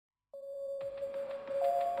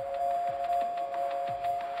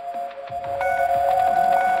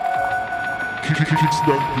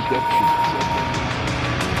Kickstand production.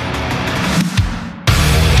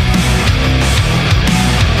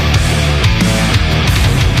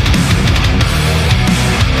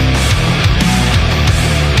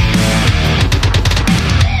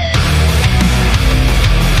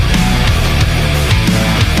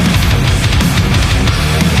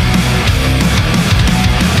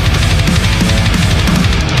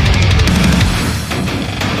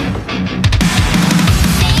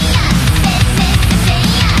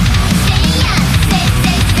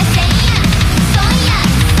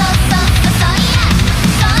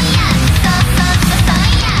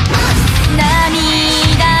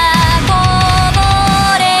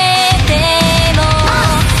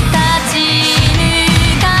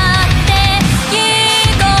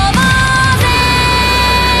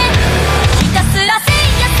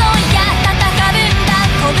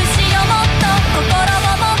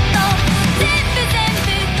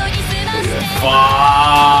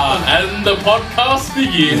 And the podcast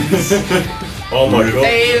begins. Oh my god.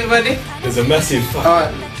 Hey everybody. There's a massive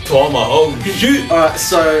Alright. timer. Oh shoot. Alright,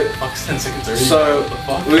 so Fuck's 10 seconds already. So What the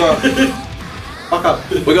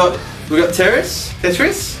fuck? we got Tetris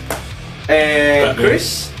and Batman.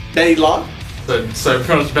 Chris, Daddy Law, So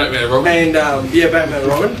pretty much Batman and Robin. and Batman and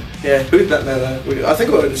Robin. Yeah, who's Batman though? I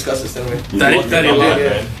think we already discussed this, didn't we? Daddy Lars, Lars.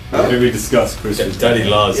 Yeah. Huh? Did we discuss Chris? Daddy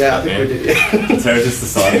Lars. Yeah, I think we did. Yeah. Sarah just the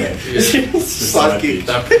side man. Sidekick.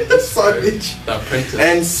 Side bitch. That apprentice.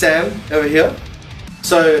 And Sam over here.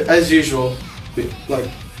 So as usual, like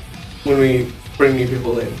when we bring new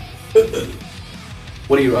people in,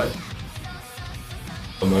 what do you ride?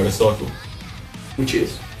 A motorcycle. Which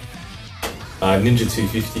is? Ninja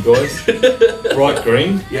 250 guys. Bright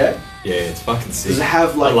green. Yeah. Yeah, it's fucking sick. Does it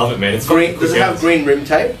have like I love it, man. It's green? fucking Does it quick have out. green rim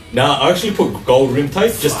tape? Nah, I actually put gold rim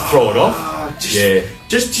tape just to throw it off.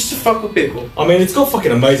 Just to fuck with people. I mean, it's got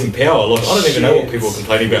fucking amazing power. Like, I don't even know what Shit. people are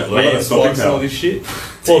complaining about. What about Like, the stopping spikes and all power? this shit.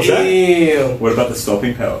 What was that? Damn. What about the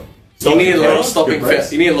stopping power? You need a lot power? of stopping Good power.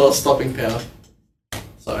 race. You need a lot of stopping power.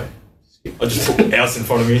 So. I just put the house in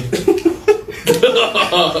front of me.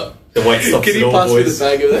 The weight stops Can it you all, pass me the boys.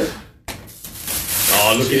 bag over there?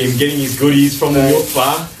 Oh, look at him getting his goodies from the Mate. milk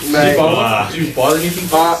bar. Mate. Did you buy anything?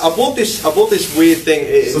 I bought this weird thing.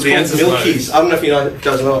 It's So the called answer's Milkies. I don't know if you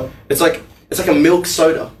guys know it. It's like a milk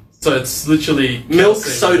soda. So it's literally Milk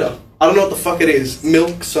calcium. soda. I don't know what the fuck it is.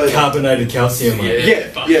 Milk soda. Carbonated calcium, Yeah, mate. Yeah,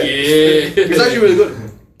 fuck yeah. yeah. It's actually really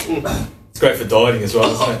good. It's great for dieting as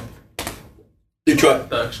well, isn't it? You try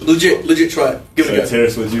it. Actually. Legit try it. Give it a So go.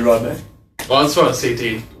 Terrace, what did you ride, mate? Well, that's for a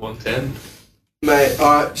CT 110. Mate,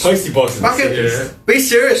 alright. Posty boxes. Fucking Yeah. be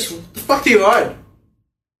serious. What the fuck do you ride?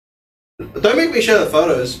 Don't make me show the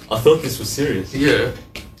photos. I thought this was serious. Yeah.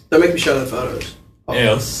 Don't make me show the photos.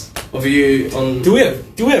 Else, Of you on. do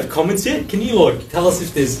we have comments yet? Can you like tell us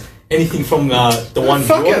if there's anything from the one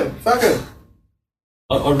Fuck viewer? him. Fuck him.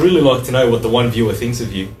 I'd really like to know what the one viewer thinks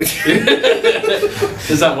of you.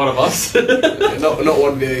 Is that one of us? Not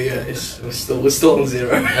one view yet. We're still on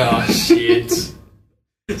zero. Oh shit.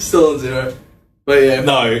 Still on zero. But yeah.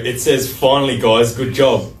 No, it says finally, guys, good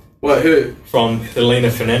job What? Who? from Helena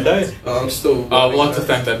Fernando. I'm still. I would like to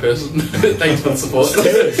thank that person. Thanks for the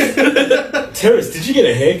support. Terrace, did you get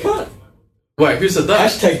a haircut? Wait, who said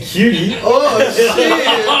that? Hashtag cutie. Oh shit!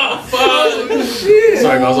 Oh, fuck. Shit!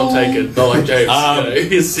 Sorry guys, I'm taken. Not like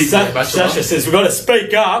James. His secret bachelor. Sasha says we got to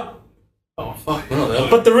speak up, Oh fuck, we're not there.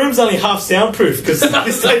 but the room's only half soundproof because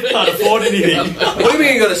this tape can't afford anything. What do you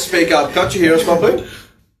mean you gotta speak up? Can't you hear us properly?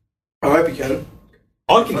 I hope you can.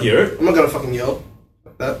 I can hear it. I'm not gonna fucking yell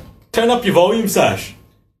like that. Turn up your volume, Sash.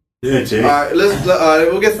 Yeah, gee. Alright,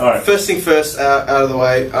 we'll get Alright. first thing first out of the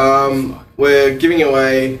way. We're giving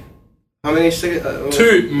away how many stickers?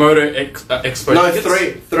 2 Moto Expo No,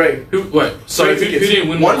 tickets. three. Who? Wait. So who Three tickets. didn't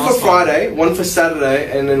win one one for last time? Friday, one for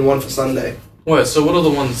Saturday, and then one for Sunday. Wait. So what are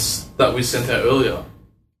the ones that we sent out earlier?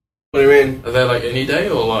 What do you mean? Are they like any day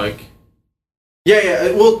or like?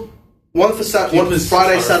 Yeah. Well, one for Can you one for please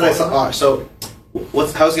Friday, clarify? Saturday. Alright, so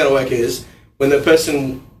how it's gonna work is when the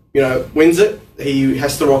person wins it, he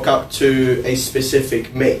has to rock up to a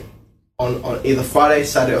specific meet on either Friday,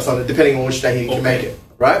 Saturday, or Sunday, depending on which day he can make it.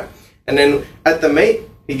 Right, and then at the meet,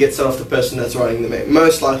 he gets it off the person that's riding the meet.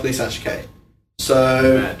 Most likely Sasha K.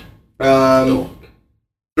 So Mad.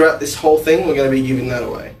 throughout this whole thing, we're going to be giving that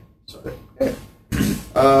away. So yeah,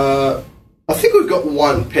 I think we've got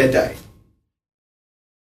one per day.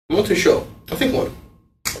 I'm not too sure. I think one.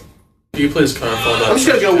 Can you please clarify that? I'm just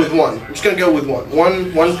gonna go with one. I'm just gonna go with one.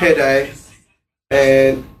 One per day,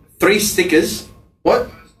 and 3 stickers. What?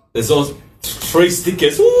 There's also 3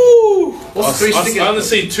 stickers. Woo! What's 3 stickers? I only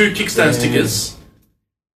see 2 Kickstand stickers.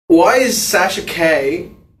 Why is Sasha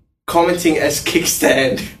K commenting as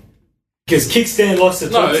Kickstand. Because Kickstand likes to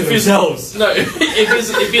talk to themselves.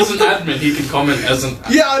 If he's an admin, he can comment as an.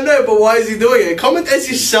 Yeah, I know, but why is he doing it? Comment as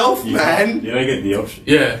yourself, man. You don't get the option.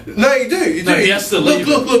 Yeah. No, you do. You do. No, he has to leave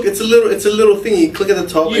Look. It's a little thing. You click at the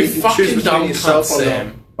top. You and you can choose fucking between dumb cunt, yourself or not.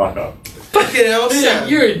 Sam. Fuck up. Fucking hell, Sam.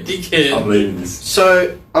 You're a dickhead. I'm leaving this.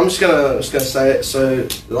 So I'm just gonna say it. So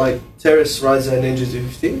like Terrace rides a Ninja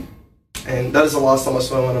 250, and that is the last time I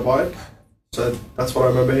saw him on a bike. So that's what I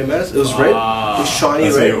remember him as. It was red. It was shiny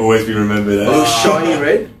That's how red. you always be remembered It was as. shiny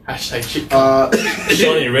red. Hashtag shit.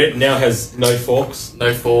 Shiny Red now has no forks.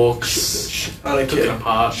 No forks. I don't Took it care.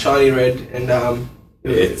 apart. Shiny red and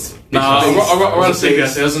It's Nah, I run a It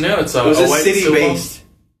CB1000 now. It's a was a 08 city silver. beast.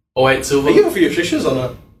 08 silver. Are you going for your restrictions or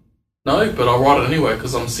not? No, but I'll ride it anyway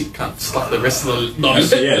because I'm sick. Can't stuff the rest of the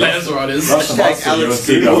Actually, yeah, Lance riders. Last time I saw you on Alex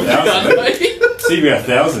Greenwood.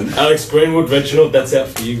 CB1000. Alex Greenwood, Reginald, that's out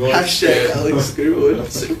for you guys. Hashtag Yeah. Alex Greenwood.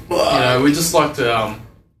 We just like to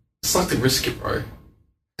risk it, bro.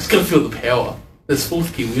 Just gotta feel the power. There's full of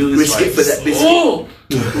wheelies. Risk it for that biscuit. Oh,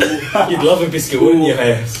 You'd love a biscuit, wouldn't you,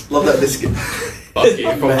 Hayes? Love that biscuit. fuck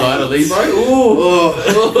yeah, from Italy, bro. Ooh, Oh,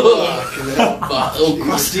 fuck, oh,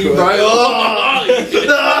 crusty, bro. Oh.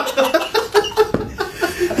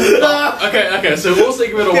 Okay. So we'll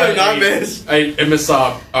think of it away. nightmares. A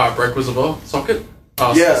MSR brake reservoir socket.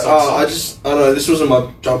 Yeah, I don't know. This wasn't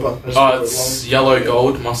my jumper. I just put it It's yellow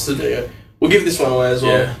gold mustard. wrong. Yeah. We'll give this one away as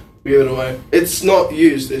well. Yeah. We'll give it away. It's not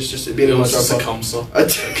used. It's just it being It in my was just a jumper. cum sock.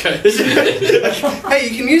 Okay. Okay. Hey,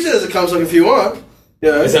 you can use it as a cum sock if you want.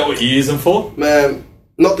 You know, Is that what you use them for? man,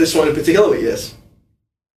 not this one in particular, but yes.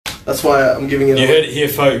 That's why I'm giving it You away. heard it here,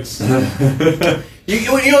 folks. You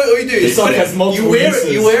know what you do? This song has multiple you wear uses.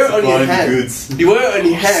 it on your Buying hand. goods. You wear it on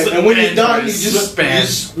your hand, and when you're done, you Slipband.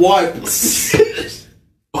 just wipe.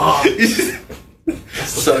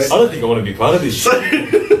 So, I don't think I want to be part of this shit.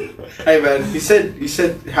 hey man, you said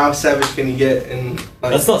how savage can you get, and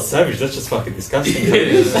like, That's not savage, that's just fucking disgusting. Yeah, it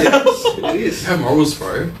is. it is. Have morals,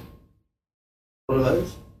 bro. What are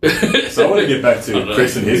those? So I want to get back I to don't know.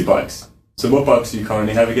 Chris and his bikes. So what bikes do you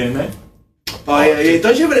currently have again, mate? Oh yeah.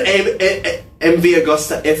 Don't you have an MV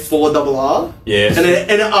Agusta F4RR Yeah. and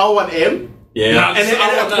an R1M? Yeah. Nah. And then a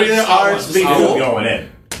No, Aprilia it's Still RSV4? going in.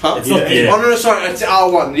 Huh? It's not Yeah. the Oh no, sorry, it's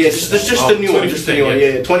R1. Yeah, just the new one. Just the new one. 2015,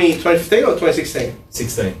 Yeah, 2015 or 2016.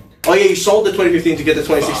 16. Oh yeah, you sold the 2015 to get the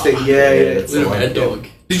 2016. Yeah. it's Little the mad one. dog.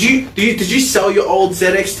 Did you sell your old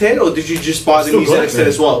ZX10 or did you just buy the Still new got it, ZX10 man.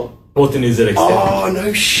 as well? Bought the new ZX10. Oh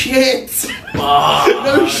no shit!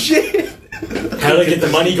 No shit! How do I get the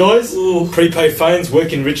money, guys? Prepaid phones,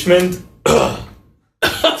 work in Richmond. You know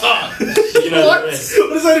What? the rest. What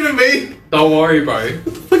does that even mean? Don't worry, bro.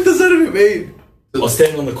 What does that even mean? I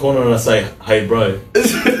stand on the corner and I say, hey bro,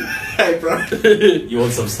 Hey bro. you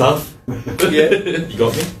want some stuff? Yeah. You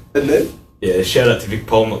got me? And then? Yeah, shout out to Vic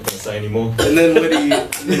Pole, I'm not going to say anymore. And then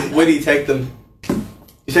where do you take them?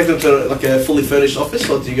 You take them to like a fully furnished office,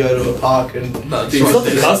 or do you go to a park and? No, do you- It's not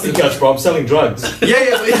the casting couch, bro, I'm selling drugs.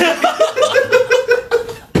 Yeah.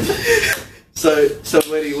 So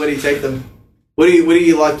where do you take them? Where do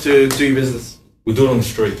you like to do your business? We do it on the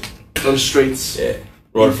street. On the streets. Yeah,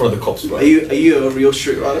 right in front of the cops, bro. Are you a real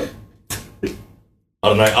street rider? I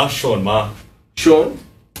don't know, ask Sean Ma. Sean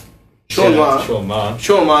Shout out Ma. to Sean Ma.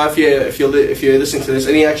 Sean Ma, if you're listening to this,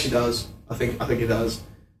 and he actually does, I think he does.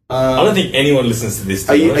 I don't think anyone listens to this.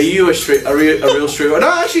 To Are be you honest. a real street rider?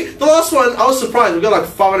 No, actually, the last one I was surprised. We got like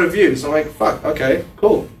 500 views. I'm like, fuck, okay,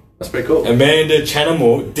 cool. That's pretty cool. Amanda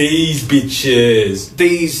Chanamo, these bitches.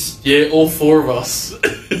 These, Yeah, all four of us.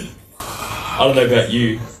 I don't know about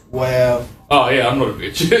you wow. Oh yeah, I'm not a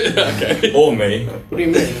bitch. Okay. or me. What do you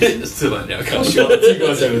mean? It's too late now. Can't Two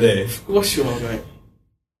guys over there. What's your mate?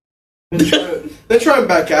 Then try and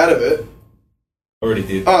back out of it. Already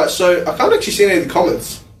did. Alright, so I can't actually see any of the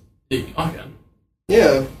comments. I can.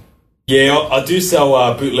 Yeah. Yeah, I do sell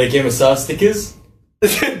bootleg MSR stickers.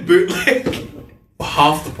 Bootleg.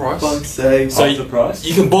 Half the price. Fuck's sake. So Half the price?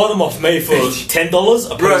 You can buy them off me for $10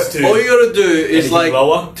 Bro, opposed to all you gotta do is anything like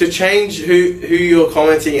lower. to change who you're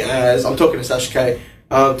commenting as. I'm talking to Sasha K.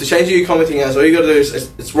 To change who you're commenting as, all you gotta do is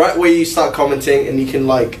it's right where you start commenting, and you can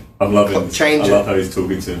like I'm loving change I it. love how he's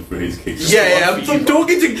talking to him for his kicks. yeah. I'm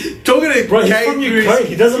talking to Bro, he's K from through his- Ukraine.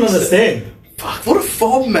 He doesn't understand. Fuck, what a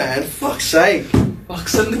fob, man! Fuck's sake. Fuck,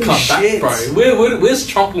 send the Holy cunt back, shit. bro. Where's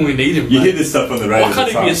Trump when we need him? You mate? hear this stuff on the radio. Why can't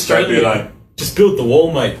he be all the time. Australian? Don't be like, Just build the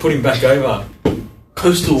wall, mate. Put him back over.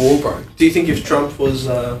 Coastal war, bro. Do you think if Trump was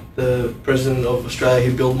the president of Australia,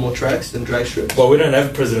 he'd build more tracks than drag strips? Well, we don't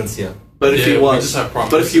have presidents here. But if Yeah, he we was, just have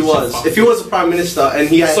prime but if he ministers, was, so fuck if he was a prime minister and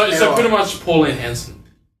he had So power, pretty much Pauline Hanson.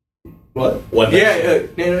 What? One Yeah,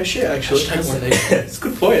 no shit, actually. Hashtag One Nation. It's a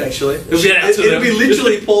good point, actually. Shout out to It'd be them.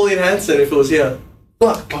 literally Pauline Hanson if it was here.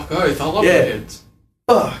 Fuck. Fuck oath, I love Yeah. redheads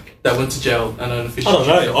Fuck. that went to jail and own a fish. I don't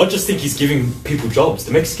know. I just think he's giving people jobs.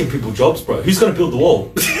 The Mexican people jobs, bro. Who's going to build the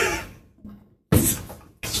wall?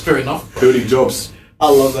 It's fair enough. Building jobs. I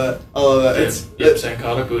love that. Yep, Sam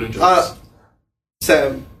Carter, building jobs.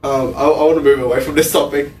 Sam, I want to move away from this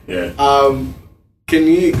topic. Yeah. Can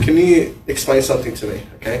you explain something to me?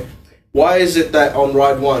 Okay. Why is it that on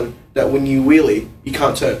ride 1 that when you wheelie you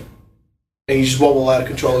can't turn and you just wobble out of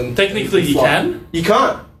control and Technically, you fly? can. You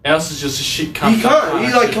can't. Ours is just a shit cunt. You can't.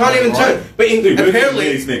 You like can't even turn. But Dude, apparently,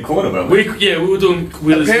 it's mid corner, man. We were doing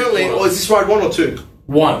wheelies. apparently, before. or is this ride 1 or 2?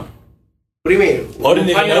 One. What do you mean? I didn't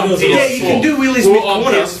even Hang know on, there was PS4. Yeah, you can do wheelies We're mid on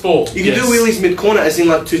corner. PS4. You can do yes. wheelies mid corner, as in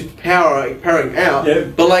like to powering out. Yeah.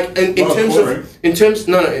 But like in Well, terms cornering.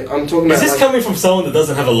 no, I'm talking about. Is this like, coming from someone that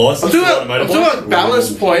doesn't have a license? I'm for talking automotive? about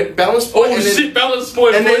balance point, Oh and then, shit! Balance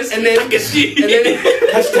point, and then- boys. and then- I can see. and then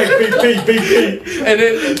Hashtag BP. and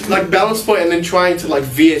then like balance point, and then trying to like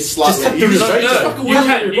veer slightly. Just have to You restrain just that. fucking You wheel.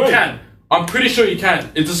 can. You can. I'm pretty sure you can.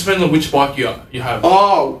 It just depends on which bike you have.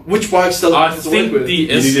 Oh, which bike still I has to work think with? the You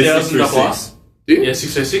need a S1000 636. Yeah,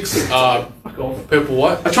 606. Purple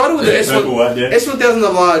white. I tried it with the S1. Purple one, yeah.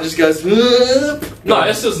 S1000 it just goes. No,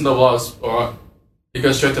 S1000 is alright. It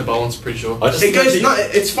goes straight to balance. Pretty sure. I just It goes. think No,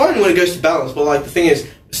 it's fine when it goes to balance, but like the thing is,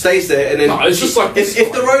 it stays there, and then No, it's just like this. if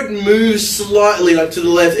the road moves slightly like to the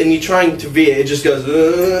left, and you're trying to veer, it just goes and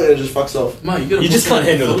it just fucks off. Mate, you just can't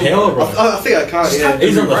handle the power, bro. I think I can't. Yeah,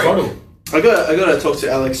 He's on the Right. throttle. I gotta talk to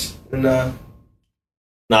Alex and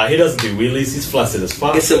Nah, he doesn't do wheelies. He's flaccid as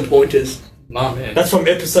fuck. get some pointers. Nah, man. That's from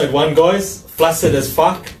episode 1, guys. Flaccid as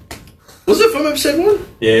fuck. Was it from episode 1?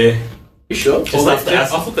 Yeah. You sure? Just after, I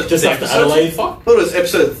thought that just the after episodes Adelaide. were fuck. I thought it was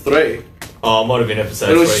episode 3. Oh, it might have been episode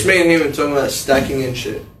And it was 3. just me and him and talking about stacking and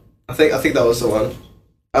shit. I think that was the one.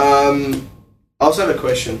 I also have a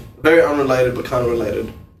question. Very unrelated, but kind of related.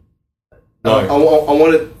 No. I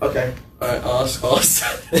wanted. Okay. Alright, ask. Ask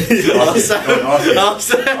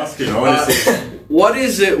him. I want to see. What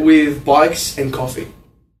is it with bikes and coffee?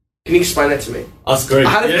 Can you explain that to me? Ask Greg. I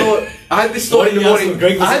had a thought. I had this thought Why in the didn't you ask morning. when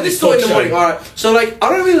Greg was I on had this this thought in talk the morning. show? Alright, so like I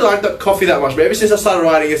don't really like that coffee that much, but ever since I started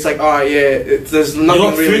riding, it's like alright, yeah, there's You nothing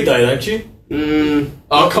like really. food though, don't you?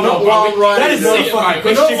 Oh, come not on, while bro. I'm riding. That is Not not a fucking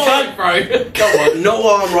mate. question, Not bro. Come on. Not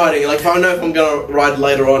while I'm riding. Like if I know if I'm gonna ride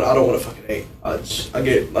later on, I don't want to fucking eat. I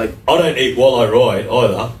get like. I don't eat while I ride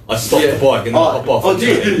either. I stop the bike and then hop off. Oh, and do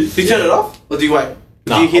you, go. do you turn it off or do you wait?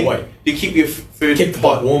 Nah, do you I'll wait. Do you keep your food Keep the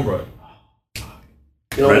bike warm, bro.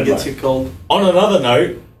 You know when it Red gets light. too cold. On another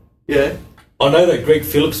note, Yeah. I know that Greg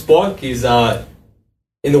Phillips' bike is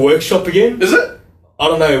in the workshop again. Is it? I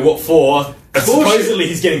don't know what for. Bullshit. Supposedly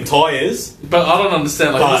he's getting tyres, But I don't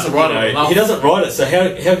understand. Like, he but doesn't ride you it know, enough. he doesn't ride it. So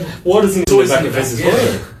how why doesn't he always go back in and the fix his back,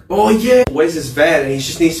 yeah. bike? Oh yeah. Where's his van? And he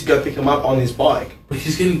just needs to go pick him up on his bike. But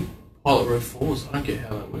he's getting pilot road 4s. I don't get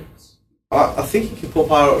how that works. I think he can pull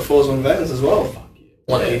pilot fours on vans as well. Fuck yeah.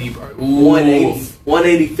 180, bro. Ooh. 180.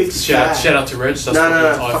 180 fixed. Shout out to Reg. That's No,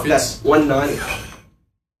 fucking fuck tyre fits. that. 190.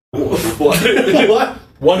 What?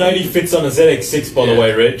 180 fits on a ZX6, by the Yeah.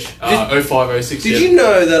 way, Reg. 05, 06. Did you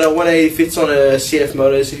know that a 180 fits on a CF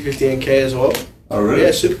Moto 650 NK as well? Oh, really?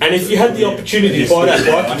 Yeah, super. And if you had the opportunity to buy that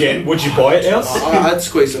bike again, would you buy it, Else? I'd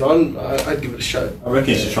squeeze it on. I'd give it a shot. I reckon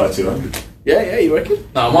you should try 200. Yeah, you reckon?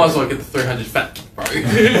 No, I might as well get the 300 fat, bro.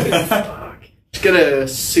 Just get a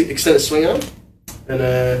extended swing arm and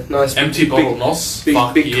a nice Empty big, bottle NOS. big,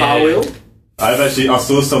 Fuck big yeah. car wheel. I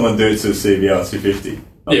saw someone do it to a CBR 250.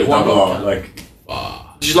 Yeah, why double not? R, like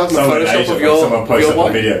Did you like my someone in Photoshop Asia, of like someone your posted up a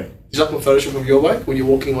bike? video. Did you like my Photoshop of your bike when you're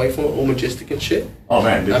walking away from it, all majestic and shit? Oh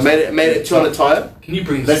man, dude. I made it 200 tire. Can you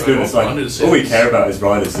bring Let's this be photo honest, up? I need to see all we this. care about is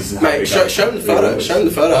riders. This is how Mate, we show them the photo. Show them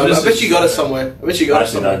the photo. Oh, I this bet is- you got it somewhere. I bet you got it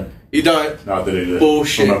Actually, somewhere. no. You don't. No, I deleted it.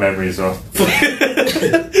 Bullshit. From my memory as well. For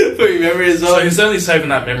your memory as well. So he's only saving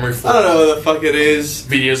that memory for I don't know what the fuck it is.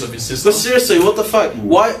 videos of his sister. But seriously, what the fuck?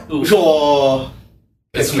 Why? Ooh. Oh.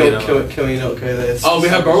 It's Can me we now. not go there? Oh, we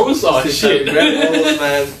have morals? Oh, shit. Red balls,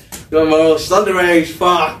 man. Got morals. Underage.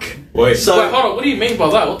 Fuck. Wait, So. Wait, hold on. What do you mean by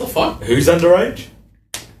that? What the fuck? who's underage?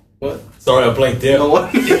 What? Sorry, I blanked No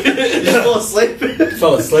out. one. You just fall asleep.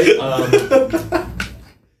 Fell asleep.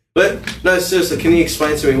 But no, seriously, can you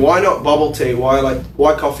explain to me why not bubble tea? Why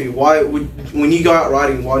coffee? Why would when you go out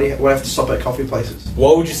riding? Why do you have to stop at coffee places?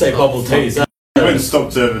 Why would you say bubble tea? Is that? You wouldn't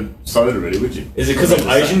stop serving soda already, would you? Is it because I'm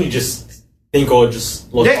Asian? You just think I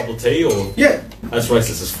just like Yeah. bubble tea, or Yeah. that's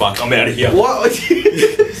racist as fuck? I'm out of here. What?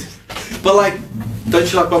 But like,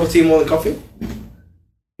 don't you like bubble tea more than coffee?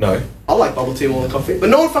 No. I like bubble tea more than coffee, but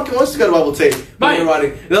no one fucking wants to go to bubble tea when Mate. you're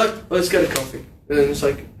riding. They're like, let's go to coffee. And then it's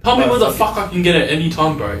like, Tell me where the fuck I can get it any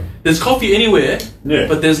time, bro. There's coffee anywhere, Yeah.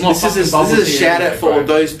 but there's not. this is bubble a tea shout out anywhere, for bro. all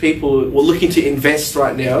those people who are looking to invest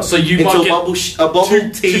right now. So you into might a get bubble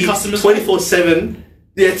two tea customers, 24/7.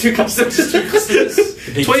 Yeah, 2 customers. 2 customers.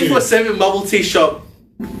 24/7 bubble tea shop.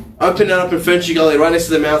 Open it up in Furniture Gully, right next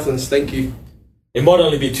to the mountains. Thank you. It might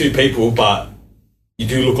only be 2 people, but you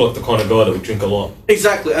do look like the kind of guy that would drink a lot.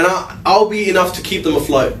 Exactly, and I'll be enough to keep them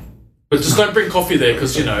afloat. But just don't bring coffee there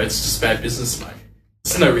because you know it's just bad business, mate.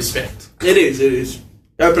 It's no respect. It is.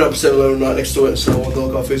 Open up 7-Eleven right next to it and sell all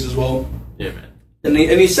dog coffees as well. Yeah, man. And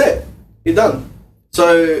you're set. You're done.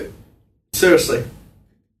 So, seriously,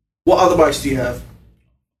 what other bikes do you have?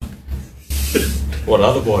 What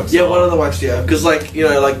other bikes? Yeah, what other bikes do you have? Because, like, you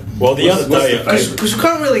know, like... Well, the other what's day, the favourite? Because we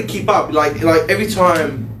can't really keep up. Like every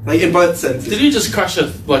time, like in both senses. Did you just crash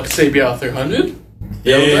a like CBR 300?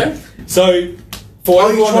 yeah. Okay. So for Are you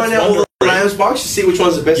everyone trying that's out all the wondering, Rams bikes to see which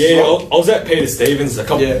one's the best? yeah, as well? I was at Peter Stevens a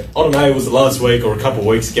couple. Yeah. I don't know, was it last week or a couple of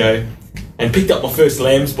weeks ago, and picked up my first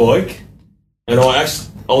Lambs bike, and I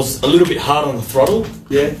was a little bit hard on the throttle,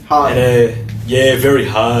 Yeah, hard. and yeah, very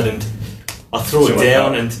hard, and I threw So it much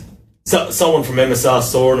down, hard. and someone from MSR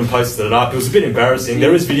saw it and posted it up. It was a bit embarrassing.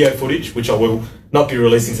 There is video footage which I will not be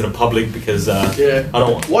releasing to the public because Yeah. I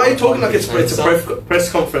don't want. Why are you talking like it's a stuff.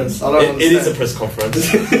 press conference? I don't understand. It is a press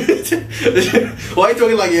conference. Why are you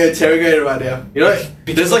talking like you're interrogated right now? You know,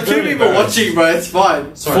 there's like 2 very people embarrassed. watching, bro. It's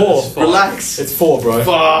fine. Sorry, Four. that's fine. Relax. It's 4, bro.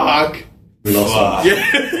 Fuck. We lost Fuck. one.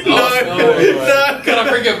 Yeah. Oh, no. Can I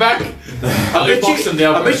bring it back? I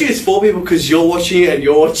bet you it's 4 people because you're watching it and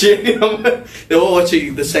you're watching it. They're all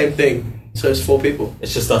watching the same thing. So it's 4 people.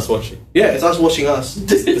 It's just us watching. Yeah, it's us watching us.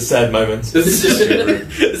 The sad moments.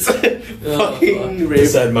 It's fucking The rib.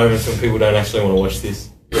 sad moments when people don't actually want to watch this.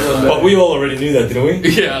 Yeah, But we all already knew that, didn't we?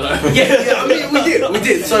 Yeah, I know. yeah, I mean, we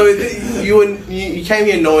did. So you came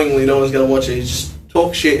here knowingly no one's gonna watch it. You just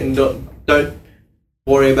talk shit and don't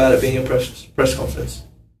worry about it being a press conference.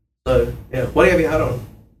 So yeah, what do you have your hat on?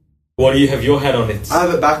 Why do you have your hat on it? I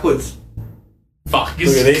have it backwards. Fuck, Look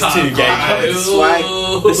at these two gay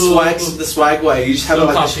The swag way. You just have it Still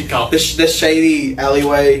like can't pick up. the shady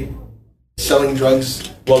alleyway selling drugs.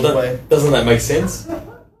 Well, way. doesn't that make sense?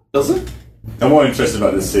 Does it? I'm more interested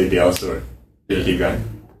about this CDL story. Yeah. Keep going.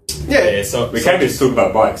 Yeah. So We came here to talk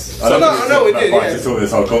about bikes. I know we did, Bikes yeah. to talk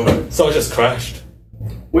this whole convo. So I just crashed.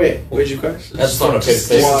 Where'd you crash? That's Just not a like- piss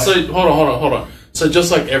just- take. So hold on. So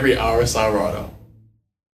just like every RSR rider.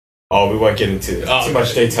 Oh, we won't get into too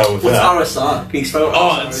much detail with What's that. RSR? Can you explain what Oh,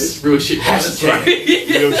 RSR it's is? real shit. Riders, right?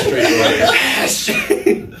 Real street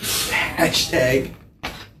riders. Hashtag.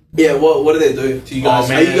 Yeah, what do they do to you guys?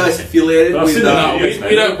 Oh, Are you man. guys affiliated I've with? seen the No, videos, we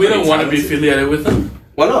man. don't Pretty want to be talented. affiliated with them.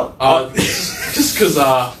 Why not? Just because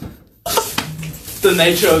the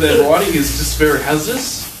nature of their riding is just very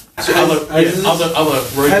hazardous. So other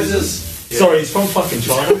road Hazardous. Yeah. Sorry, he's from fucking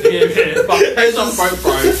China. Yeah. Fuck, fresh off boat,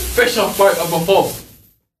 bro. Fresh off boat up before.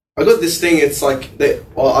 I got this thing. It's like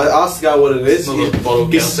well, I asked the guy what it is. Another bottle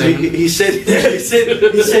of He calcium.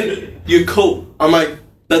 said you're cool. I'm like,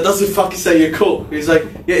 that doesn't fucking say you're cool. He's like,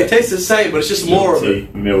 yeah, it tastes the same, but it's just more of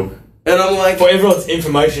it. Tea, milk. And I'm like, For everyone's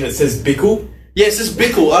information, it says Bickle, yeah, it says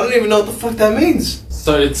Bickle. I don't even know what the fuck that means.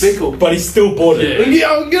 So it's Bickle. but he still bought it. Yeah.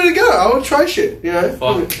 Yeah, I'm gonna go. I want to try shit. You know.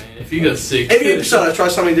 fuck, man. If you get sick, Every episode, I try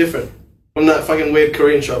something different from that fucking weird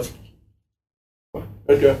Korean shop.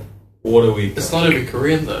 Okay. What are we? it's not even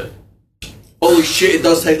Korean though. Holy shit! It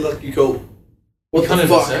does taste like you cool. What You can't the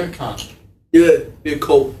even fuck? say it, can't. Yeah, you're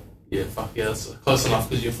cool. Yeah, fuck yeah, that's close enough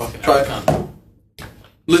because you're fucking Try it. cunt.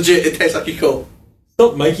 Legit, it tastes like you cool.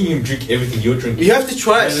 Stop making him drink everything you're drinking. You have to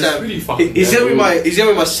try it, Man, it's Sam. really fucking He's bad.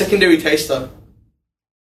 gonna be my secondary taster.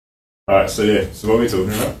 Alright, so yeah, so what are we talking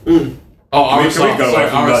about? Mm. Oh, Can we RSR. go Sorry, away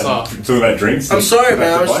from RSR. talking about drinks? I'm and sorry, go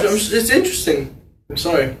back man. to bikes? It's interesting. I'm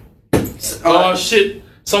sorry. Oh shit!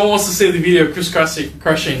 Someone wants to see the video of Chris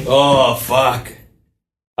crashing. Oh fuck.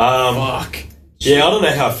 Fuck. Yeah, I don't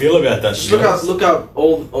know how I feel about that. Just look up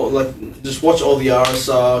all like just watch all the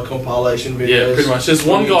RSR compilation videos. Yeah, pretty much. There's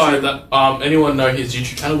one on guy YouTube. that anyone know his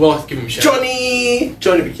YouTube channel. Well, I have to give him a shout. Johnny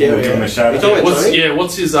Bicchieri. We'll give him a shout You out. talking about What's Johnny?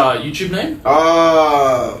 what's his YouTube name?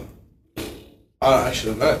 I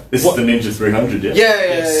actually don't know. This is the Ninja 300, yeah?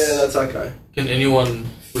 Yeah, that's okay. Can anyone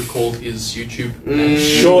recall his YouTube Mm. name?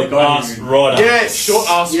 Short ass rider. Yes, Short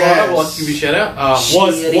ass yes. rider. I'd like to give you a shout out.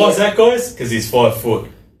 Why's that, guys? Because he's 5 foot.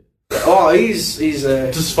 Oh, he's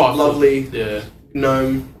a Just 5 lovely foot. Yeah.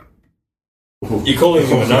 gnome. You're calling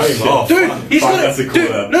him a gnome? Oh, Dude, fuck. he's got that's a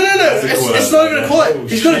call out. No. That's a call It's out. not even a call out. Oh,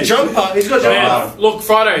 He's got a shit. jumper. He's got a Man, jumper. look,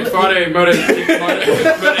 Friday, Motor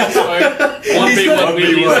Expo,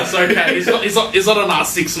 1v1 it's okay. He's not an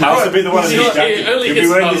R6 How man. to be the one in He's this not- jacket? he only He'll be hits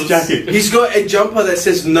wearing this others. jacket. He's got a jumper that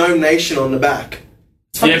says "No Nation" on the back.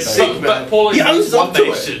 Yeah, sick, but man. Pauline He wants owns one up to it.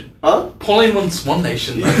 nation. Huh? Pauline wants one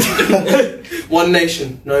nation. One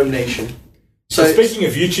Nation, no Nation. So speaking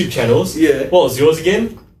of YouTube channels, Yeah. what was yours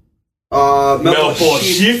again? Melbourne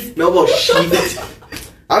Shift. Melbourne Shift.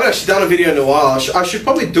 I haven't actually done a video in a while. I should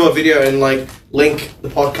probably do a video and like link the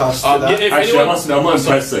podcast to that. if Actually, anyone, I'm not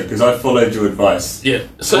impressed though, because I followed your advice. Yeah.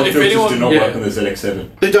 So Quad if filters anyone, do not yeah. work on the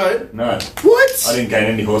ZX7. They don't. No, What? I didn't gain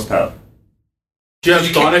any horsepower. Do you have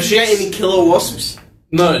dyno Did you get sheets? any killer wasps?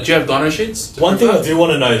 No. Do you have dyno sheets? One thing I do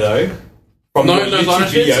want to know though, from No, your no YouTube dyno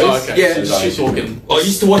sheets. videos, Oh, okay. Yeah. So just keep talking. I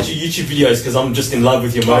used to watch your YouTube videos because I'm just in love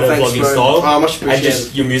with your motor thanks, vlogging bro. style Oh, much and appreciated.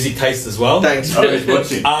 just your music taste as well. Thanks. I was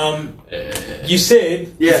watching. You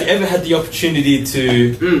said Yeah. if you ever had the opportunity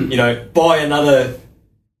to, Mm. you know, buy another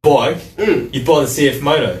bike, you'd buy the CF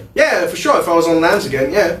Moto. Yeah, for sure. If I was on Lambs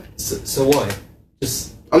again, yeah. So why?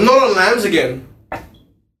 Just I'm not on Lambs again.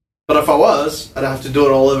 But if I was, I'd have to do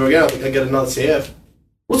it all over again. I think I'd get another CF.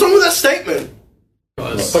 What's wrong with that statement?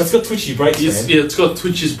 Guys. but it's got twitchy brakes, It's, man. yeah, it's got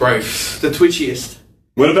Twitch's brakes. The twitchiest.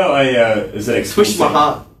 What about a ZX14? Twitched my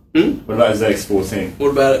heart. What about a ZX14?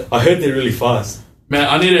 What about it? I heard they're really fast. Man,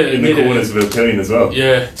 I need In the to. corners of a pillion as well.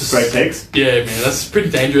 Yeah, just Great pegs. Yeah, man, that's pretty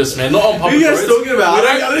dangerous, man. Not on What are public you guys roads. talking about? We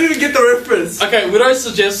I don't- don't even get the reference. Okay, we don't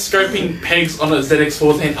suggest scoping pegs on a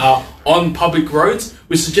ZX14 on public roads.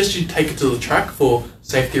 We suggest you take it to the track for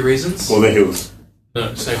safety reasons. Or the hills.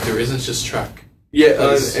 No, safety reasons, just track.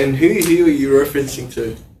 Yeah, and who are you referencing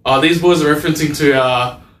to? These boys are referencing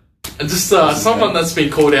to someone that's been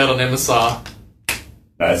called out on MSR.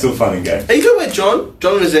 No, it's all fun and game. Are you talking about John?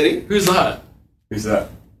 John Rossetti? Who's that? Who's that?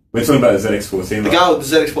 We're talking about the ZX14. The right? guy with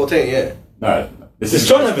the ZX14, yeah. No. Does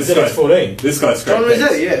John have a ZX14? This guy scrapes John pegs.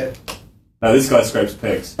 Rossetti, yeah. No, this guy scrapes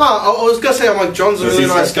pegs. No, I was gonna say, I'm like, John's a Does really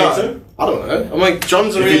he nice scrape guy. pegs, though? I don't know. I'm like,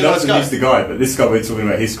 John's a If really he nice doesn't, guy. he's the guy. But this guy we're talking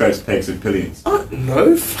about, he scrapes pegs with pillions.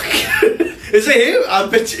 No, fuck. Is it him? I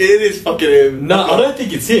bet you it is fucking him. No, I don't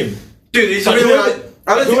think it's him. Dude, he's But really whoever- nice.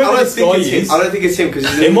 I don't whoever this think guy it's him. is- I don't think it's him because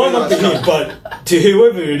he's a It really might not be nice guy. him, but to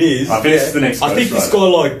whoever it is, I think it's the next I think Ghost this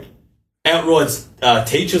Rider. guy like outrides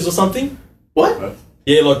teachers or something. What?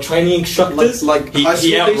 Yeah, like training instructors. Like he high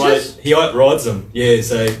school teachers? he outrides them. Yeah,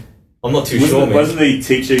 so I'm not too sure, man. Wasn't the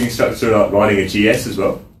teaching instructor like riding a GS as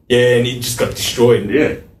well? Yeah, and he just got destroyed.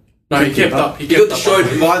 Yeah. No, he kept up. He got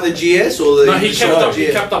destroyed by the GS or the No, he kept up. He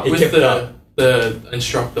GS? kept up He with kept the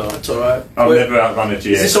instructor. That's alright. I've Wait, never outrun a GS.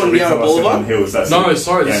 this on Every Yarra time I sit Boulevard? on hills, that's No, it.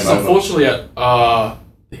 sorry, this Game is over. unfortunately at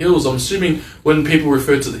the hills. I'm assuming when people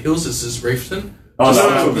refer to the hills, this is Reefton. Oh, no, Just,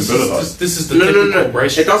 I'm talking this, Boulevard. this is the No, typical no.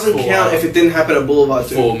 race It doesn't for, count if it didn't happen at Boulevard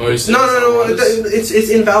too. for most. No. riders. It's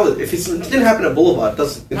invalid. If it didn't happen at Boulevard, it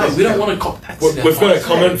doesn't. It No, doesn't we don't count. want to cop that. We've got a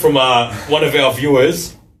comment from one of our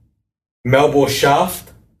viewers, Melbourne Shaft,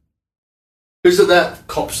 Who's at that?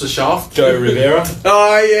 cops the shaft. Joe Rivera.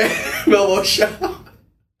 Oh yeah, Melbourne Shaft.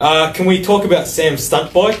 Can we talk about Sam's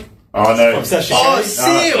stunt bike? Oh, no. From Sasha Oh, Carey?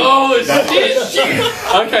 Sim. Oh That-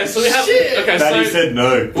 shit! Okay, so we have. Shit. Okay, Daddy so said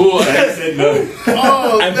no. Ooh, Daddy said no.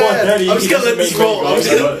 Oh And by man. daddy, I'm just he gonna let doesn't this mean roll. when he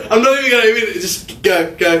goes. I'm not even gonna just go.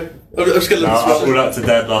 I'm just gonna No, let I this pulled roll. up to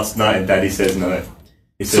Dad last night and Daddy says no.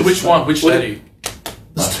 He so says which one? Which What- daddy?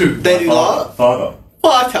 There's two. Daddy Father. Law. Father.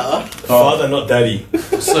 Father. Father, not daddy.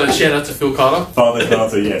 So shout out to Phil Carter. Father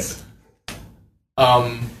Carter, yes.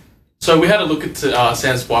 So we had a look at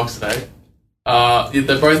Sam's bikes today. Yeah,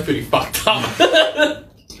 they're both pretty fucked up.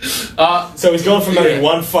 So he's gone from having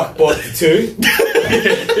one fuck bike to two.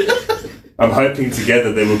 I'm hoping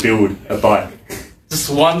together they will build a bike. Just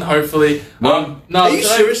one, hopefully. No, Are you today-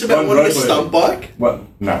 serious about one wanting a roadway. stunt bike? What?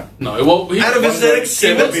 No. No, well, Out of a It would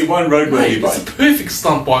ZX7? be one roadworthy Mate, it's bike. a perfect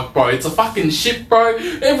stunt bike, bro. It's a fucking ship, bro.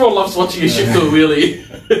 Everyone loves watching a ship do a wheelie.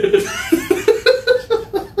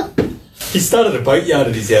 He started a boatyard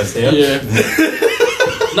at his house now. Yeah.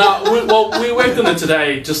 we worked on it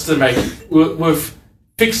today just to make. We've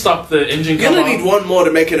fixed up the engine You're cover. gonna need one more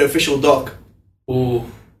to make an official dock. Ooh.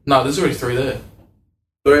 No, there's already three there.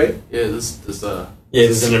 Right? Yeah, there's a. Yeah,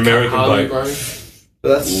 there's an American Harley, boat. bro. But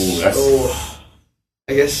that's. Ooh, that's- Oh,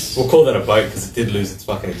 I guess. We'll call that a boat because it did lose its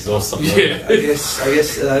fucking exhaust somewhere. Yeah. I guess.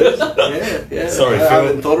 Yeah. Sorry, I Phil.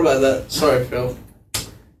 haven't thought about that. Sorry, Phil.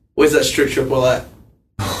 Where's that strict triple at?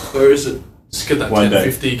 Where is it? Just get that One day.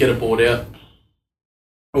 1050, get it bored out.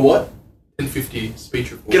 A what? 1050 speed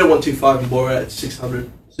triple. Get a 125 and bore out at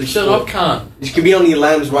 600. Shut up, can't. You can be on your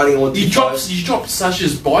lambs riding a You 125. dropped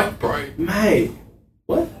Sasha's bike, bro. Mate.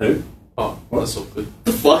 What? Who? Oh, that's all good.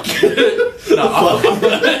 The fuck? No, I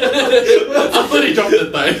thought he dropped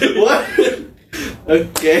it though. What?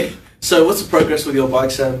 Okay. So, what's the progress with your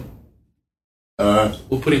bike, Sam?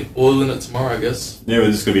 We're putting oil in it tomorrow, I guess. Yeah,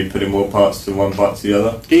 we're just going to be putting more parts to one part to the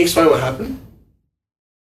other. Can you explain what happened?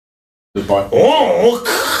 The bike. Oh,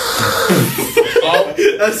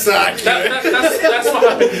 That's that's what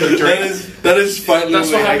happened in the dream. that is fun.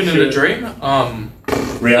 That's what happened in the dream.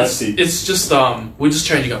 Reality. It's just we're just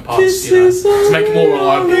changing up parts, you know, to make it more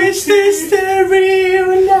reliable. Is this the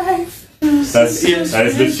real life? That is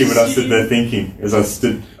literally what I stood there thinking as I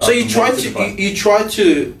stood. So you tried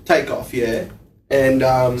to take off, yeah, and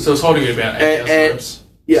So it's holding it about 8,000 reps.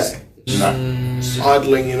 yeah,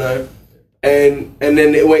 idling, you know, and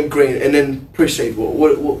then it went green, and then proceed.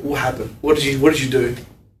 What happened? What did you do?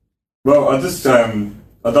 Well, I just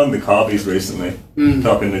I've done the carbies recently,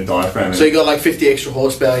 up in the diaphragm. So you got like 50 extra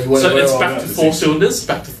horsepower. You went So it's around. back to 4 cylinders.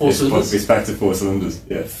 Back to 4 cylinders. It's back to 4 cylinders.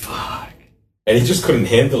 Yeah. Fuck. and he just couldn't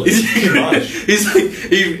handle it. Too much. He's like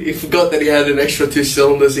he forgot that he had an extra 2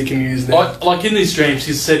 cylinders he can use now. Like in these dreams,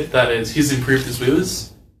 he's said that he's improved his wheels.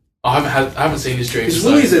 I haven't seen his dreams. His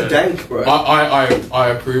woolies are dank, bro. I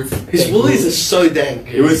approve. His woolies are so dank.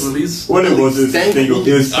 It was woolies. what it was. Dank It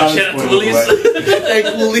was Shout out to woolies.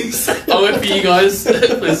 Dank woolies. I went for you guys.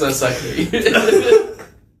 Please don't sack me.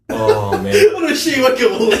 Oh man. What a she-worker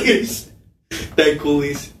woolies. Dank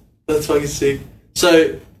woolies. That's fucking sick.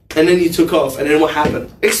 So, and then you took off, and then what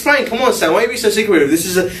happened? Explain, come on, Sam. Why are you being so secretive? This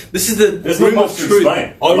is the There's not room much of to truth.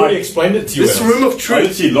 explain. I already explained it to you. This Alice. room of I truth.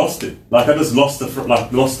 literally lost it. Like I just lost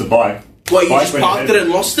the bike. What, you Bike just went parked ahead. it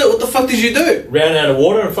and lost it? What the fuck did you do? Ran out of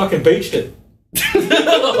water and fucking beached it.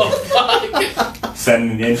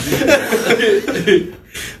 Sand in the engine.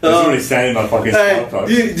 There's already sand in my fucking Hey, spark plug.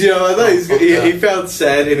 do you know what though? He found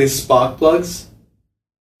sand in his spark plugs.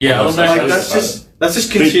 Yeah, I don't know. Like how that's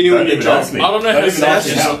just continuing the Don't joke. ask me. I don't know Don't how even sad ask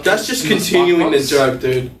me it is. how. That's just In the continuing the spark joke,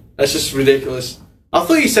 dude. That's just ridiculous. I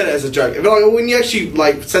thought you said it as a joke. But like, when you actually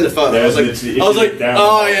like send a photo, I was like, Literally, if you look down-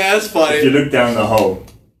 oh yeah, that's If you funny. look down the hole,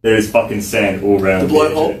 there is fucking sand all around The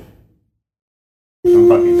blowhole? I'm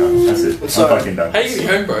fucking done. That's it. I'm sorry. fucking done. How you getting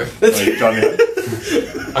home, bro? Like, drive me home.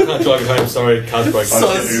 I can't drive you home. Sorry, car's broken.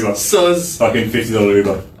 Uber. Soz. Fucking $50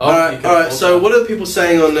 Uber. Alright, so what are the people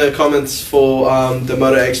saying on the comments for the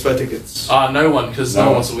Moto Expo tickets? No one, because no No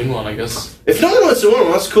one one. wants to win one, I guess. If no one wants to win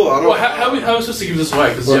them, that's cool. I don't Well, how are we supposed to give this away?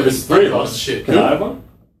 Because Well, you there's haven't 3 of lost us. shit. Can I have one?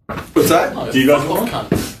 What's that? No, Do you guys fuck want off,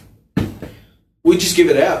 cunt. We just give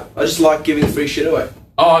it out. I just like giving free shit away.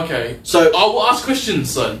 Oh, okay. So, We'll ask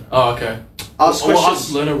questions then. Oh, okay. ask We'll questions.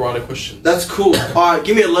 ask learner writer questions. That's cool. Alright,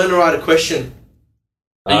 give me a learner writer question.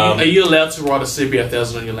 Are you allowed to write a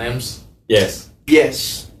CB1000 on your lambs? Yes.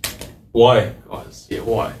 Yes. Why? Guys, yeah,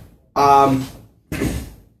 why?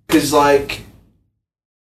 Because like,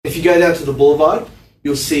 if you go down to the boulevard,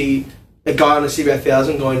 you'll see a guy on a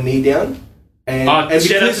CB1000 going knee down, and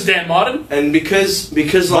Shout out to Dan Martin. and because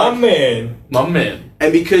My like, man. My man.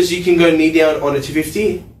 and because you can go knee down on a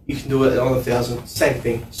 250, you can do it on a 1000. Same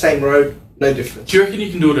thing, same road, no difference. Do you reckon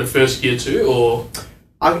you can do it in first gear too, or...?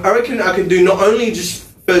 I reckon I can do not only just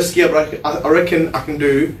first gear, but I reckon I can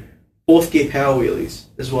do 4th gear power wheelies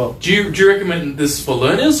as well. Do you recommend this for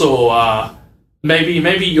learners, or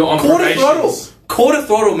maybe you're on Quarter throttle, probations? quarter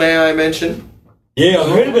throttle. May I mention? Yeah, I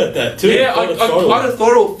heard about that too. Yeah, Quarter I- throttle. Quarter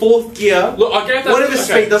throttle, 4th gear. Look, I gave that... Whatever okay.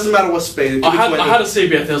 speed, doesn't matter what speed. It could I be had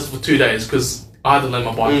 20. a CB1000 for 2 days because I had to lend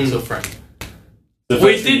my bike to a friend. The We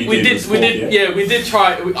first thing did, you we was fourth, we did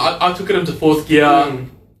try. I took it into 4th gear.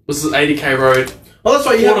 This is 80k road. Oh, that's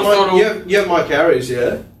right. You have, Quarter throttle. you have my carriers,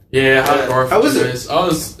 yeah. Yeah, I had Yeah. to borrow for How 2 was it? days. I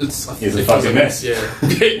was. It's a fucking mess. Yeah,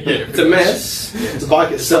 yeah. It's a mess. The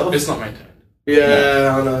bike itself. It's not maintained.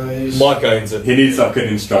 Yeah, I know. He's- Mike owns it. He needs like an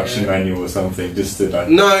instruction manual or something just to like.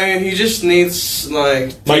 No, he just needs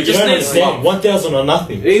like. Mate, you just don't needs understand. 1,000 or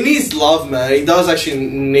nothing. He needs love, man. He does actually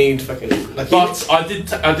need fucking like. But I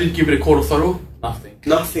did give it a quarter throttle. Nothing.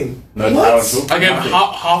 Nothing. No What? power at all. I gave Nothing.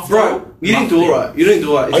 half throttle. Bro, you didn't do it right. You didn't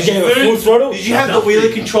do it right. I gave it full throttle. Did you have the Nothing.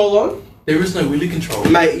 wheelie control on? There is no wheelie control.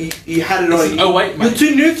 Mate, you had it on. Oh, wait, You're mate.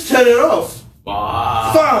 too new to turn it off.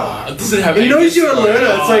 Fuck. It doesn't have. He knows ABS, you're a bro. learner,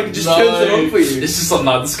 it's like, it just turns it on for you. It's just like,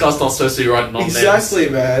 no, this guy's not supposed to be riding on Exactly,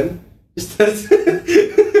 man. Just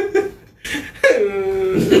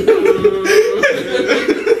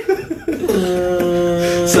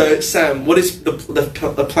So, Sam, what is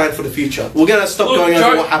the plan for the future? We're gonna stop Look, going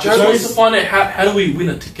over what happened. Joe wants to find out how do we win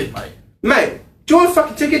a ticket, mate. Mate, do you want a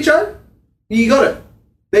fucking ticket, Joe? You got it.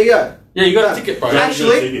 There you go. Yeah, you got a ticket, bro.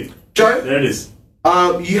 Actually, Ticket. Joe, There it is.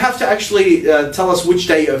 You have to actually tell us which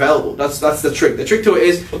day you're available. That's the trick. The trick to it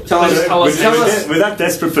is tell us. We're that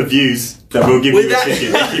desperate for views that we'll give you a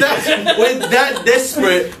ticket. We're that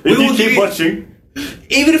desperate. If you keep watching,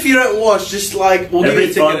 even if you don't watch, just like we'll give you a every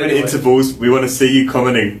ticket 5 minute anyway. intervals, we want to see you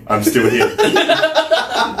commenting. I'm still here.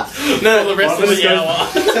 No, The rest of the hour.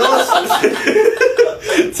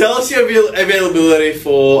 tell us your availability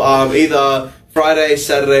for either Friday,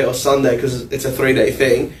 Saturday, or Sunday because it's a 3-day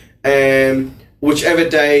thing, and whichever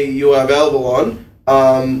day you are available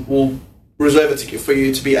on, we'll reserve a ticket for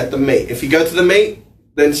you to be at the meet. If you go to the meet,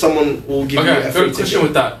 then someone will give you a free good question ticket.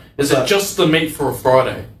 with that. Is it just the meet for a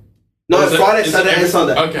Friday? No, Or is Friday, is Saturday, and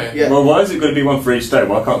Sunday. Okay. Yeah. Well, why is it going to be one for each day?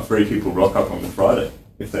 Why can't 3 people rock up on the Friday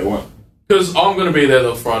if they want? Because I'm going to be there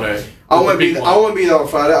the Friday. I won't be there on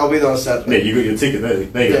Friday. I'll be there on Yeah, Saturday. you got your ticket there.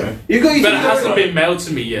 There you go, man. You got your But it ticket hasn't already. been mailed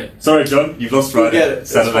to me yet. Sorry, John, you've lost You'll Friday. get it.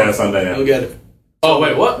 It's Saturday fine. or Sunday now. You'll get it. Oh,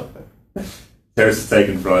 wait, what? Terrace has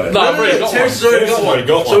taken Friday. No, I've already got Terrace has one. already Terrace got already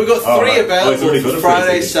one. got So we've got one. 3 Oh, right. Oh, he's available already got for a free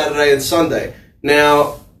Friday, ticket. Saturday, and Sunday.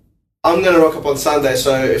 Now, I'm going to rock up on Sunday,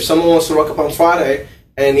 so if someone wants to rock up on Friday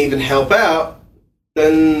and even help out,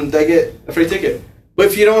 then they get a free ticket. But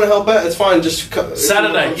if you don't want to help out, it's fine. Just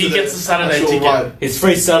Saturday. He gets a Saturday actual ticket. ride. It's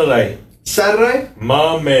free Saturday. Saturday?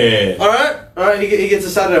 My man. All right. He gets a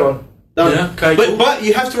Saturday one. Done. Yeah, okay, But cool. but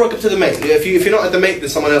you have to rock up to the mate. If you're not at the mate, then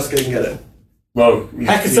someone else can get it. Well,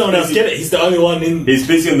 How can someone else get it? He's the only one in. He's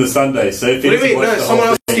busy on the Sunday, so if he What do you mean? doesn't watch No, the someone whole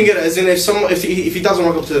else thing- can get it. As in, if he doesn't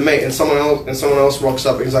rock up to the mate and someone else rocks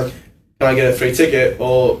up and he's like, "Can I get a free ticket?"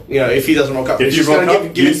 Or if he doesn't rock up, If he's you just rock gonna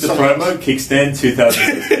up, give it use to the someone promo else. Kickstand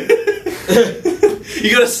 2016.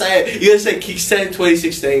 You gotta say it. You gotta say Kickstand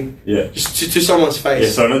 2016. Yeah. Just to someone's face. Yeah,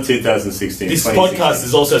 so not 2016. This 2016. podcast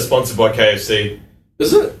is also sponsored by KFC.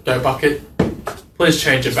 Is it? Go bucket. Please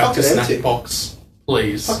change it back to Fucking snack empty. box.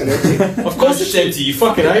 Please. Fucking empty. Of course it's empty. You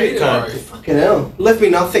fucking hate it, cunt. Fucking hell. Left me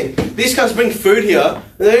nothing. These guys bring food here and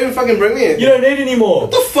they don't even fucking bring me anything. You don't need any more.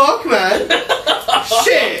 What the fuck, man?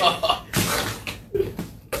 Shit.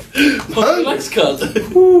 Relax, cuz.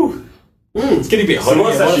 It's getting a bit hot. So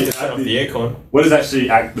what's I might have actually to turn off the aircon. What is actually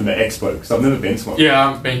at the expo? Because I've never been to one. Yeah, I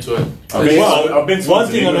haven't been to it. I've been Well, to one ones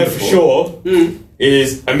in thing I know England for before. sure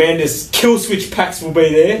is Amanda's Kill Switch packs will be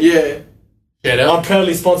there. Yeah. Shout out. I'm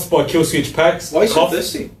proudly sponsored by Kill Switch packs. Why are you so Cough.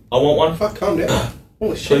 thirsty? I want one. Fuck, calm down.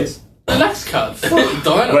 Holy shit. Please. Relax, cuz.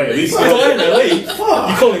 Don't. Wait, these Diana, leave. You're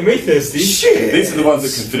calling me thirsty. Shit. are the ones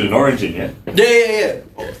that can fit an orange in, yeah?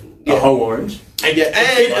 Yeah. A whole orange? And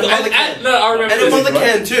another can. No, I remember And this. another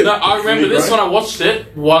can too. No, I remember Really, this right? when I watched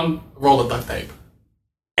it. One roll of duct tape.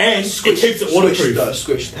 And it keeps it waterproof.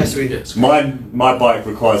 Squished. It has to be. Yes. My bike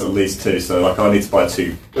requires at least 2, so like I need to buy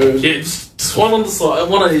 2. Yeah, just one on the side,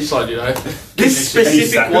 one on each side, you know. This Can you specific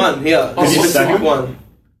stack one here. Oh, This what's specific that one.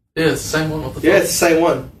 Yeah, it's the same one. What the Yeah, fuck? it's the same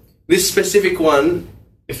one. This specific one,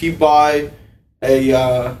 if you buy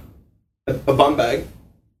a bum bag,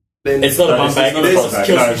 then It's not a No, bum it's bag, not a it's bum a bag.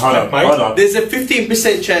 Kill No, Switch hold pack, up, mate. hold up. there's a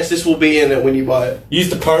 15% chance this will be in it when you buy it. Use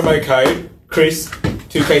the promo code Chris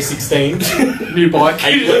 2K16. New bike.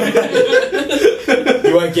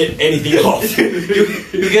 You won't get anything off.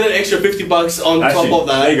 You get an extra $50 on Actually, top of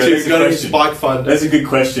that there you go, to that's a go to his question. bike fund. That's a good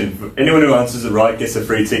question. Anyone who answers it right gets a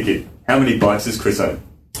free ticket. How many bikes does Chris own?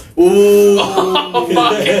 Ooh. Oh,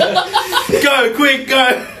 fuck. Go, quick,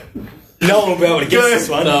 go. No one will be able to guess this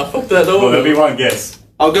one. Nah, fuck that. Well, there'll be one guess.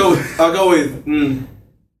 I'll go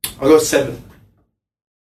with 7.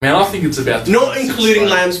 Man, I think it's about. Not including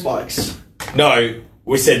lamb spikes. No,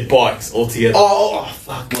 we said bikes altogether. Oh,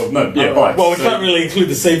 fuck. Well, no, yeah, Oh, bikes. Well, we So- can't really include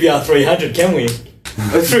the CBR 300, can we?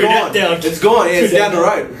 It's Threw gone. that down. It's gone. Yeah, it's Threw down that the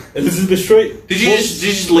road. Elizabeth Street. Did you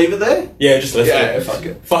just leave it there? Yeah, just left Yeah, it. fuck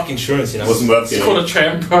it. Fuck insurance, you know. Wasn't worth It's called it. a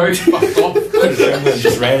tram, bro. Fuck off.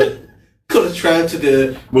 Just ran it. Got a tram to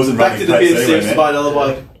the Wasn't back running to the plates PNC anyway, to man. buy another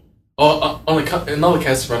bike. Oh, another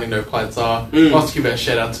case of running no plates. I'll have to give a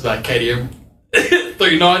shout out to that KTM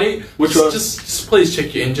 390. Which just, one? Just please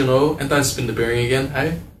check your engine oil and don't spin the bearing again,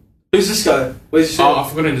 hey? Who's this guy? Where's he? Oh, I've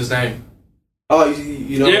forgotten his name. Oh,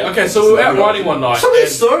 you know. Yeah, okay, so we were out riding one night. Tell me the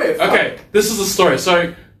and- story. Okay, this is the story.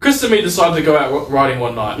 So Chris and me decided to go out riding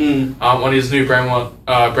one night on his new brand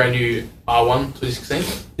new R1 2016.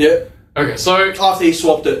 Yeah. Okay, so After he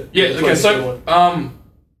swapped it. yeah, okay, so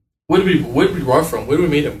where did we ride from? Where did we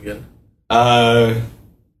meet him again?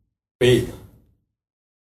 We,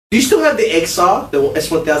 Do you still have the XR, the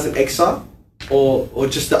S1000 XR, or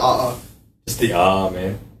just the RR? just the R,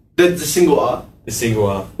 man. The single R. The single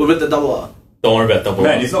R. What about the double R? Don't worry about double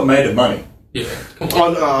Man, R. he's not made of money. Yeah, come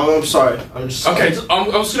on. Oh no, I'm sorry. I'm just Okay,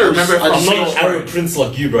 I'm just gonna remember it I from I'm just- not an Arab prince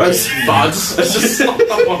like you, bro. I just- buds. It's just stuck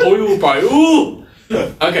up on oil, bro. Ooh,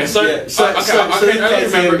 Okay, so, Yeah, so I the can only KTM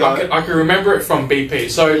remember. guy. I can remember it from BP.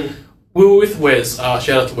 So we were with Wes. Shout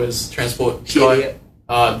out to Wes Transport guy.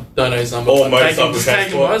 Yeah. Don't know his number. Or but motorcycle just tag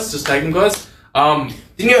him, transport. guys. Just tag him, guys.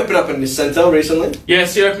 Didn't you open up in the centre recently?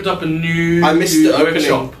 Yes, he opened up a new. I missed the opening.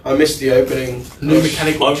 workshop. I missed the opening. New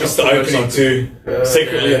mechanical I workshop. missed the opening too.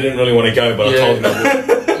 Secretly, yeah. I didn't really want to go, but I told him I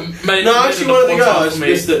would. Mate, No, I he actually did it wanted to one go. time I for just me.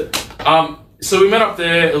 missed it. So we met up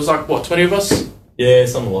there. It was like what, 20 of us? Yeah,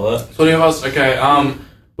 something like that. 20 of us. Okay.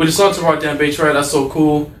 We decided to ride down Beach Road. That's all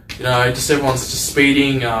cool. You know, just everyone's just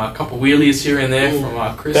speeding. A couple wheelies here and there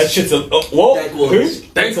from Chris. That shit's a what? Dank Willies. Who?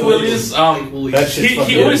 Thanks, That's Willies. That shit's fucking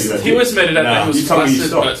He always illegal. made it out that he was you told me you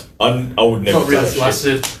flaccid, stopped. but I would never not do really that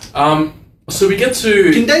shit. flaccid. So we get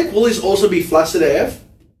to. Can Dank Woolies also be flaccid AF?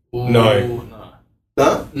 Ooh, No.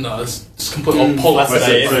 No, it's just complete polar. Flaccid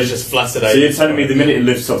So- AF is just flaccid So AF. you're telling me the minute it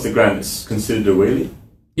lifts off the ground, it's considered a wheelie?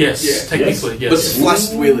 Yes, Yeah. technically, But it's yes. a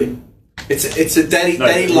flaccid wheelie. It's a daddy No,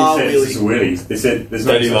 daddy they la said it's a wheelie. wheelie. They said there's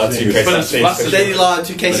no Daddy such la thing 2K16 as- But it's flaccid. Daddy la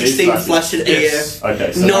 2K16 But it's flaccid Yes. AF.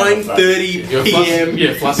 Okay, so 9:30 You're PM.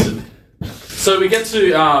 Yeah, flaccid. So we get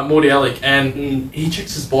to Morty Alec, and he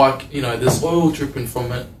checks his bike. You know, there's oil dripping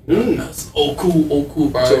from it. It's all cool,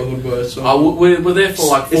 bro. It's all good, bro. It's all We're there for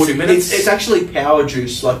like 40 minutes. It's actually power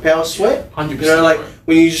juice, like power sweat. 100%. You know, like bro.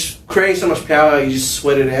 when you just create so much power, you just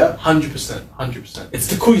sweat it out. 100%, 100%. It's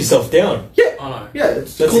to cool yourself down. Yeah, I know. yeah.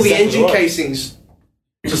 It's That's called the exactly engine right. casings.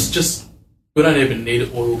 Just we don't even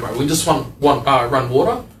need oil, bro. We just want run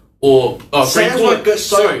water or green Sounds coolant. like got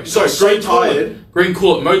so- got so green tired. coolant. Green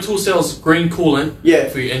coolant. Motul sells green coolant. Yeah.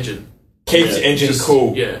 For your engine. Keeps Yeah. engine Just-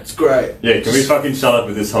 cool. Yeah. It's great. Yeah, can we fucking shut up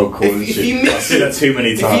with this whole coolant If shit? you mix I see that too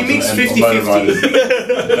many If times. you mix on 50-50.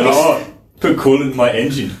 motorbikes. And put coolant in my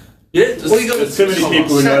engine. Yeah. Well, you got There's too many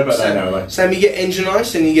people who know about that now. Like, Sam, you get engine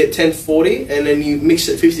ice and you get 1040 and then you mix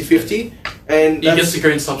it 50-50 and You get that's, the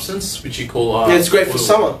green substance, which you call. yeah, it's great for oil.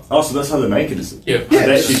 summer. oh, so that's how they make it, is it? Yeah. So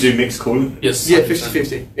they actually do mixed coolant. Yes. Yeah, 100%.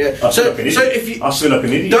 50-50. Yeah. I So feel like an idiot. if you I feel like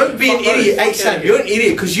an idiot. don't be an Fuck idiot, those. hey Sam, you're an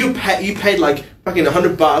idiot because you paid like fucking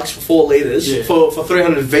 $100 for 4 liters Yeah. for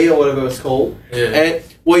 300V or whatever it's called. Yeah. And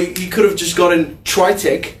well, you could have just gotten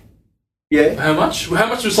Tritec. Yeah. How much? How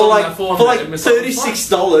much was For selling like that for? for like on the MSI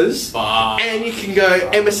 $36, Fuck. and you can go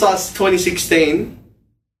MSR's 2016,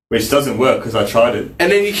 Which doesn't work because I tried it. and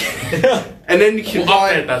then you can and then you can We'll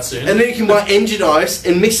buy update that soon. and then you can buy engine ice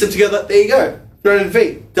and mix them together. There you go,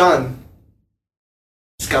 300V done.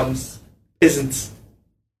 Scums, peasants.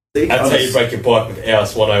 See? That's how you break your bike with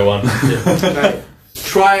House 101. Mate,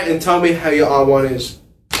 try it and tell me how your R1 is.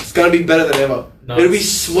 It's gonna be better than ever. No, It'll be it's-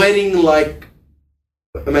 sweating like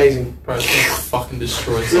amazing. Bro, it's gonna fucking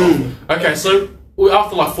destroy itself. Okay, so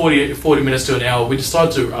after like 40 minutes to an hour, we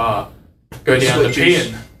decided to go down Sweat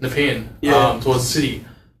juice. Nepean, Yeah. towards the city.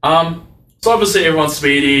 So obviously everyone's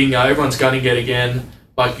speeding, everyone's gunning it again,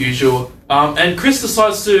 like usual. And Chris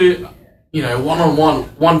decides to, you know,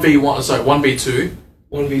 1v1, sorry, 1v2.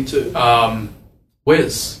 1v2.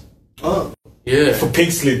 Wes. Oh, Yeah. For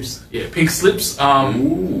pink slips. Yeah, pink slips.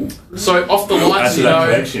 Ooh. So off the lights, That's you that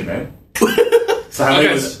know. connection, man. So how many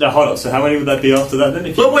Okay, was hold on, so how many would that be after that then?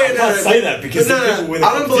 If you, but wait, I can't say that because no, the no, people win no.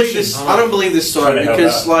 the I don't believe this. competition. I don't believe this story Trying to help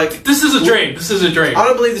because, out. like, This is a dream. This is a dream. I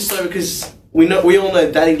don't believe this story because we all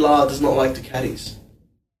know Daddy La does not like Ducatis.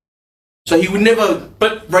 So he would never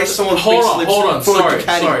But race someone hold on, slips hold on. for a Sorry,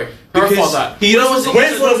 Ducati. sorry. Because Clarify that. he doesn't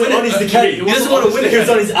Wes wasn't on his Ducati. He doesn't want to win it. He was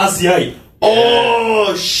on his RC8.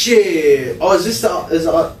 Oh shit! Oh, is this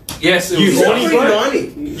the? Yes, it You was. horny, bro?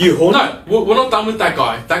 390. You horny? No, we're not done with that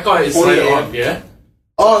guy. That guy is Horny, later yeah. on. Yeah.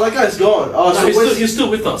 Oh, that guy's gone. Oh, No, so he's still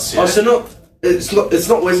with us. Yeah. Oh, so not. It's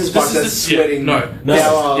not Wes's bike This is that's this. Yeah, sweating. no.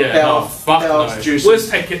 Power, Yeah. power, No. Fuck power no. juice. Wes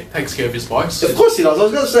takes care of his bikes. Of course he does. I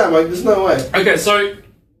was gonna say, I'm like, there's no way. Okay, so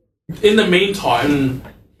in the meantime,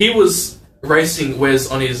 he was racing Wes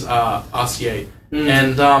on his RCA,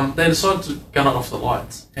 and they decided to gun it off the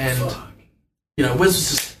lights. And you know, Wes was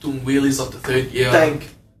just doing wheelies up the third gear.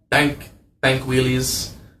 Thank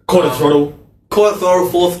wheelies. Quarter throttle. Quarter throttle,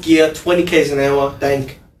 fourth gear, 20 k's an hour.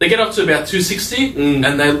 Dank. They get up to about 260,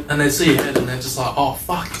 and they see ahead, and they're just like, "Oh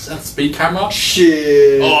fuck, is that a speed camera?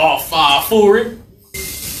 Shit. Oh fuck, full rip."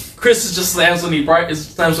 Chris is just slams on his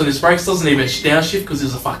brakes, doesn't even downshift because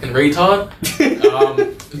he's a fucking retard.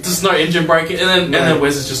 Just no engine braking, and then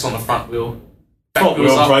Wes is just on the front wheel. Back Front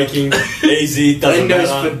wheels wheel up. braking. Easy. Doesn't Windows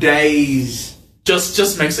matter. for days.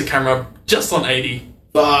 Just makes the camera just on 80.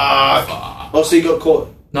 Fuck. Fuck. Oh, so you got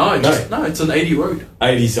caught. No, it's an 80 road.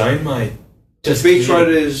 80 zone, mate. Just Beach clear. road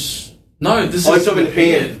is. No, this Oh, is it's up in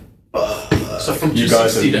Pan. So from You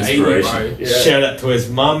guys 260 to are 80, inspiration. bro. Yeah. Shout out to his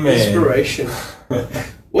mum, man. Inspiration.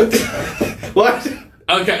 What? What?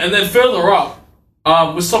 Okay, and then further up,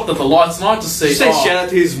 we stopped at the lights and I just see. Did you say shout out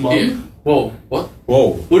to his mum? Yeah. Whoa, what?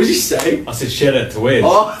 Whoa. What did you say? I said shout out to Wes.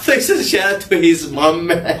 Oh, I think you said shout out to his mum,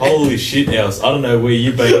 man. Holy shit, Els. I don't know where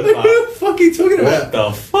you've been. What the fuck are you talking What about?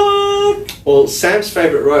 the fuck? Well, Sam's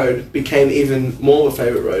favourite road became even more of a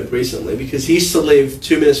favourite road recently because he used to live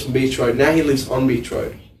 2 minutes from Beach Road. Now he lives on Beach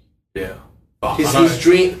Road. Yeah. Fuck, His, I know. his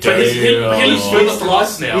dream, But he lives further from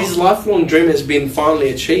us now. his lifelong dream has been finally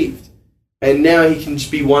achieved, and now he can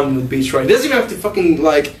just be one with Beach Road. He doesn't even have to fucking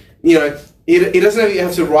he doesn't even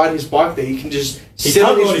have to ride his bike there. He can just He sit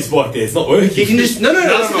can't on ride his bike there. It's not working. He can just no.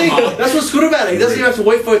 That's the thing. That's what's good about it. He doesn't even have to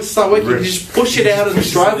wait for it to start working. He can just push it out of the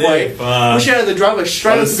driveway. Yeah, Push it out of the driveway I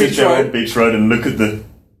straight just onto sit Beach there on Road. Beach Road and look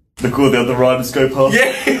at all the other riders go past.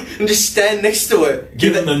 Yeah, and just stand next to it.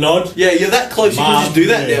 Give him the nod. Yeah, you're that close. You can just do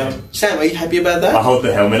that Yeah. now. Sam, are you happy about I that? hold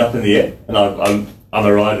the helmet up in the air, and I'm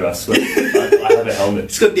a rider. I swear. I have a helmet.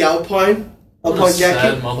 It's got the Alpine What a jacket.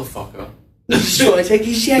 sad motherfucker. Just trying to take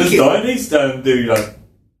his Does jacket. Dynamics do like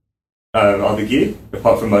other gear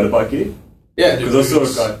apart from motorbike gear? Yeah, Because I saw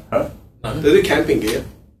a guy. Huh? No. they do camping gear.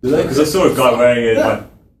 Do they? Because I saw a guy wearing a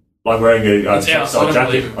wearing a It's outside, I textile don't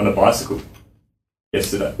believe jacket him. on a bicycle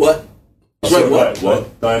yesterday. What? I saw Wait, a what? guy,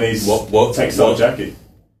 what? Dynamics What? textile What? jacket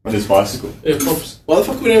on his bicycle. Yeah, props. Why the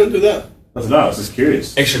fuck would anyone do that? I don't know. I was just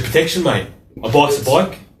curious. Extra protection, mate. A bike's a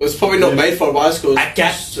bike. It's probably not made for bicycles. At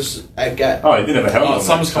Gat. It's just at Gat. Oh, he didn't have a helmet Oh, on.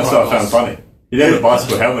 someone's That's coming what I up found funny. He didn't have a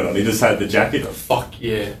bicycle helmet on. He just had the jacket on. Fuck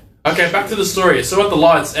yeah. Okay, back to the story. So we're at the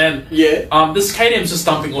lights and Yeah. this KTM's just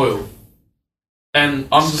dumping oil. And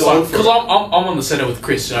I'm just Going like, for because it. I'm on the center with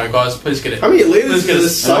Chris, guys, please get it. How many liters Let's get does a-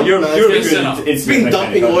 this sub, You're man? a It's good enough. It's been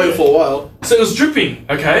dumping oil for a while. So it was dripping,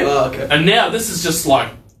 okay? Oh, okay. And now this is just like,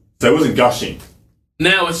 So it wasn't gushing.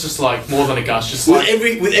 now it's just like more than a gush, just With like,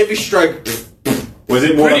 every stroke. Was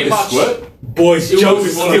it more Pretty like a much. squirt? Boys, it Joe was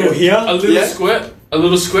is more still like here. a little Yeah. squirt, a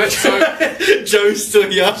little squirt. So Joe's still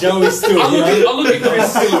here. Joe is still I look here. at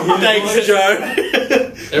Chris, Thanks, Joe.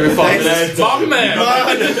 every 5 Thanks. minutes. My man.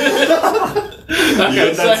 Okay,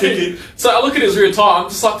 got that ticket. so I look at his rear tire. I'm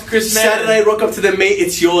just like to Chris, man. Saturday, rock up to the meet.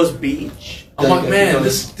 It's yours, beach. I'm like, man,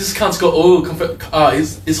 this cunt's got oil.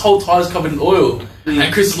 His whole tire's covered in oil.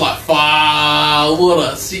 And Chris is like, fuck,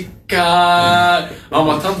 what a sick cunt. I'm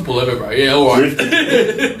like, time to pull over, bro. Yeah,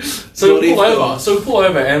 alright. So we pull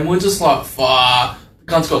over and we're just like, fuck, the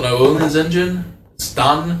cunt's got no oil in his engine. It's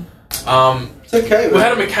done. It's okay, man. We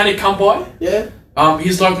had a mechanic come by. Yeah.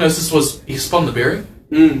 His diagnosis was he spun the bearing.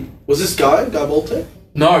 Was this guy Bolte?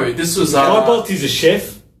 No, this was Guy Bolt is a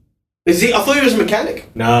chef. Is he? I thought he was a mechanic.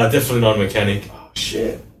 Nah, definitely not a mechanic. Oh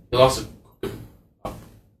shit. he likes it.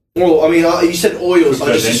 Well, I mean, you said oil, so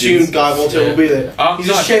I just Those assumed engines. Guy Bolte will be there. He's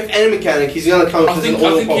no. a chef and a mechanic. He's gonna come I with think an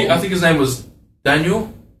oil problem. I think his name was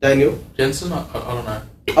Daniel Daniel. Jensen. I don't know.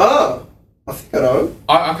 Oh, I think I know him.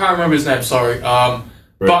 I can't remember his name. Sorry.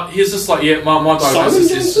 But he's just like, yeah, my diagnosis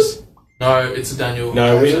Simon is just no. It's a Daniel.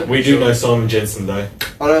 No, Okay. we do know Simon Jensen though.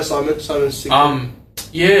 I know Simon. Simon's sick.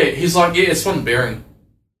 Yeah, he's like, yeah, it's spun the bearing.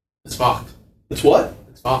 It's fucked. It's what?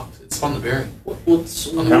 It's fucked. It's spun the bearing.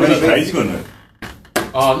 What's How many days you gonna know?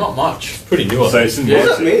 Not much. Pretty new. I So think. it's in Yeah. What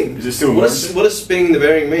does that mean? Is it still What working? does spinning the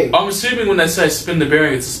bearing mean? I'm assuming when they say spin the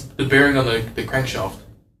bearing, it's the bearing on the crankshaft.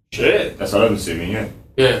 Shit. That's what I'm assuming, yeah.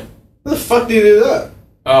 Yeah. How the fuck do you do that?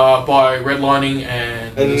 By redlining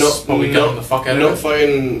and just probably getting the fuck out not of it.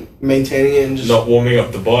 fucking maintaining it and just. Not warming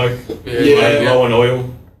up the bike. Yeah. Low on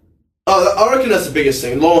oil. Oh, I reckon that's the biggest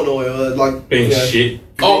thing. Low on oil, like Being you know. shit.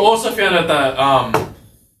 Oh, I also found out that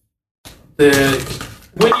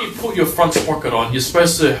when you put your front sprocket on, you're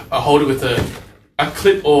supposed to hold it with a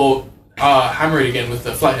clip or hammer it again with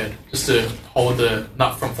a flathead, just to hold the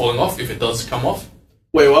nut from falling off if it does come off.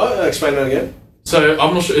 Wait, what? Explain that again. So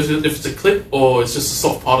I'm not sure if it's a clip or it's just a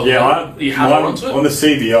soft part of the metal that you hammer onto it. on the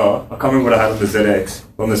CBR, I can't remember what I had on the ZX.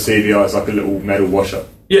 On the CBR, it's like a little metal washer,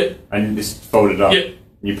 Yeah, and it's folded up. yeah,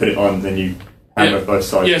 You put it on, then you hammer Yeah. both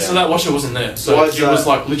sides. yeah. down. So that washer wasn't there, so Why it is was that?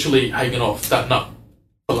 like literally hanging off that nut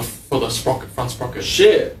for the sprocket, front sprocket.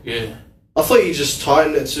 Shit. Yeah, I thought you just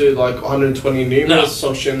tightened it to like 120 newtons No, or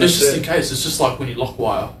some shit. and it's that's just in it. case. It's just like when you lock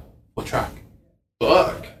wire for track.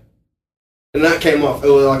 Fuck. And that came off. It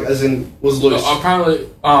was like, as in, was loose. Apparently,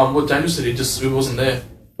 what Daniel said, it wasn't there,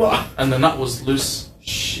 Fuck. and the nut was loose.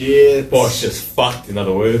 Shit. Bike's just fucked, in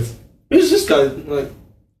other words. Who's this guy? Like,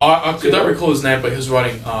 I don't recall his name, but he was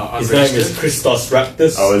writing His name is unregistered. Christos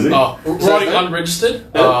Raptors. Oh, is it? Writing name? unregistered.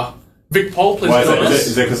 Yeah. Vic Paul, please Why is join it? us.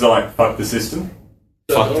 Is it because they like fuck the system?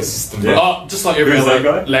 Fuck the system. Yeah. bro. Just like every Who's that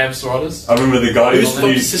other guy? Lambs riders. I remember the guy Who's who,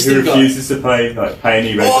 the who system guy? refuses to pay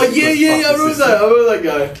any rent. oh yeah, I remember that. I remember that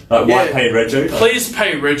guy. Like white paid rego. Please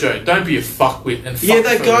pay Rego. Don't be a fuckwit and fuck Yeah,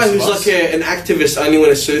 that for guy the who's rest of like us. an activist only when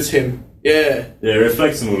it suits him. Yeah. Yeah, it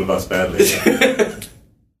reflects on all of us badly. Yeah.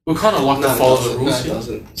 We kind of like No, to it follow doesn't. the No, rules it here.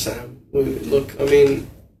 doesn't, Sam. Look, I mean,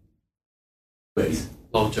 Please.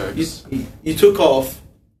 Lol jokes. you took off,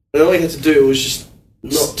 and all you had to do was just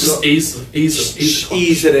Just ease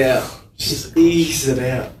it out. Just ease it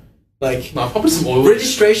out. Like, No, probably some oil.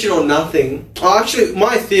 registration or nothing. Oh, actually,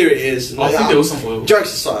 my theory is... I think there was some oil.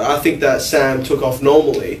 Jokes aside, I think that Sam took off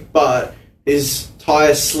normally, but his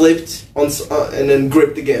tyre slipped and then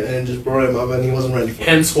gripped again, and then just brought him up, and he wasn't ready for it.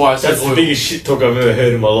 Hence why I said That's the oil. biggest shit talk I've ever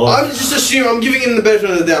heard in my life. I'm just assuming, I'm giving him the benefit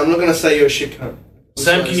of the doubt. I'm not going to say you're a shit cunt.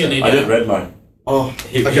 Sam can get an I did idiot. red line. Oh,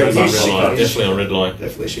 He okay, was on he's red shit line, cunt, he's definitely on shit red line. cunt.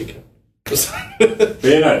 Definitely shit cunt. But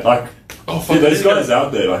yeah, no, like, Oh, fuck. yeah, those guys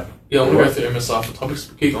out there, like, Yeah, I'm going to go through MSR for topics.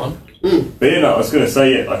 Keep on. but yeah, no, I was going to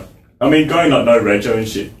say, yeah, like, I mean, going like no rego and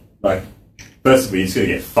shit, like, first of all, you're just going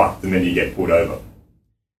to get fucked and then you get pulled over.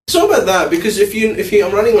 It's not about that, because if you,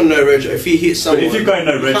 I'm running on no rego, if you hit But someone... if you're going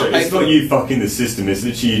no you rego, can't pay it's for not it. you fucking the system, it's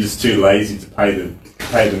literally you're just too lazy to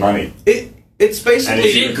pay the money. It's basically... And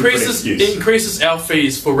It it's- increases excuse. it increases our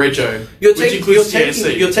fees for rego, You're, which includes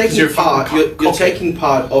TSC. you're 'cause taking you're a fucking you're cockhead. taking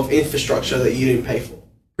part of infrastructure that you didn't pay for.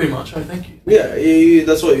 Pretty much. Oh, thank you. Yeah,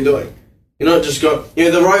 that's what you're doing. You're not just going... You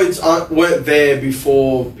know, the roads weren't there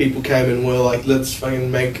before people came and were like, let's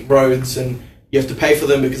fucking make roads, and you have to pay for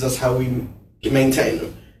them because that's how we maintain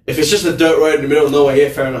them. If it's just a dirt road in the middle of nowhere, yeah,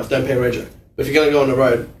 fair enough, don't pay rego. But if you're going to go on the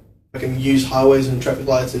road, fucking use highways and traffic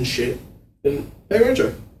lights and shit, then pay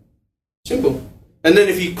rego. Simple. And then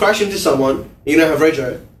if you crash into someone, you don't have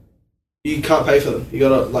rego, you can't pay for them. You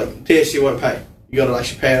gotta, like, TSC won't pay. You gotta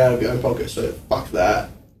actually pay it out of your own pocket, so fuck that.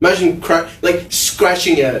 Imagine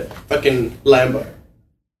scratching a fucking Lambo.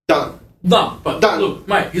 Done. No, but Done. look,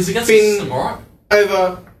 mate, he's against Fin- the system, alright?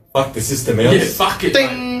 Over. Fuck the system else. Yeah, fuck it, mate.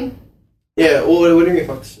 Ding. Yeah, what do you mean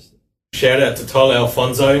fuck the system? Shout out to Tyler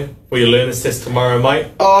Alfonso for your learner's test tomorrow, mate.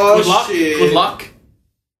 Oh, Good luck. shit. Good luck.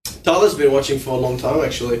 Tyler's been watching for a long time,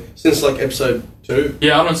 actually. Since, like, episode 2.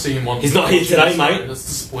 Yeah, I don't see him on. He's not here today, mate. That's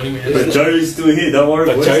disappointing, But man. Joe's still here, don't worry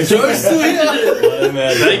But about it. Joe's still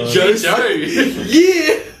here. Thank you, Joe.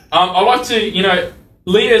 Yeah! I'd like to,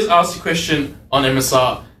 Leah's asked a question on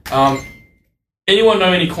MSR. Anyone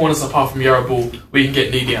know any corners apart from Yarrabull where you can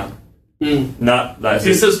get knee down? Nah, that's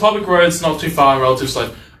He it. says public roads not too far, relative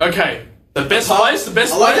slope. Okay, the best place.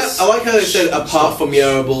 I like how they said apart from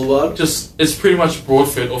Yarra Boulevard. Just it's pretty much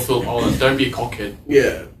Broadford or Phillip Island. Don't be a cockhead.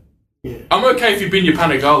 Yeah. I'm okay if you've been to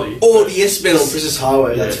Panagali. Or the S-Bend on Princess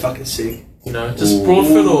Highway. That's Yeah. fucking sick. Just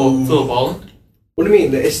Broadford or Phillip Island. What do you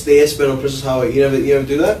mean? The S-Bend on Princess Highway? You never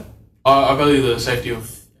do that? I value the safety of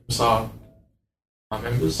MSR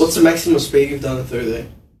members. What's the maximum speed you've done it through there?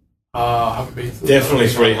 I haven't been through Definitely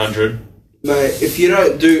that. 300. Mate, if you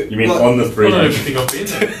don't do... You mean like, on the I don't 300? even think I've been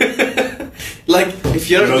there. like, if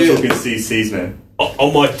you We're don't not do... talking CCs, man.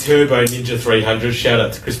 On my Turbo Ninja 300, shout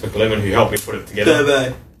out to Chris McLemmon who helped me put it together.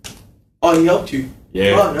 Turbo. Oh, he helped you?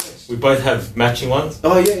 Yeah. Oh, nice. We both have matching ones.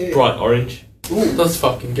 Oh, yeah. Bright orange. Ooh. That's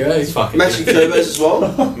fucking gay. It's fucking Matching turbos as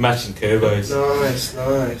well? matching turbos.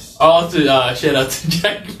 Nice. I'd like to shout out to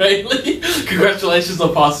Jack Bailey. Congratulations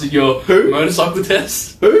on passing your Who? motorcycle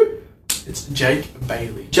test. Who? It's Jake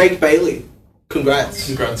Bailey. Jake Bailey. Congrats.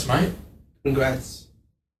 Congrats, mate. Congrats.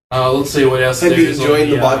 Let's see what else Hope there you're is enjoying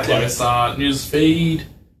on the bike life. MSR news feed.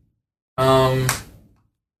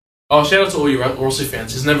 Shout out to all you Rossi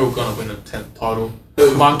fans. He's never going to win a 10th title.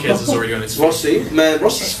 Marquez is already on his feet. Rossi? Man,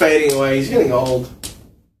 Rossi's fading away. He's getting old.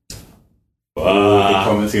 The Wow.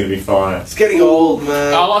 comments are going to be fire. It's getting old,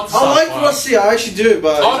 man. I like the I like sci-fi. Rossi. I actually do,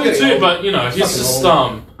 but I he's do getting too, old. but he's Fucking just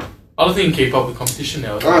old. I don't think he can keep up with competition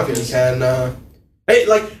now. I don't think he can. Hey,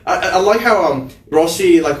 like I like how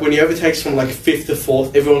Rossi, like when he overtakes from like 5th to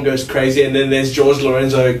 4th, everyone goes crazy, and then there's George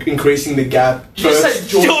Lorenzo increasing the gap. Did you say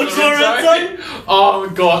George Lorenzo? Oh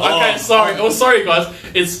my god. Okay, Oh. sorry. Sorry, guys.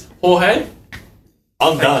 It's Jorge.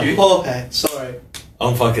 I'm done. you. Jorge, sorry.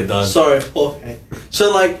 I'm fucking done. Sorry, Jorge.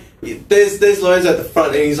 So like, there's Lorenzo at the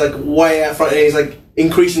front, and he's like way out front, and he's like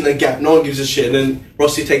increasing the gap. No one gives a shit, and then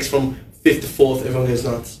Rossi takes from 5th to 4th. Everyone goes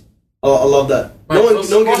nuts. I love that. No one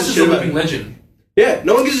gives a Ross shit is a about. living legend. Yeah,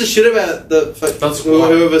 no one gives a shit about That's why.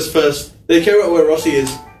 whoever's first. They care about where Rossi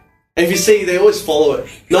is. And if you see, they always follow it.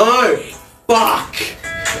 No! Fuck!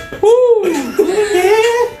 Woo!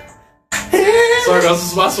 Sorry, guys.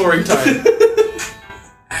 This is my soaring tone.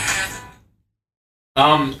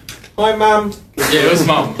 Hi, Mum. Yeah, it was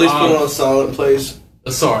mum. Please put it on silent, please.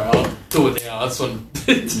 Sorry, I'll do it now. That's one.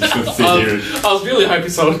 Just gonna sit here I was really hoping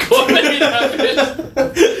someone caught me.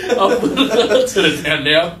 I'll turn it down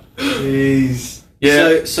now. Jeez.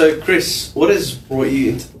 Yeah. So Chris, what has brought you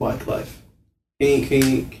into the bike life?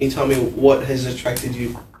 Can you tell me what has attracted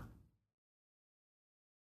you?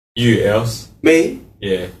 You else? Me?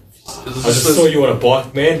 Yeah. I just saw you on a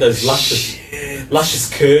bike, man. Those luscious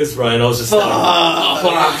curves, right? And I was just like,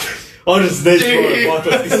 I just need you on a bike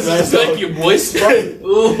like this, man. It's like your voice, bro.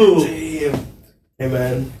 Ooh. Damn. Hey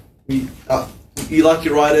man, you like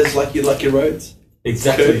your riders like you like your roads?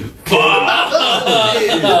 Exactly.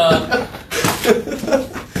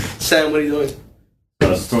 Sam, what are you doing? I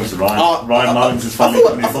was talking to Ryan. Ryan Mullins is finally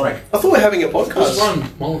on his bike. I thought we were having a podcast. What's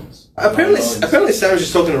Ryan Mullins? Apparently Sam was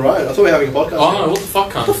just talking to Ryan. I thought we were having a podcast. Oh no, what the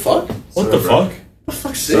fuck, What the cunt? fuck? What the fuck? What the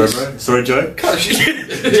fuck's Sorry, this? bro. Sorry, Joe.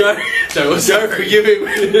 Joe, Joe,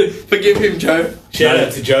 forgive him, Joe. Shout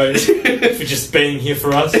out to Joe for just being here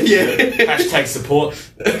for us. Yeah. Hashtag support.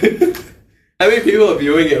 How many people are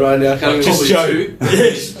viewing it right now? I can't Just even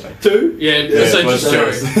Joe. Two? Yeah, Yeah, so both just Joe.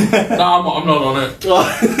 Joes. No, I'm not on it.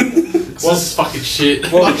 This is fucking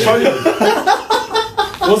shit. Well,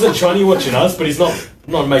 wasn't Johnny watching us, but he's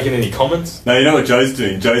not making any comments. No, you know what Joe's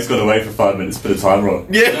doing? Joe's gone away for 5 minutes, put a timer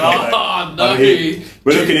on. Yeah. Oh, no. I'm here.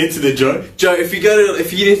 We're looking into the Joe. Joe, if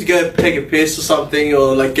you need to go take a piss or something,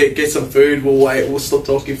 or like get some food, we'll wait. We'll stop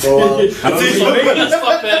talking for a while. He's gonna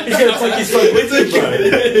take his phone with him,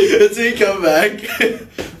 bro. Until you come back,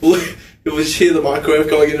 you'll just hear the microwave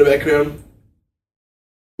going in the background.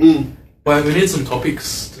 Wait, we need some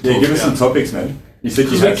topics to Yeah, talk give us some about. topics, man. You said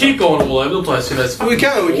you Because we had keep going all over the place. You know, it's We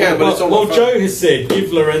can, but it's on Well, my phone. Joe has said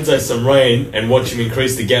give Lorenzo some rain and watch him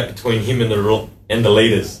increase the gap between him and the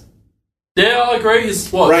leaders. Yeah, I agree.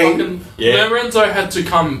 He's what? Rain. Fucking, Yeah. Lorenzo had to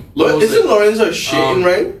come. what was Isn't it? Lorenzo shit in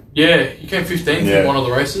rain? Yeah, he came 15th Yeah. in one of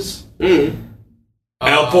the races.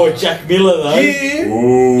 Our boy Jack Miller, though. Yeah,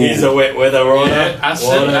 Ooh. He's a wet weather rider. Yeah, Ascent,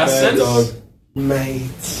 What a bad Ascent. dog. mate.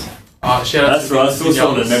 Shout out That's to right. I the saw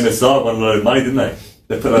someone at Youngers. MSI won a load of money, didn't they?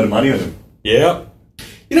 They put a load of money on him. Yeah.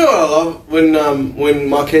 You know what I love when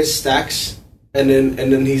Marquez stacks and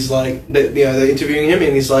then he's like they're interviewing him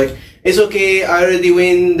and he's like, it's okay, I already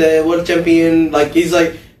win the world champion. Like he's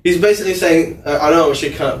basically saying I know I'm a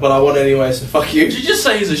shit cunt, but I won anyway, so fuck you. Did you just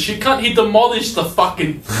say he's a shit cunt? He demolished the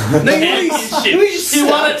fucking No, shit. He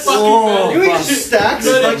won it fucking You know he just stacks.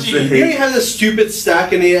 No, Like, no, you know he has a stupid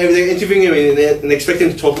stack and they're interviewing him and they expect him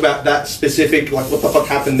to talk about that specific, like what the fuck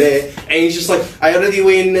happened there, and he's just like, I already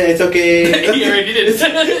win, it's okay. He already did it.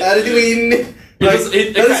 I already win. Like,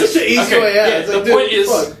 that's such an easy way out. Yeah, It's like, the dude, point is,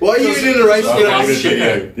 fuck, why are you because- in a race? My You know, favourite shit.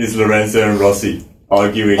 video is Lorenzo and Rossi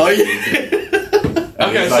arguing. Oh yeah. And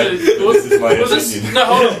Okay, he's so like, this is my was this? opinion. No,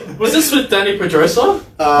 hold on. Was this with Danny Pedrosa? Oh,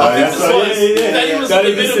 that's This right. was- Yeah. Danny was Danny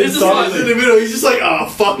in the just middle. This said is silently. like- In the middle, he's just like, oh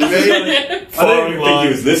fuck me. I don't even think he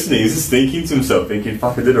was listening. He was just thinking to himself, thinking,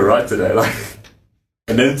 "Fuck, I did it right today." Like,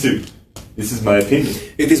 and then two, this is my opinion.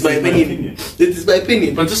 It is my opinion. It is my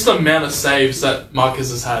opinion. But just the amount of saves that Marcus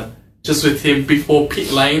has had, just with him before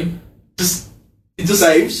pit lane, it just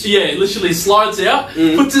Saves? Yeah, literally slides out,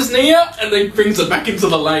 puts his knee out, and then brings it back into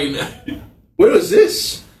the lane. When was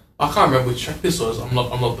this? I can't remember which track this was. I'm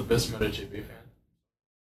not the best MotoGP fan.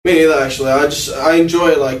 Me neither, actually. I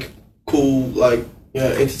enjoy like cool, like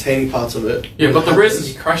entertaining parts of it. Yeah, but the reason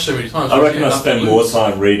he crashed so many times. I was reckon he I ended up spend to more lose.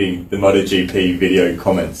 time reading the MotoGP video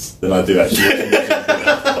comments than I do actually watching the video.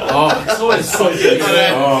 Oh, it's always so good.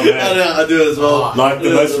 Oh I man! know, I do as well. Like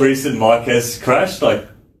the most recent Marquez crash, like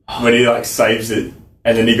when he like saves it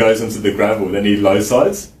and then he goes onto the gravel, then he low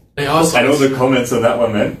sides, They are and all the comments on that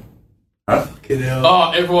one, man. Huh? Fucking hell.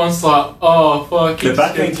 Oh, everyone's like, oh, fuck. The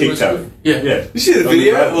back end kicked out. Yeah. Yeah. You see the On the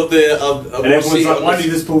video gravel. of the And everyone's like, "Why do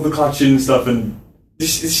you just pull the clutch in and stuff?" And You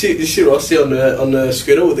see Rossi on the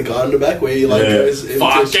scooter with the guy on the back where he like Yeah. goes into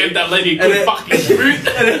Fuck, shit. gave that lady a And good it- fucking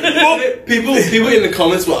boot. people in the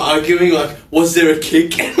comments were arguing like, was there a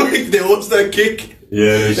kick? Like there was no kick. yeah,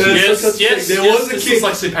 Yeah. yes, There yes, was a this kick. was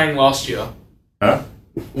like Sepang last year. huh?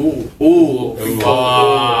 Ooh,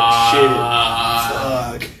 Ah.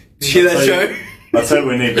 shit. Fuck. Did you hear that, Joe? I'd say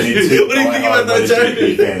we need two What do you think about that,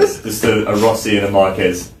 MotoGP Joe? fans. Just a Rossi and a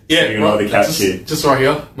Marquez. Yeah, sitting on the couch just, here. just right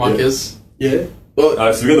here, Marquez. Yeah. Well,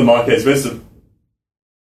 Alright, so we got the Marquez. Where's the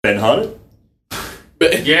Ben Harden?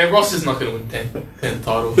 Yeah, Ross is not going to win 10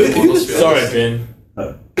 title. Who was- Sorry, Ben.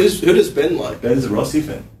 who does Ben like? Ben's a Rossi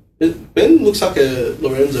fan. Ben looks like a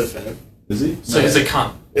Lorenzo fan. Is he? So he's a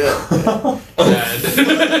cunt. Yeah.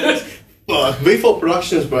 Dad. Fuck. V4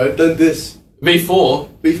 Productions, bro. Done this. V4?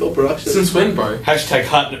 V4 Productions. Since when, bro? Hashtag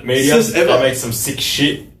Hutton Media. Since ever. They made some sick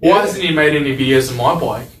shit. Why Yeah. hasn't he made any videos of my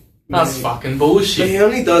bike? That's Mate. fucking But bullshit. he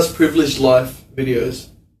only does privileged life videos.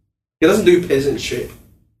 He doesn't do peasant shit.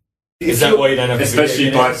 Is that why you don't have a Especially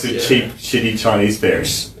video bikes with Yeah. cheap, shitty Chinese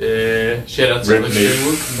bearings. Yeah, shout out to Rip Alex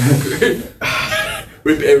me. Greenwood.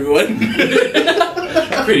 rip everyone.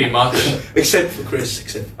 Pretty much. Except for Chris.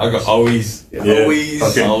 Except for I got always. Yeah. Always.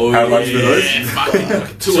 Okay. How much for those? Fucking like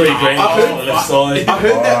 $3,000 $2,500. on the left side.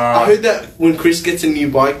 I heard that when Chris gets a new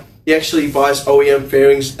bike, he actually buys OEM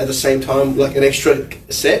fairings at the same time, like an extra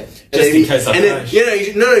set. And Just then in case I and then, crash.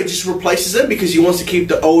 he just replaces them because he wants to keep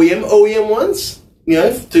the OEM ones. You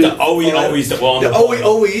know, The always that were on the the bike.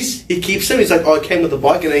 always he keeps them. He's like, oh, I came with the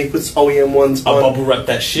bike, and then he puts OEM ones I on. bubble wrap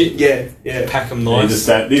that shit. Yeah. Pack them These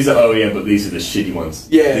nice. these are OEM, but these are the shitty ones.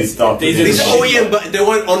 Yeah. These are These These are the shit OEM, but they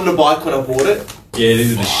weren't on the bike when I bought it. Yeah,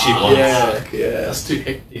 these are the shit ones. Yeah. That's too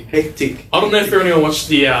hectic. Hectic. I don't know if anyone watched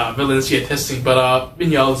the Valencia testing, but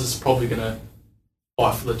Vinales is probably gonna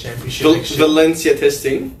fight for the championship next year. Valencia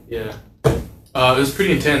testing. Yeah. It was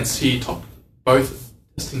pretty intense. He topped both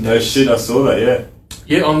testing No days. shit, I saw that. Yeah.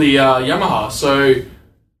 Yeah, on the Yamaha. So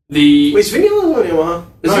the Wait, is Vinales on Yamaha?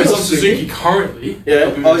 no, he it's on on Suzuki currently. Yeah.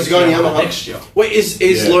 But we Oh, he's moving going to Yamaha next year. Wait, is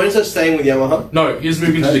Yeah. Lorenzo staying with Yamaha? No, he's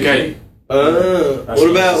moving to Ducati. Ducati. That's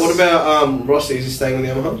What about Rossi? Is he staying with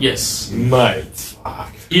Yamaha? Yes, Mate,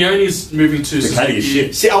 fuck. he only is moving to Ducati Suzuki. is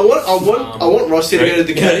shit. See, I want Rossi to go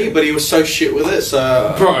to Ducati, Yeah. but he was so shit with it.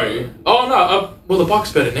 So Bro, oh no, well the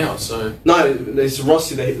bike's better now, so no, there's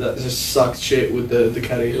Rossi that just sucked shit with the it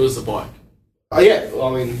Ducati. was the bike. Oh yeah,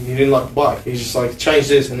 well, I mean, he didn't like the bike. He's just like change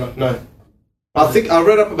this and like no. I think I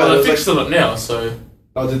read up about Well, it. they It fixed was like, it up now, so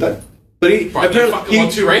oh, did they? But he right, they apparently fucking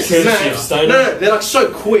won 2 races. Courtesy Yeah. of Stoner. no, they're like so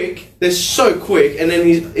quick. They're so quick, and then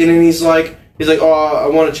he's like, oh, I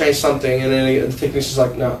want to change something, and then the technician's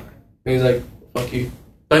like, no, and he's like, fuck you,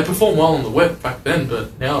 They performed well on the web back then,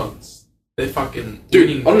 but now they're fucking dude.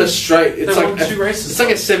 winning. On the straight, it's They like won 2 races. it's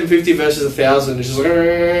like a 750 versus 1,000. It's just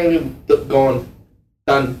like gone,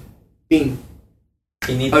 done, bing,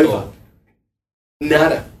 over,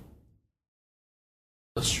 nada.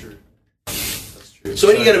 That's true. That's true. So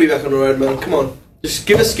when are you going to be back on the road, man? Come on, just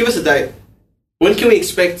give us a date. When can we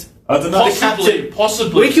expect? I don't know.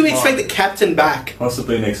 Possibly. When can we tomorrow. expect the captain back?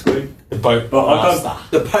 Possibly next week. The boat But I can't-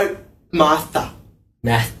 master. The Pope Master.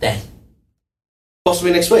 Master.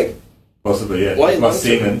 Possibly next week. Possibly, yeah. Why- My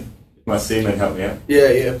seamen help me out.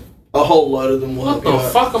 Yeah. A whole load of them will What help you the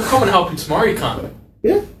out. fuck? I'm coming to help you tomorrow, you can't.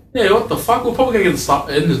 Yeah. Yeah, what the fuck? We're probably gonna get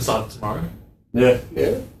the engine started tomorrow. Yeah.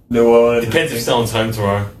 Yeah. No, Depends if someone's home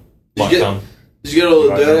tomorrow. Did Might you get- come. Did you get all the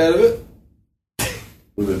Right dirt now. out of it?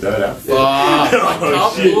 with the dirt out. Fuck.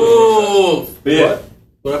 Oh, shit. Ooh. But yeah,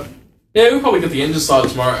 What happened? Yeah, we'll probably get the engine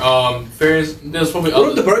started tomorrow. There's probably What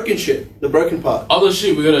about the other, broken shit? The broken part? other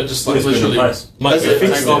shit we gotta just like it's been literally replaced. Mate, That's we it.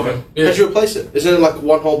 fixed take it. off and How'd yeah. you replace it? Isn't it like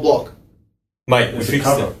one whole block? Mate, we It's a fixed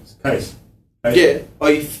cover. it. It's a case. Case. Yeah. Oh,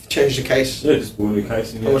 you changed the case. Yeah, just bought a new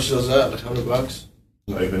case. And How much was that? Like $100?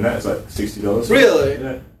 Not even that. It's like $60. Really? Yeah.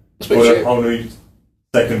 That's Bought pretty a cheap. whole new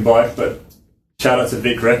second bike, but shout out to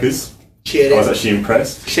Vic Records. Shit. I was actually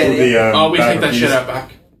impressed. Shit, All the, Oh, we bad take that reviews- shit out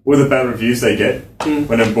back. All the bad reviews they get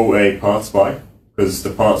when I bought a parts bike, because the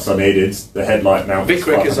parts I needed, the headlight mount. Vic was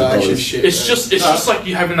Records are actually $500. shit. It's man. just like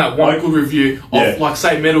you having that one I- good review of Yeah. like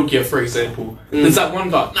say Metal Gear for example. There's that one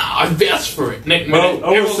guy, nah, I vouched for it. Next Well, minute, I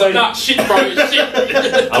will everyone's say- like, nah, shit, bro,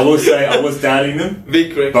 shit. I will say I was doubting them,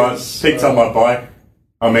 Vic but Records. picked up my bike.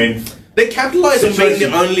 I mean, They capitalize on being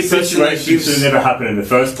the only person that situation should gives. have never happened in the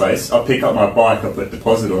first place. I pick up my bike, I put a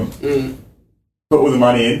deposit on, put all the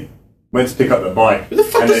money in, went to pick up the bike. Who the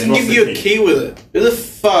fuck and then doesn't lost give the you a key with it? Who the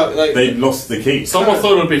fuck? Like, They lost the key. Someone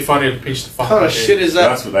thought it would be funny to pinch the fuck what kind out of shit is that?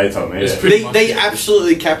 That's what they told me. It's Yeah. pretty They, much they it.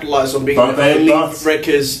 absolutely capitalize on being But the they- only but-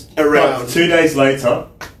 wreckers But around. 2 days later,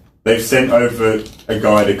 they've sent over a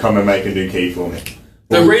guy to come and make a new key for me.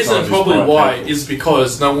 The All reason charges probably quite why painful. is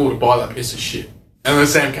because no one would buy that piece of shit. And then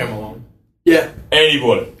Sam came along. Yeah, And he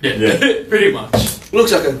bought it. Yeah, Yeah. pretty much.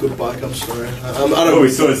 looks like a good bike. I'm sorry. I Oh, don't. we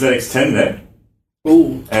saw a ZX10 there,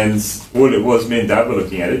 Ooh, and what it was, me and Dad were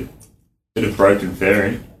looking at it. Bit of broken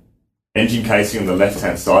fairing. Engine casing on the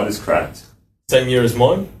left-hand side is cracked. Same year as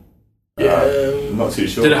mine. yeah. I'm not too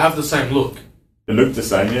sure. Did it have the same look? It looked the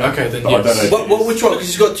same, yeah. Okay, then But yes. I don't know. if it is. Which one? Because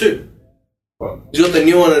he's got two. What? He's got the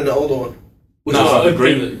new one and the older one. Which No, It's one? like the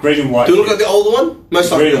it'd be green, green and white. Do it look kit. like the older one?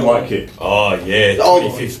 Most likely. Green and the white older kit. Oh yeah, The old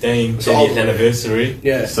one. 2015, It's the old 10th one. anniversary.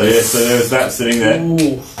 Yeah. So yeah, so there was that sitting there.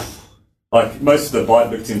 Ooh. Like most of the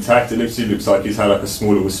bike looked intact. It literally looks like he's had like a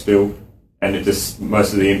small little spill, and it just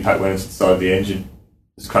most of the impact went inside the engine,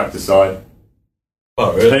 just cracked the side.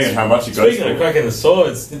 Oh Depending really? on how much it goes Speaking of for. cracking the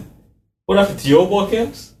sides, what happened to your bike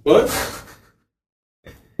amps? What?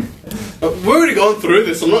 We've already gone through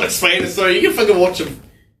this. I'm not explaining the story. You can fucking watch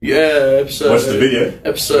Yeah, episode. Watch the video.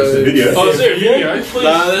 Episode. Watch the video. Oh, is there a video? Please.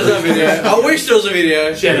 No, there's no video. I wish there was a video.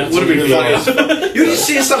 Yeah, It would have been funny. as fuck. You just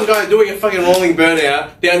see some guy doing a fucking rolling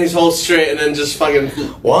burnout down his whole street and then just fucking.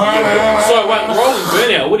 What? So, wait, rolling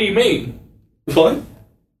burnout, what do you mean? What?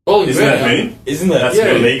 Rolling Isn't that burnout? mean? Isn't that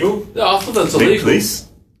Yeah. illegal? Yeah, I thought that's Big illegal. police.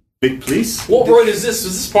 Big police. What road is this?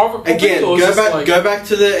 Is this private property? Again, or is go this back. like... Go back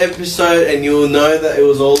to the episode and you'll know that it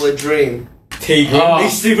was all a dream. T. Oh.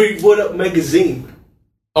 It's the What Up magazine.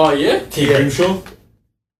 Oh, yeah? T. Yeah. Grimshaw?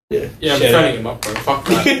 Yeah. Yeah, I'm Shut phoning up. him up, bro. Fuck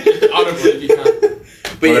that. I don't believe you can.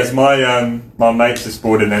 But Well, yeah, as my mate just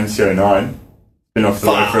bought an MCO9. Been off the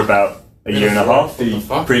road for about a year and a half. He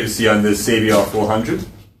fuck? previously owned the CBR 400.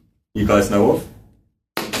 You guys know of.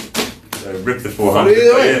 So rip the 400. What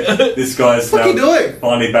are you But yeah, this guy's what are you doing?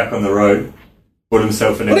 finally back on the road. Bought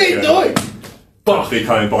himself an What are MCO9. you doing? Fuck. I'll be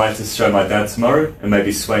coming by to show my dad tomorrow and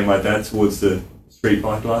maybe sway my dad towards the street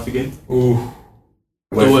bike life again. Ooh.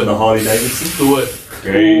 Away Do from it. the Harley Davidson. Do it.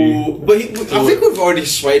 Ooh, but I think we've already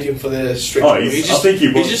swayed him for the street. Oh, bike. I think he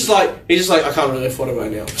He's wants- just like I can't really afford it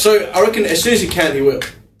right now. So I reckon as soon as he can, he will.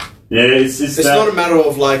 Yeah, it's It's that, not a matter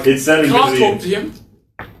of like. it's that Can I ability. talk to him?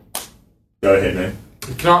 Go ahead, man.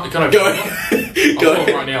 Can I Go, I'll go talk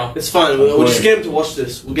right now. It's fine. We'll just get him to watch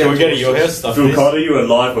this. We'll get Can him we to get at your watch house stuff? Phil please? Carter, you are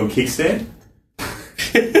live on Kickstand.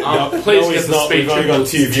 Please No, get it's the not. speed We've only triple. got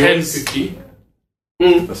 2 viewers. 1050.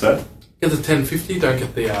 What's that? Get the 1050. Don't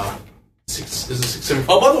get the 6. Is it 675?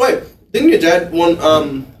 Oh, by the way, didn't your dad want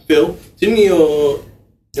Phil? Didn't you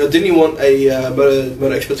want a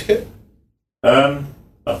motor expert ticket? I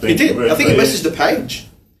think He did. would, I think he but messaged the page.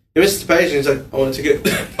 He messaged the page and he's like, "I want a ticket."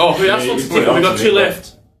 Oh, who else Yeah, wants you to put ticket? it We on got to 2 me.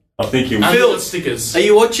 left. I think he And was. we Phil. got stickers. Are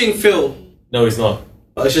you watching Phil? No, he's not.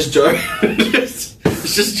 Oh, it's just Joe.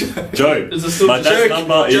 It's just Joe. Joe, Is this still my dad's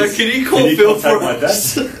number Joe, is. can you call Phil contact for my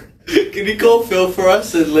us? dad? Can you call Phil for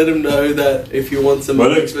us and let him know that if you want some Well,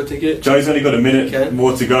 look, expert ticket? Joe's only got a minute Okay.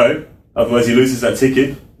 more to go, otherwise he loses that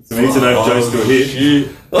ticket. So we need to know if Joe's still here. Shit.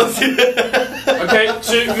 Okay,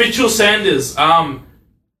 to Mitchell Sanders.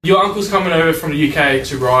 Your uncle's coming over from the UK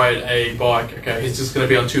to ride a bike. Okay, he's just going to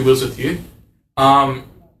be on 2 wheels with you.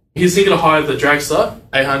 He's thinking to hire the Dragster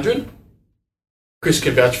 800. Chris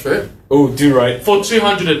can vouch for it. Oh, do right. For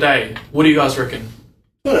 200 a day. What do you guys reckon?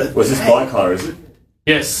 Was this bike hire, is it?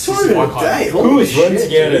 Yes. this is 200 my a car. day. Who Holy is renting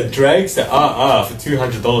shit, out dude. a dragster for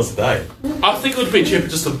 $200 a day? I think it would be cheaper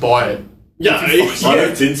just to buy it. Yeah, I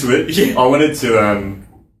looked into it. Yeah. I wanted to,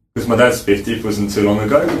 because my dad's 50th wasn't too long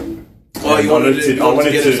ago. Oh, And you wanted looked to, in- you wanted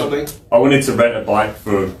to get him something? I wanted to rent a bike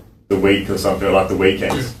for the week or something, or like the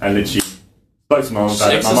weekends, and literally spoke to my mum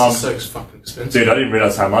about it. My mum, Excess is so fucking expensive. dude, I didn't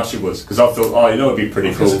realise how much it was because I thought, oh, you know, it'd be pretty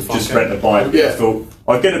Because cool, it's just fucking- rent a bike. Yeah. I thought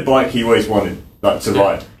I'd get a bike he always wanted, like to Yeah.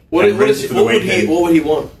 ride. What, and what, rent is, it for what, the would weekend. what would he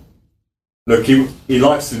want? Look, he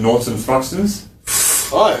likes the Norton Thruxtons,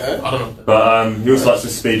 Oh, yeah. I don't know. but he also likes the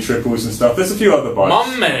speed triples and stuff. There's a few other bikes,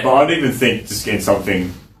 My man. but I don't even think just getting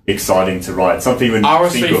something exciting to ride, something even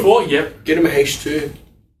think of. RSV4, yep. Get him a H2.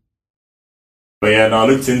 But yeah, no, I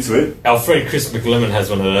looked into it. Our friend Chris McLemmon has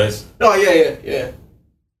one of those. Oh, yeah.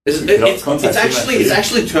 Contact him, It's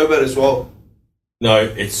actually turboed as well. No,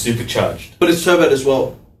 it's supercharged. But it's turboed as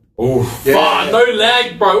well. Ooh. Yeah. Ah, no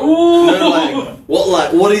lag, bro. Ooh. No lag. What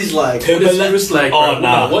lag? What is lag? What is boost lag, bro? Oh,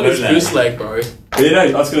 nah, What no is lag. boost lag, bro? But yeah, no,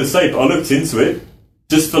 I was going to say, but I looked into it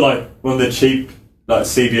just for like one of the cheap like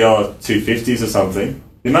CBR 250s or something.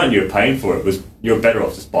 The amount you were paying for it was you're better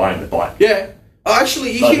off just buying the bike. Yeah. Oh,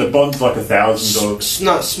 actually, you Like can... the bond's like $1,000.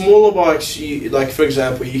 No, smaller bikes, like for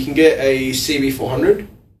example, you can get a CB400.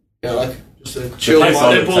 Yeah, like just a chill The place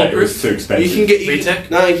I they're bike. looked at, it was bulletproof. too expensive. You can get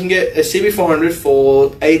VTEC? you can get a CB400 for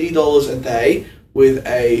 $80 a day with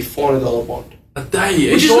a $400 bond, A day.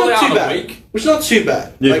 which is surely not out too a bad. week. Which is not too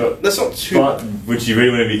bad. Yeah, like, but- that's not too But bad. would you really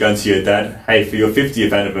want to be going to your dad? Hey, for your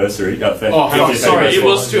 50th anniversary, Oh, fuck, 50th sorry. It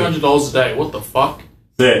anniversary- was $200 a day. What the fuck?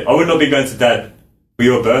 Yeah, I would not be going to dad. For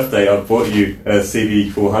your birthday, I bought you a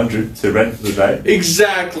CB400 to rent for the day.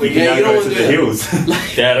 Exactly. You can Yeah, now you don't go want to to the do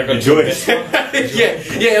hills. Dad, I got Enjoy you it.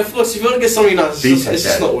 that. yeah, of course. If you want to get something nice, it's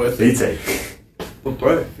just not worth it. VTEC. But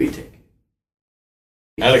bro, VTEC.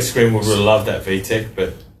 Alex Greenwood would love that VTEC,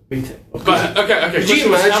 but VTEC. But, okay. Could you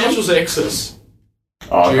question was, how imagine? much was the excess?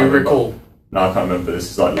 Oh, I Do you can't remember. recall? No, I can't remember.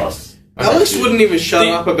 This is like last. Alex wouldn't even shut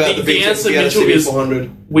The- up about the, the VTEC. answer, if he had a Mitchell, is-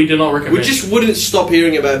 CB400. We do not recommend. We just wouldn't stop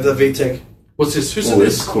hearing about the VTEC. What's this? Who's Oh, in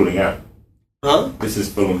this is this? cooling out. Huh? This is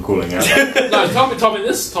full on cooling out. No, tell me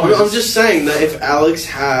this. Tell me I'm this. just saying that if Alex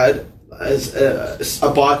had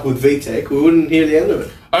a bike with VTEC, we wouldn't hear the end of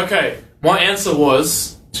it. Okay, my answer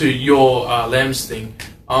was to your Lambs thing.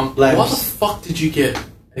 Why Lambs. the fuck did you get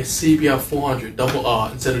a CBR 400 double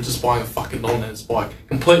R instead of just buying a fucking non-Lambs bike?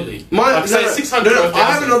 completely. I say 600.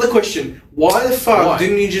 I have another question. Why the fuck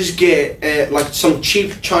didn't you just get like some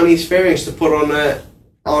cheap Chinese fairings to put on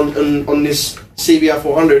this CBR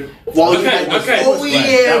 400? While you had That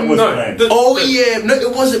was planned. No,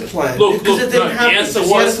 it wasn't planned. Look, because it didn't happen. Yes, it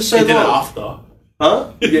He had was. for so He did it long. after.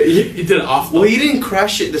 Huh? He did it after. Well, he didn't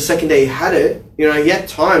crash it the second day he had it. You know, he had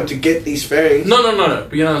time to get these fairings. No.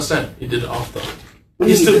 But you don't understand. He did it after. What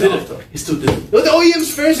He do you still mean did after? it. He still did it. Well, the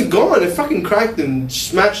OEM's fairings are gone. They're fucking cracked and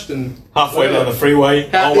smashed and... Halfway down the freeway.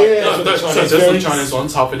 Yeah. No, those are the Chinese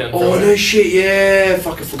ones halfway down the Oh, freeway. no shit, yeah.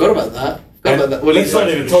 Fuck, I forgot about that. Well, Let's not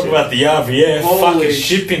even talk about the RVF Holy fucking sh-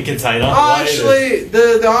 shipping container. Oh, actually,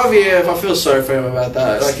 the RVF, I feel sorry for him about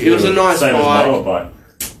that. Like, it was a nice Same as my bike. old bike.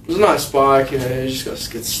 It was a nice bike, you know, it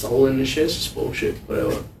just gets stolen and shit. It's just bullshit,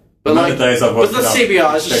 whatever. But The like, days I've with watched the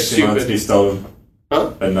CBR, it's just expecting mine to be stupid. stolen.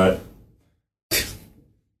 Huh? But no,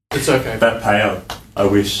 It's okay. that payout, I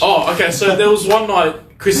wish. Oh, okay. So there was one night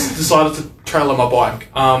Chris decided to trailer my bike.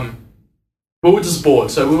 We were just bored,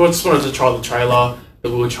 so we just wanted to try the trailer, the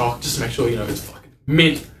wheel chock, just to make sure it's fucking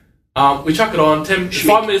mint. We chuck it on.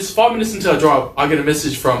 5 minutes into our drive, I get a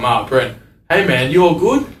message from Brent. Hey man, you all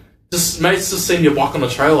good? Mate's just seen your bike on the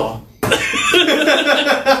trailer.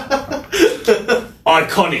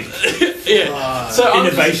 Iconic. Yeah. So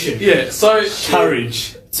Innovation. So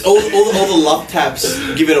Courage. It's all the love taps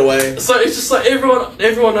give it away. So it's just like everyone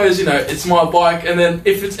knows, it's my bike, and then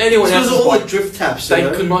if it's anyone Because else's all the bike, drift taps, they you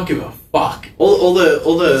know? could not give a fuck. All the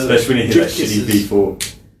Especially when you hear that drift shitty kisses.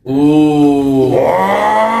 V4. Ooh.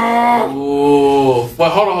 Ooh.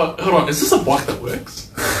 Wait, hold on. Is this a bike that works?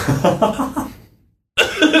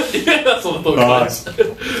 Yeah, that's what I thought, guys.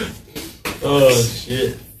 Oh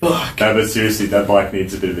shit. Fuck. No, but seriously, that bike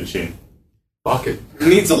needs a bit of a chin. Fuck it. It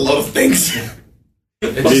needs a lot of things.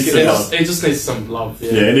 It Needs some just needs some love.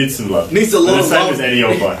 Yeah, it needs some love. It needs a lot the of same love. as any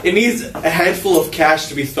old bike. It needs a handful of cash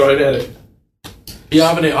to be thrown at it. Yeah,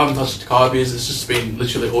 I haven't touched the carbies. It's just been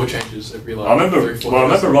literally oil changes every like. I remember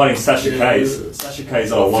 3-4 riding thousand. Sasha Yeah. K's. Sasha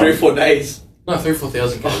K's R1. 3 or 4 days. No,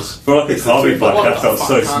 3,000-4,000 k's. For like a carbon bike, What that the felt fuck,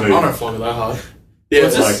 so I don't smooth. flog it that hard. Yeah,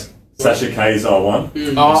 What's it's Like Sasha K's R1.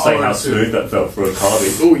 Oh, Saying oh, how it's smooth that felt for a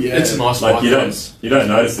carby. Oh yeah. It's a nice Like bike. you guys. don't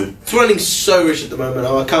notice it. It's running so rich at the moment.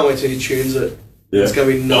 Oh, I can't wait till he tunes it. Yeah. It's gonna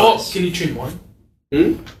be Oh, nice. can you tune mine?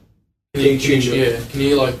 Hmm? Can you tune it? Yeah. Can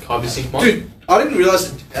you like carby sync mine? Dude, I didn't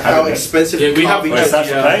realize how Haven't it? expensive Yeah, we have- carby Wait, jets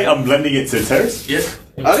Sasha are. K? I'm blending it to Terrace? Yeah.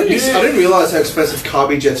 I didn't realize how expensive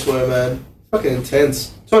carby jets were, man. Fucking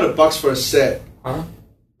intense. $200 for a set. Huh?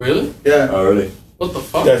 Really? Yeah. Oh, really? What the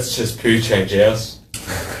fuck? That's just poo change house.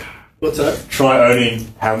 What's that? Try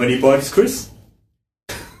owning how many bikes, Chris?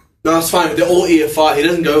 No, it's fine. They're all EFI. He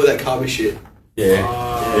doesn't go with that carby shit.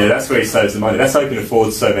 Yeah. Yeah, that's where he saves the money. That's how he can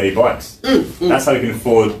afford so many bikes. That's how he can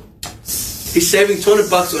afford. He's saving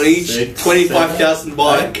 $200 on each 6, 25,000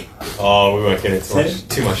 bike. Oh, we won't get into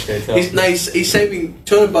too much detail. He's saving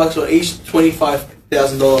 $200 on each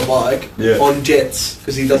 $25,000 bike Yeah. on jets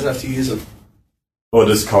because he doesn't have to use them. Or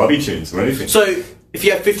just carby tunes or anything. So if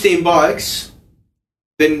you have 15 bikes,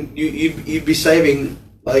 then you'd be saving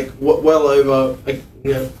like well over like,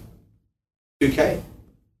 2K Okay.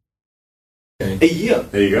 a year.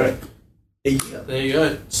 There you go. A year. There you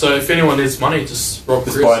go. So if anyone needs money, just rob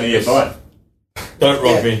Just Chris. buy an EFI. Don't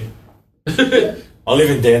rob Yeah. me. I live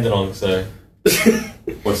in Dandenong, so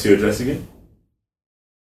What's your address again?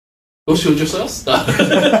 Or she'll just us.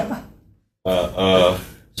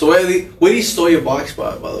 So where do you store your bikes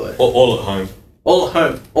by the way? all at home. All at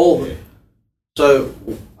home. All of them. So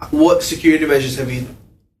what security measures have you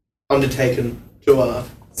undertaken to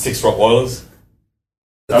 6 Rottweilers.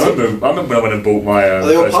 I remember when I went and bought my are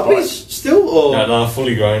they all first puppies still or No,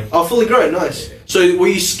 fully grown. oh fully grown, nice. So were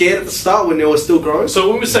you scared at the start when they were still growing? So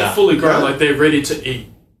when we say Nah. fully grown, Nah. like they're ready to eat.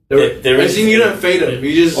 There As in you don't feed them.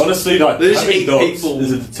 You just bike. Honestly, like They just having eat dogs people.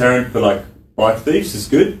 is a deterrent for like bike thieves is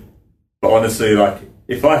good. But honestly, like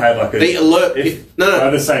if I had like a they alert. if, No, at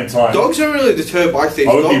no. the same time, Dogs don't really deter bike thieves.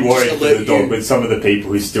 I would Dogs be worried just for alert the dog you. with some of the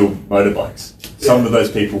people who steal motorbikes. Some of those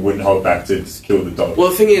people wouldn't hold back to just kill the dog. Well,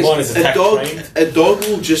 the thing Mine is is, attack trained. a dog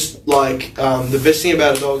will just like the best thing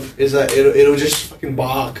about a dog is that it'll just fucking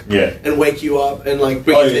bark yeah. and wake you up and like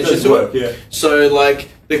bring Oh, it attention does to work, it. yeah. So like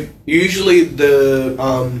usually the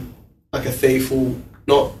like a thief will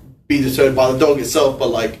not be deterred by the dog itself, but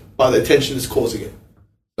like by the attention it's causing it.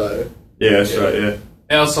 So Yeah, that's right, yeah.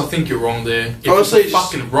 Else, I think you're wrong there. If Honestly, it's a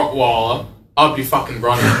fucking Rottweiler, I'd be fucking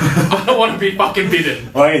running. I don't want to be fucking bitten.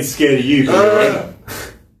 I ain't scared of you,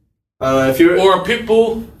 if you're Or a pit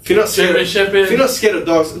bull, if you're not scared German of, Shepherd. if you're not scared of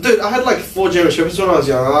dogs, dude, I had like 4 German Shepherds when I was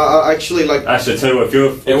young. I actually like. Actually, I tell you what, if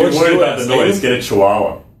you're Yeah, what'd you worried do about the outside? noise, get a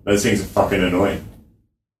Chihuahua. Those things are fucking annoying.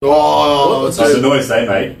 Oh, What's That's the noise they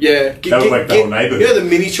make. yeah. That would wake the whole neighbourhood. You know the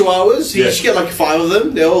mini chihuahuas? You Yeah. just get like 5 of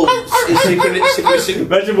them. They're all in synchronicity.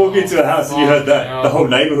 Imagine walking into a house and you heard that. Oh, The whole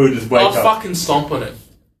neighbourhood just wake I'll up. fucking stomp on it.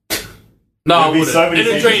 No, I There'll be wouldn't. so many In a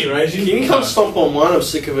things dream. raging. Can you come stomp on mine? I'm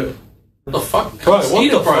sick of it. What the fuck? Bro, Just what eat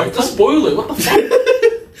the it, bro. fuck? Just spoil it. What the fuck?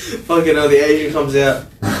 Fucking hell, the Asian comes out.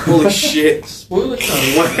 Holy shit. Spoil it,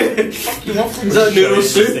 cunt. Fuck you want from Is that noodle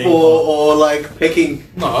soup interesting. or like pecking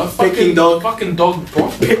No, Peking dog. Fucking dog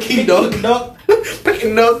broth. Peking dog?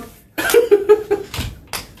 Peking dog.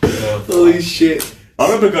 Holy shit. I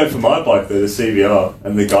remember going for my bike though, the CBR,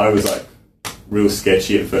 and the guy was like real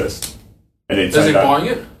sketchy at first. And it Is he turned out, buying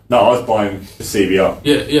it? No, I was buying the CBR.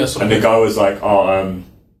 Yeah, so And the guy was like,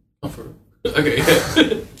 Okay,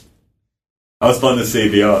 yeah. I was buying the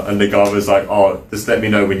CBR, and the guy was like, oh, just let me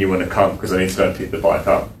know when you want to come, because I need to go and pick the bike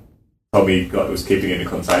up. Told me he was keeping it in a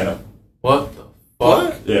container. What the fuck?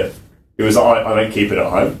 What? Yeah. It was like, I don't keep it at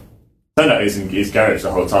home. Turned out it was in his garage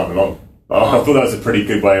the whole time along. But I thought that was a pretty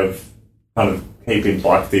good way of kind of keeping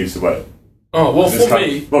bike thieves away. Oh, well, This for guy-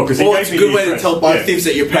 me... Well, because he Well, gave it's a me good new way to friends. tell bike Yeah. thieves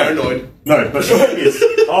that you're paranoid. No, but the thing is,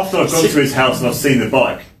 after I've gone to his house and I've seen the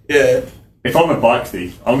bike, Yeah. if I'm a bike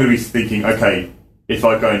thief, I'm going to be thinking, okay, if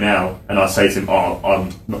I go now and I say to him, oh,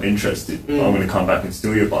 I'm not interested, I'm going to come back and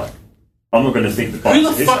steal your bike. I'm not going to think the Who bike's the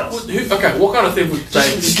at his fuck house. would... Okay, what kind of thing would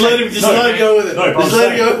say... Just let him go with it. No, but just I'm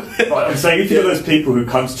let him saying, go. but I'm saying if you're those people who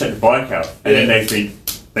come to check the bike out and then they think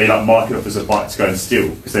they like mark it off as a bike to go and steal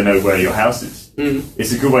because they know where your house is.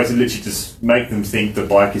 It's a good way to literally just make them think the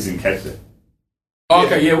bike isn't kept there.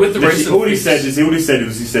 Okay, yeah, with the Literally, recent... all he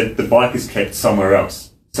said the bike is kept somewhere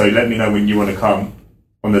else. So let me know when you want to come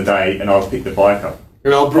on the day and I'll pick the bike up.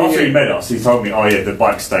 And I'll bring After he it. met us, he told me, oh yeah, the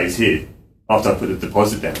bike stays here after I put the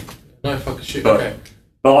deposit down. No fucking shit, But, okay.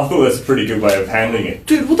 but I thought that's a pretty good way of handling it.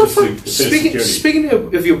 Dude, what the Just a fuck? bit of security. Speaking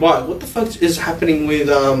of your bike, what the fuck is happening with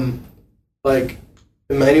like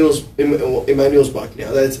Emmanuel's bike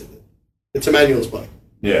now? It's Emmanuel's bike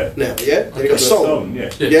Yeah. now, yeah. And it got It's stolen, yeah.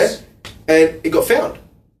 Yes. yeah, and it got found.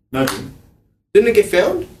 No, Didn't it get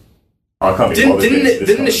found? I can't be bothered with this Didn't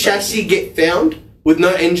the conversation. chassis get found with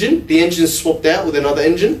no engine? The engine's swapped out with another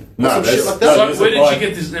engine? Or No, some shit that's- like no, that? So, there's where a did you bike.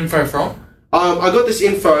 get this info from? I got this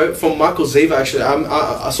info from Michael Ziva actually.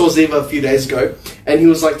 I saw Ziva a few days ago, and he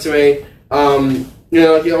was like to me, you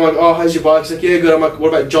know, like, I'm like, oh, how's your bike? He's like, yeah, good. I'm like, what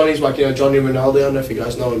about Johnny's bike? You know, Johnny Rinaldi. I don't know if you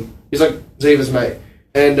guys know him. He's like Ziva's mate,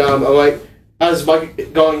 and I'm like, how's his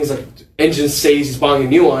bike going? He's like, engine seized. He's buying a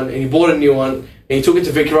new one, and he bought a new one, and he took it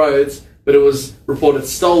to Vic Roads, but it was reported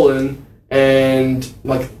stolen, and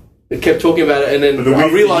like. They kept talking about it, and But then the I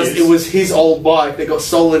weird realised thing is- it was his old bike that got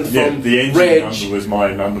stolen Yeah, from the engine Reg. number was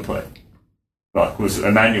my number plate. Like, was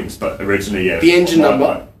Emmanuel's, but originally, yeah. The engine my number?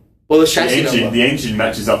 bike. Or the The chassis engine, number. the engine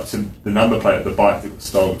matches up to the number plate of the bike that was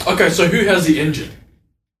stolen. Okay, so who has the engine?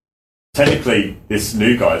 Technically, this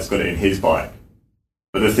new guy's got it in his bike.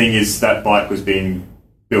 But the thing is, that bike was being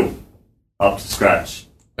built up to scratch.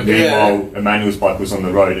 Okay. Meanwhile, Emmanuel's bike was on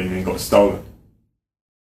the road and then got stolen.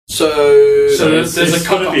 So there's a it's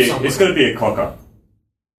gotta cock-up be somewhere. It's got to be a cock-up.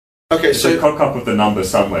 okay, It's a so cock-up of the number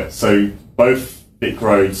somewhere. So both Vic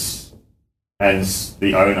Roads and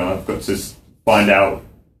the owner have got to find out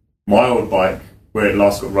my old bike, where it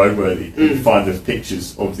last got roadworthy, and find the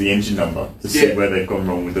pictures of the engine number to see Yeah. where they've gone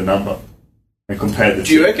wrong with the number. And compare the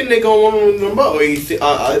do you two. reckon they're going on with the number, or you think?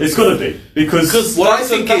 It's got to be. Because What I that's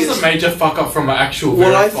think that's is- a major fuck up from an actual.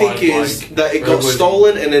 what I verified, think is like, that it got roadworthy.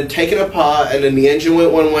 stolen and then taken apart, and then the engine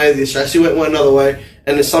went one way, the chassis went another way,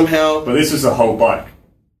 and then somehow. But this was a whole bike.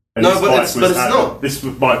 And No, this but bike it's- was but it's at not. This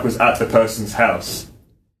bike was at the person's house.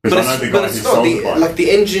 But Because I know the it's, guy but who it's not. sold the bike. Like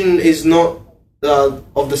the engine is not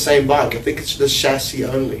of the same bike. I think it's the chassis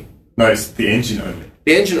only. No, it's the engine only.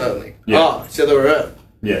 The engine only. Yeah. Ah, it's the other way around.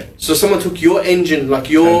 Yeah. So someone took your engine, like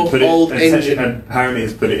your And put it- old and engine, and apparently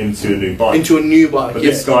has put it into a new bike. into a new bike. But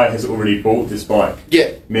Yeah. this guy has already bought this bike. Yeah.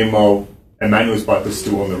 Meanwhile, Emmanuel's bike was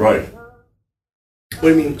still on the road. What do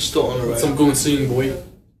you mean, still on the road? Some good singing boy.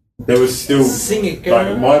 There was still Sing it, like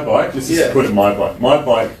girl. my bike. Let's just Yeah. put it my bike. My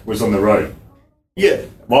bike was on the road. Yeah.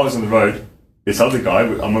 While I was on the road, this other guy,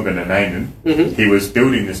 I'm not going to name him, Mhm. he was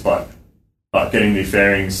building this bike, like getting new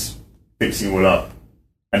fairings, fixing it all up,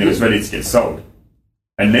 and it was ready to get sold.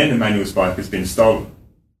 And then Emmanuel's bike has been stolen.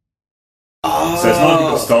 So it's not like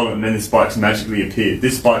it got stolen and then this bike's magically appeared.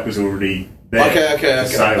 This bike was already there. Okay. for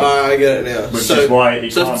sale. I get it now. Which so, is why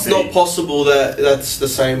it so can't it's be. not possible that that's the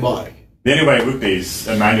same bike. The only way it would be is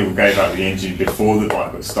Emmanuel gave out the engine before the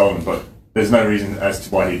bike got stolen, but there's no reason as to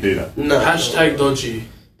why he'd do that. No. Hashtag dodgy.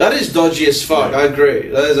 That is dodgy as fuck. Yeah. I agree.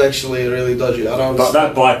 That is actually really dodgy. I don't. But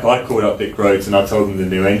that bike, I called up Vic Roads and I told them the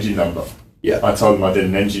new engine number. Yeah. I told them I did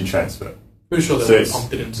an engine transfer. Pretty sure they So would have it's-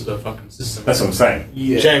 pumped it into the fucking system. That's what I'm saying.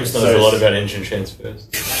 Yeah. James knows So a lot it's- about engine transfers.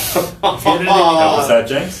 How was that,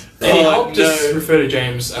 James? Any Oh, help, just no. refer to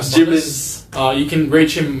James as Jim Thomas. You can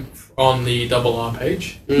reach him on the Double R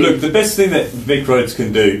page. Look, the best thing that Vic Roads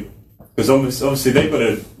can do, because obviously they've got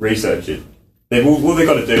to research it. All they've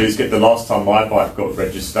got to do is get the last time my bike got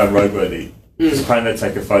registered roadworthy. Just claim they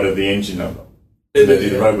take a photo of the engine number. And they do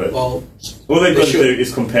the roadworthy. Well, All they've they got to should. do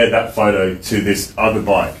is compare that photo to this other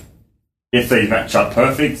bike. If they match up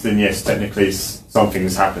perfect, then yes, technically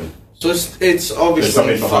something's happened. so it's obviously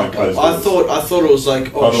something a behind fuck up. closed doors. I thought it was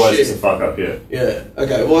like, oh Otherwise, shit. it's a fuck up. Yeah. Yeah.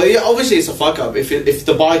 Okay. Well, yeah. Obviously, it's a fuck up. If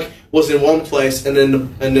the bike was in one place and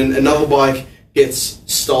then another bike gets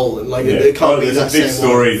stolen, like it can't be there's that a big same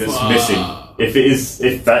story one. that's missing.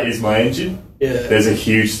 If that is my engine, Yeah. there's a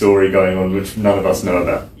huge story going on which none of us know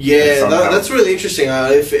about. Yeah. And somehow- That's really interesting.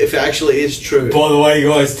 If it actually is true. By the way,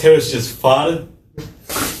 guys, Terrace just farted.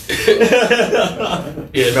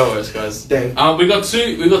 Yeah, no worries, guys. Dang. We got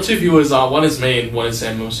two viewers. One is me and one is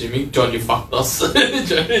Sam. I'm assuming John, you fucked us.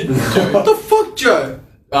 Joe. What the fuck, Joe?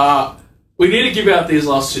 We need to give out these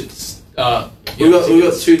last two. We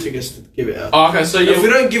got 2 tickets to give it out. Oh, okay, so yeah, If we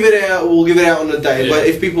don't give it out, we'll give it out on the day. Yeah. But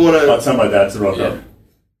if people want I'll to, tell my dad to rock Yeah. up.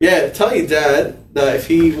 yeah, tell your dad that if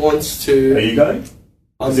he wants Are to, you going?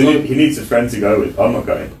 'Cause he needs a friend to go with. I'm not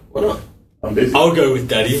going. why not? I'm busy. I'll go with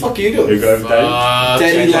Daddy. What the fuck are you You doing? go with Dave?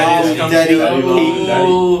 Daddy Daddy's love, coming. daddy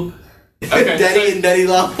Oh. Okay, Daddy and daddy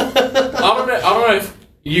love. I don't know if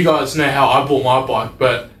you guys know how I bought my bike,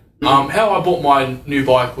 but how I bought my new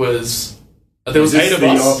bike was there was Was this 8 of the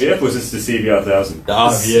us. RVF or was this the CBR 1000?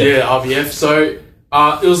 Yeah. RVF. So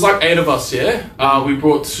it was like 8 of us. Yeah, we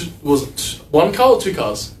brought one car or 2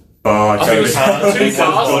 cars? Oh, I think it was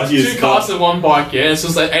two cars and one bike. Yeah, so it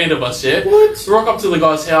was like 8 of us. Yeah. What? We rock up to the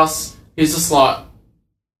guy's house. He's just like,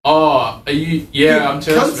 "Oh, are you? Yeah, I'm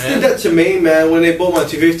Terrence, Cunts did man." that to me, man. When they bought my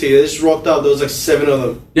 250, they just rocked up. There was like 7 of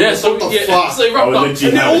them. Yeah, so What the yeah, fuck? so he rocked up. And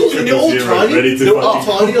they're all tiny. ready to They're all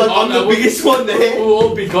fucking- tiny. Like, Oh, I'm no, the we- biggest one We there. were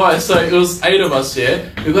all big guys, so it was 8 of us. Yeah,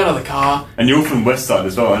 we got out of the car. And you're from West Side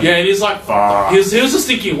as well, aren't you? Yeah, and he's like, Fuck. he was just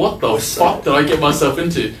thinking, what the fuck did I get myself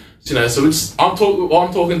into? You know, so I'm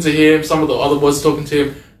talking to him, some of the other boys talking to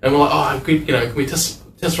him, and we're like, oh, can we test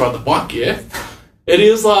ride the bike, yeah? And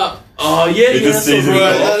he was like, oh, yeah, It yeah, just that's all sees it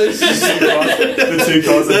right. all. The 2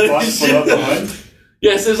 cars That and is bikes pull up behind.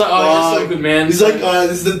 Yeah, so he's like, oh, you're so good, man. He's like, alright,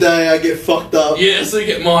 this is the day I get fucked up. yeah, so you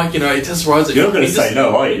get Mike, you know, he test rides it. You're not going He to say just-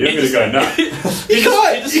 no, are you? You're he going to go, no. You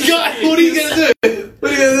can't. You can't. What are you gonna do?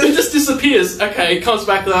 What are you gonna He do? just disappears. Okay, he comes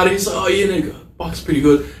back later. He's like, oh, you know, bike's pretty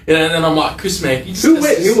good. And then I'm like, Chris, man, you just Who test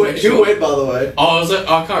went? this Who went? next Who shot." went? By the way, Oh, I was like,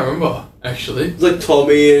 I can't remember actually. it was like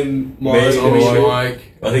Tommy and Mike. Me, Tommy, Mike. Mike,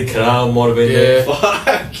 I think Canal might have been there. yeah,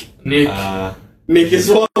 Fuck. Nick. Nick as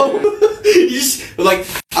well. You just like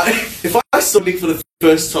if I saw Nick for the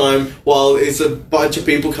first time while it's a bunch of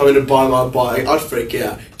people coming to buy my bike, I'd freak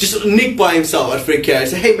out. Just Nick by himself, I'd freak out. I'd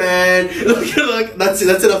say, "Hey man," like that's it.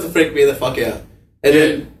 That's enough to freak me the fuck out. And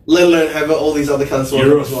then let alone have all these other cunts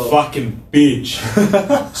You're a as well. fucking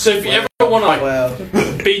bitch. So if you ever want to like Wow.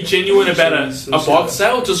 be genuine about Jeez, a bike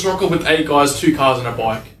sale, just rock up with 8 guys, 2 cars, and a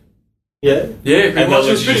bike. Yeah. Yeah, pretty And much. they'll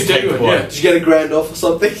It was let pretty you just take the genuine. bike. Yeah. Did you get a grand off or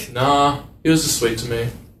something? Nah, he was just sweet to me.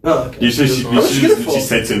 Oh, okay. You should How much you get it for? she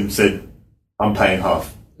said to him, I'm paying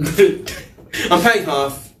half. I'm paying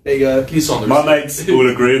half. There you go. He's on the My receipt. mates all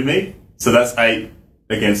agree with me, so that's 8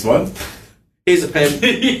 against 1. Here's a pen.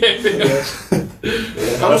 yeah.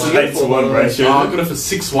 How much That's you an get 8 it to for, 1 by the way? ratio. Oh, I got it for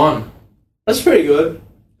 6-1. That's pretty good.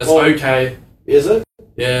 That's Well, okay. Is it?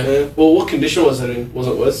 Yeah. Yeah. Well, what condition was it in? Was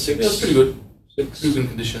it worth 6? Yeah, it's pretty good. 6. Good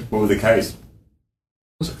condition. What were the Ks? It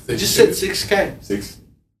was like It 32. just said 6k. 6.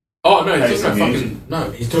 Oh no, Hey, he's talking about it's fucking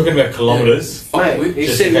no. He's talking about kilometres. Fuck, Mate, we- he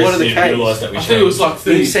Just said in case what are the you didn't realise Ks? that we I think it was like Did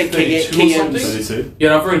 30, he say 32 or KMs? something. 32?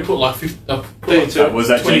 Yeah, I've already put like 50, put 32. like Was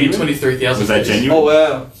that 20, genuine? 23,000. Was that genuine? Oh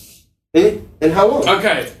wow. And how long?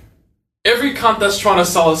 Okay. Every cunt that's trying to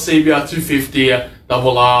sell a CBR 250, a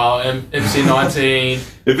double R, MC19.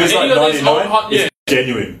 If it's like any of these 99, old- yeah. it's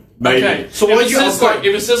genuine. Maybe. Okay. So if why'd it you says upgrade? like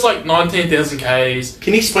if it says like 19,000 Ks,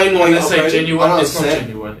 Can you explain why and you they say upgraded? I genuine, don't it's not understand.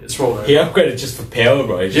 genuine. It's raw. He upgraded just for power,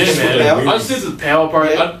 bro. Yeah, Just man. for the power. I wheels. just did the power,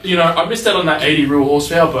 bro. Yeah. I missed out on that 80 real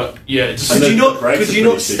horsepower, but yeah, just And Could the- you the not? brakes Could are you not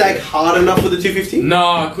pretty stack sick. hard enough with the 250? no,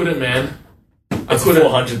 I couldn't, man. I It's couldn't.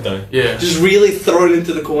 400 though. Yeah. Just really throw it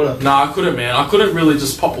into the corner. Nah, I couldn't, man. I couldn't really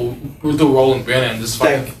just pop a do a rolling burnout and just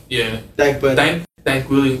fucking Dank. yeah. Dank burn. Thank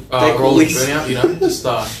Willie Thank rolling Willies. burnout, you know, just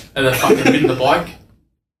and then fucking win the bike.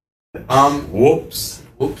 Whoops.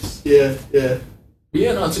 Whoops. Yeah, yeah. But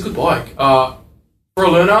yeah, no, it's a good bike. For a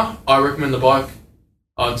learner, I recommend the bike.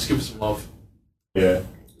 Just give it some love. Yeah.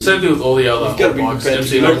 Same thing with all the other You've gotta be bikes. prepared to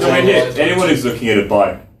MC do Lights, that. I mean, yeah, Lights, anyone who's looking at a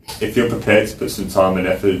bike, if you're prepared to put some time and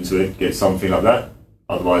effort into it, get something like that.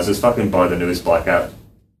 Otherwise, just fucking buy the newest bike out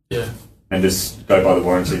Yeah. and just go by the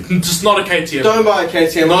warranty. Just not a KTM. Don't buy a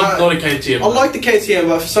KTM. Not a KTM. I like the KTM,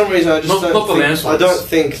 but for some reason I just Not- don't not the think, Lance I don't ones.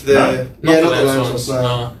 think the Not not the the Lance Lance ones.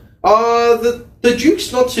 ones. No. The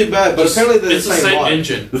Duke's not too bad, but apparently they're it's the same bike.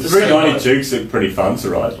 engine. The It's same 390 bike. Dukes are pretty fun to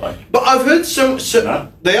ride. Like, But I've heard some. No?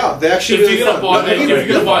 They are. They're actually If really you're gonna fun. buy, if you're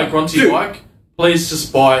gonna buy a grunty Dude. bike, please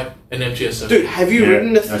just buy an MTS7. Dude, have you Yeah,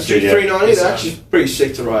 ridden the that's Duke good, yeah. 390? Yes, They're I actually pretty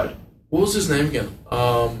sick to ride. What was his name again?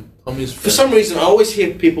 Tommy's For some reason, I always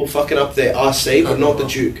hear people fucking up their RC, but not the Oh.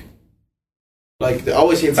 Duke. Like, I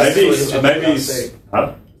always hear maybe people it's, up maybe their it's, RC.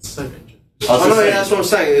 huh? same engine. I was I just know, saying, yeah, that's what I'm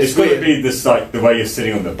saying. it's It's got to weird. be this, like, the way you're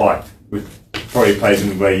sitting on the bike, which probably plays in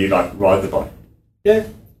the way you, like, ride the bike. Yeah.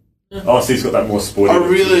 RC's got that more sporty I look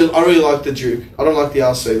to it. really like the Duke. I don't like the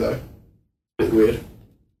RC though. Bit weird.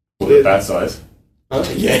 Or the bad size. Huh?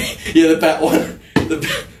 Yeah, the bat one.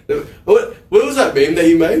 What was that meme that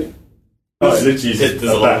you made? Oh, it literally There's is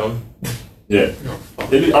a a lot bat. on. Yeah. Oh,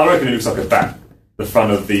 fuck. I reckon it looks like a bat. The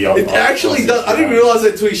front of the... It actually does. I didn't realize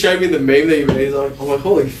that until you showed me the meme that you made. I'm like,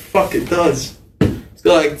 holy fuck, it does. It's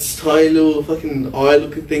got like this tiny little fucking eye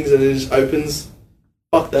looking things and it just opens.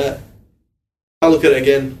 Fuck that. I'll look at it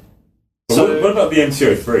again. But So, what about the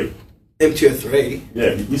MT-03? MTO3.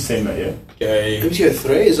 Yeah, you've seen that, yeah? Okay. MTO3?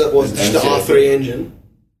 Is that what's just the MTO3. R3 engine?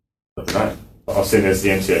 I don't know. I've seen there's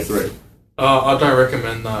the MT-03. I don't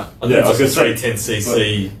recommend that. Yeah, I was going to say...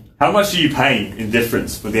 310cc. How much are you paying in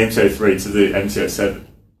difference for the MT-03 to the MT-07?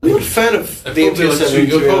 I'm not a fan of It'd the probably, MTO7. it'd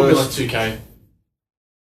to be probably be honest. like 2K.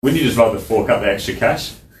 Wouldn't you just rather fork out the extra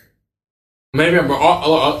cash? Maybe I'm wrong.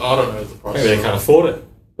 I don't know the price. Maybe they can't afford it.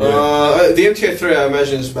 The MTO3 I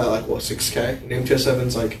imagine is about like what 6k, and the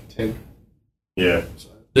MTO7's like 10. Yeah.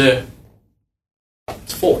 Yeah,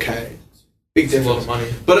 It's 4k. Big it's a lot difference. of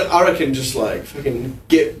money. But I reckon just like fucking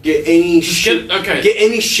get any Just shit. get Get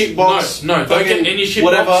any shit box. No, don't fucking get any shit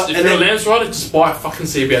whatever. box. If and you're a then, Lance rider, just buy a fucking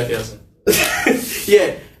CB 1000.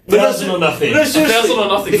 yeah. But no, 1,000 or nothing. No, seriously. 1,000 or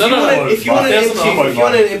nothing. If No, you no, want no. an- if you want an 1,000 or MT, if you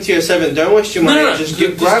want an MTO7, don't waste your money. No, no, Just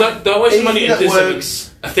just grab don't waste your money anything in that this. works.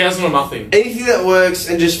 1,000 or nothing. Anything that works,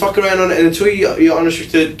 and just fuck around on it. And until you're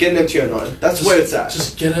unrestricted, get an MTO9. That's where it's at.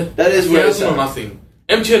 Just get it. That is where it's 1,000 or at. nothing.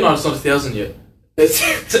 MTO9 is not 1,000 yet. It's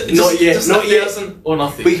not yet. Just Not yet. 1,000 or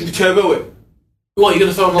nothing. We can turbo it. What, you're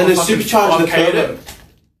gonna throw another And then fucking supercharge the 5K at turbo. it?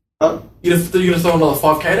 Huh? You're gonna throw another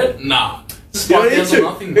 5K at it? Nah. Just You don't need 5,000 to.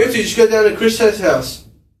 or nothing. You need to just go down to Chris's house.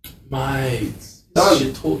 Mate. Done.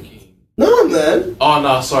 Shit talking. No, man. Oh,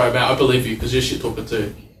 no, sorry, man. I believe you because you're shit talker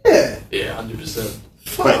too. Yeah. Yeah, 100%.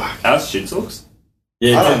 Fuck. Wait, how's shit talks?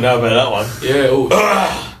 Yeah, I didn't know about that one. Yeah,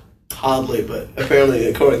 oh. Hardly, but apparently,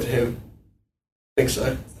 according to him, I think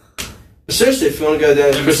so. But seriously, if you want to go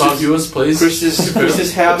down to MSI viewers, please.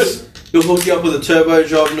 Chris's house, he'll hook you up with a turbo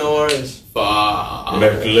job, no worries. Fuck.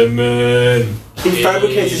 McLemon. He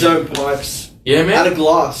fabricates his own pipes Yeah, out man. of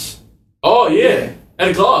glass. Oh, yeah. Yeah. At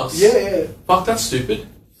a glass. Yeah. Fuck, that's stupid.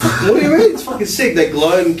 What do you mean? It's fucking sick. They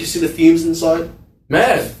glow and you can see the fumes inside.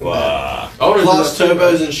 Mad. Wow. I wanna do Glass that too,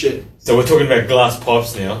 turbos and shit. So we're talking about glass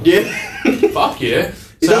pipes now. Yeah. man. Fuck yeah.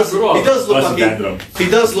 He Sounds does. good, right? He does look Nice like and random. he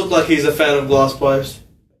does look like he's a fan of glass pipes.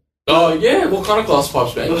 Oh yeah, what kind of glass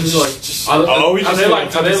pipes, man? Just like, we just are they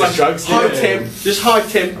like, are they like drugs High here? temp, just high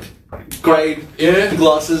temp grade Yeah,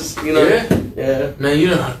 glasses. You know. yeah, Yeah. man. You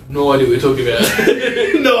don't have no idea what you're talking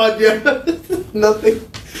about. No idea. Nothing.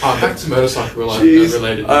 Back to motorcycle Jeez.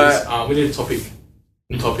 related. Alright. News. We need a topic.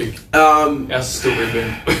 Topic. Um. Ours is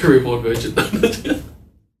still reborn version.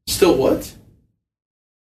 Still what?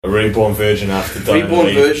 A reborn virgin after Diane Reborn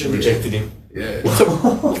Lee virgin, rejected him. yeah.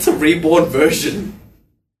 What's a reborn version?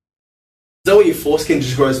 Is that when your foreskin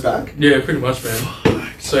just grows back? Yeah, pretty much,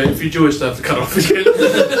 man. So if you're Jewish, they have to cut off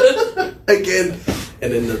again. Again.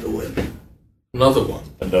 And another one. Another one.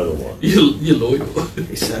 Another one. You're loyal.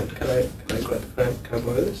 Hey Sam, can I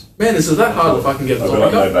borrow this? Man, is it that hard to fucking get a I've got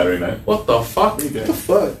topic no up? battery, mate. What the fuck? What are you What the doing?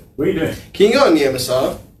 fuck? What are you doing? Can you go on the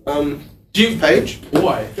MSR Do you page?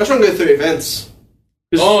 Why? I just want to go through events.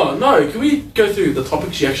 Oh no! Can we go through the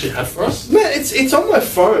topics you actually had for us? Man, it's on my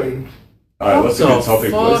phone. Alright, what's a What good the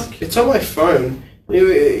topic, boys? fuck? It's on my phone.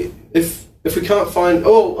 If we can't find,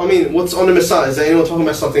 I mean, what's on MSR? Is there anyone talking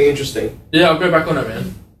about something interesting? Yeah, I'll go back on it,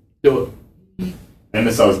 man. Do it.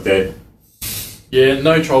 MSL's dead. Yeah,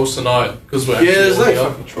 no trolls tonight because we're Yeah, there's no actually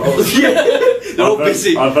fucking trolls. Yeah, they're all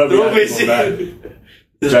busy. I vote we They're all have people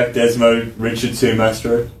busy. Jack Desmo, Richard Two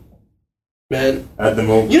Mastro, Man, add them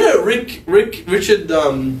all. you know Richard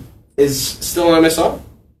is still on MSR.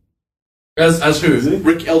 As who? Is he?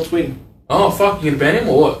 Rick L Twin. Oh fuck! You gonna ban him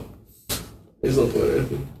or what? He's not doing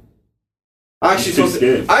anything. I He's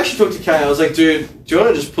actually talked to Kay. I was like, dude, do you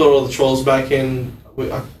want to just put all the trolls back in?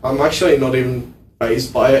 I'm actually not even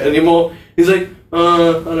fazed by it anymore. He's like, I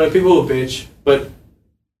don't know, people will bitch, but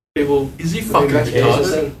people... Is he fucking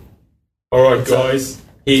retarded? Alright, guys.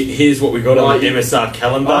 Here's what we got on the MSR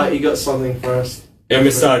calendar. You got something for us.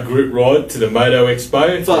 MSR group ride to the Moto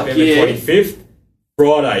Expo, Fuck November yeah. 25th,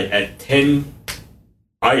 Friday at 10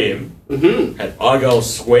 a.m. At Argyle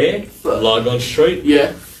Square, Lygon Street.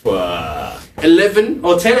 Yeah. Fuck. 11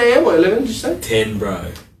 or 10 a.m. or 11? Did you say? 10,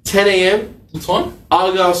 bro. 10 a.m. What time?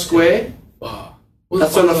 Argyle Square. Wow.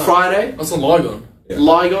 That's on a Friday. That's on Lygon. Yeah.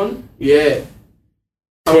 Lygon. Yeah.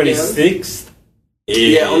 26th.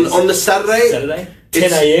 Yeah, on the Saturday.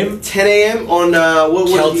 10 a.m. 10 a.m. on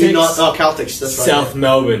Caltex. Caltex. That's right. South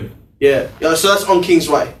Melbourne. Yeah. So that's on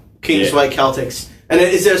Kingsway. Kingsway Caltex. And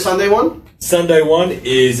then, is there a Sunday one? Sunday one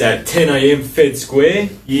is at 10 a.m. Fed Square.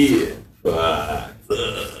 Yeah. Fuck.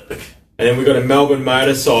 And then we got a Melbourne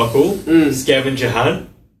motorcycle scavenger hunt.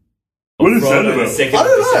 What is that Friday the about? 2nd I of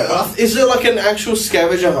don't know. December. Is it like an actual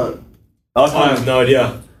scavenger hunt? I have no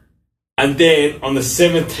idea. And then on the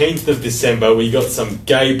 17th of December, we got some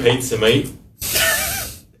gay pizza meat.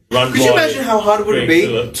 Run Could you by imagine how hard would it Greg be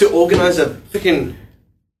Phillip. to organise a freaking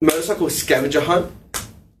motorcycle scavenger hunt?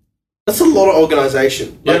 That's a lot of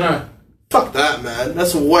organisation. Yeah, Like, no. Fuck that, man.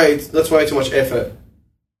 That's way too much effort.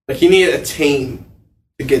 Like, you need a team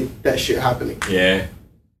to get that shit happening. Yeah.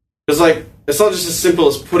 Because, like, it's not just as simple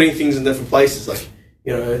as putting things in different places. Like,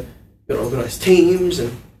 you know, you gotta organise teams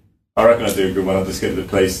and... I reckon I'll do a good one. I'll just get the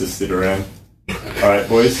place to sit around. Alright,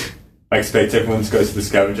 boys. I expect everyone to go to the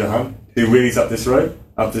scavenger hunt. Who wheelies up this road,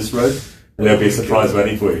 and there'll be a surprise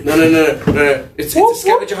waiting for you. No. It's a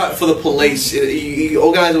scavenger hunt for the police. You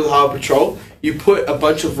organise it with Highway Patrol. You put a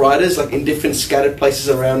bunch of riders, like, in different scattered places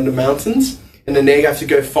around the mountains, and then they have to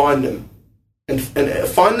go find them. And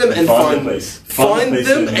find them and Find the police. Find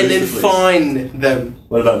them and then fine them.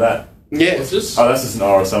 What about that? Yeah. What's this? Oh, that's just an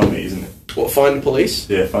RS only, isn't it? What, find the police?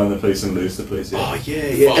 Yeah, find the police and lose the police. Yeah. Oh,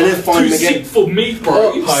 yeah. And then find Too them again. sick for me,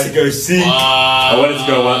 bro. I'd go see. I wanted to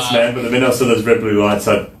go once, man, but the minute I saw those red blue lights,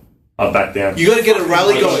 I backed down. You gotta get a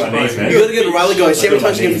rally I going. got my knees, man. You gotta get a rally going. See how many I got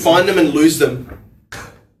times my you can knees. find them and lose them.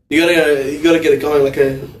 You gotta get it going like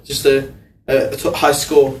a high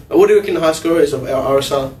score. What do you reckon the high score is of our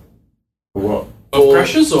RSR? For what? Of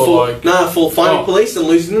crashes or like... for finding Oh. police and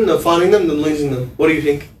losing them, then finding them, then losing them. What do you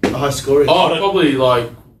think the high score is? Oh, probably like...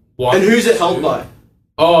 one. And who's it held by?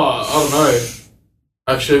 Oh, I don't know.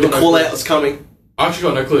 Actually, I've The got no call clue. out is coming. I actually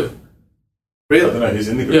got no clue. I don't Really? know who's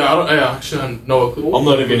in the group. Yeah, I actually don't know a clue. I'm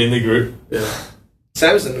not even in the group. Yeah.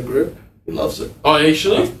 Sam's in the group. He loves it. Oh,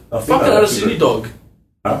 actually? I think Fucking I like the Addisini group. dog.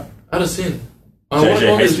 Huh? Addisini. I JJ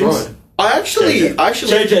want his Hastings? ride. I actually.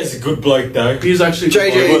 JJ's a good bloke, though. He's actually...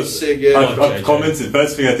 JJ Well, it is sick, yeah. I've commented.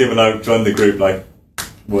 First thing I did when I joined the group, like,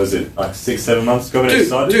 was it like 6-7 months ago when it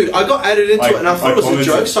started? Dude, I got added into it and I thought it was a commented.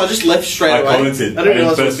 joke, so I just left straight I away. commented, I didn't and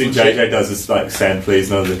realise the it first thing was legit. JJ does is like, "Sam,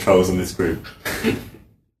 please, none of the trolls in this group."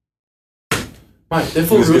 Mate, they're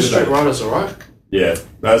full He was real good at straight that. riders, alright? Yeah,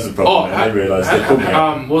 that was the problem. man. I didn't realise they put me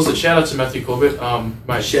out. what was it? Shout out to Matthew Corbett.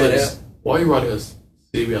 Mate, Shout please, out. why are you riding a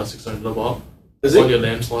CBR 600 double R Is on he? your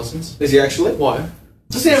Lamb's license? Is he actually? Why?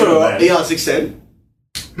 Does he have Sure, an man. ER610?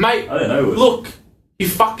 Mate, I don't know. look, he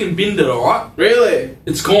fucking binned it, alright? Really?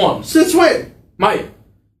 It's gone. Since when? Mate,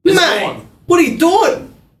 it's Mate, gone. what are you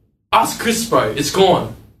doing? Ask Chris, bro. It's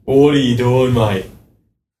gone. What are you doing, mate?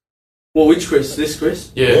 Well, which Chris? This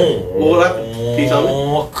Chris? Yeah. Well, what happened? Can you tell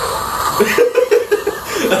me?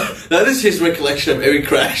 That is his recollection of every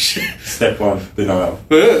crash. Step one, denial.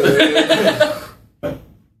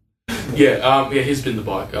 Yeah, he's been the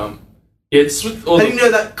bike. Yeah, it's with all How do you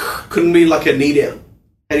know that couldn't be like a knee down?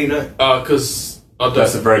 How do you know? because I don't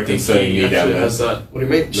That's a very think concerning he knee down, actually man. has that What do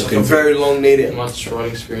you mean? Just Look like a into very long knee down. much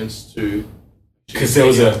riding experience to... Because there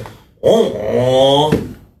was a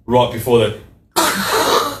right before the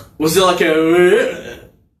Was it like a...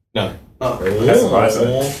 no. Oh. That's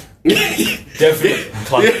surprising. Definitely.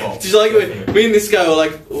 Yeah, just like me and this guy were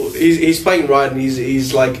like, he's playing ride and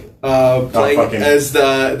he's like playing fucking- as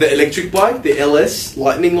the electric bike, the LS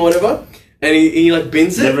Lightning or whatever, and he like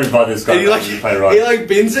bins it. Never invite this guy And he back like to play right. he like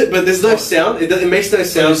bins it, but there's no sound. It makes no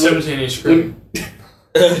sound. It's a 17-inch screen.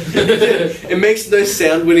 It makes no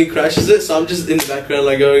sound when he crashes it, so I'm just in the background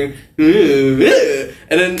like going,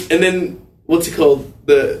 and then what's it called?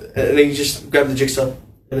 And then he just grabbed the jigsaw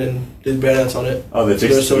and then did burnouts on it. Oh, the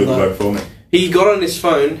jigs So did the like- work for me. He got on his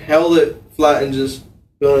phone, held it flat, and just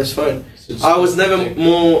got on his phone. Just- I was never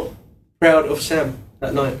more proud of Sam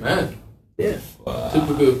that night. Man, Yeah.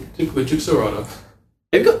 typical jigsaw rider.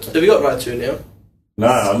 Have you got right to now? No,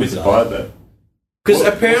 I need to buy it though. Because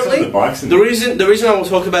What's apparently, on the bikes in the reason I will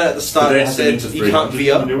talk about it at the start, I said you can't the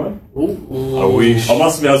veer. new one? I wish. I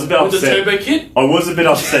must admit, I was a bit With the upset. turbo kit? I was a bit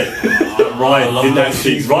upset that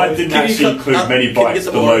Ryan didn't actually include many can you bikes get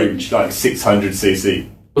the below orange? like 600cc.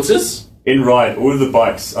 What's this? In Ride, all of the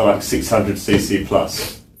bikes are like 600cc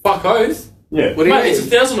plus. Fuck oath. Yeah. What do you Mate, mean? it's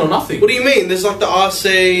 1,000 or nothing. What do you mean? There's like the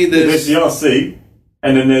RC, There's there's the RC,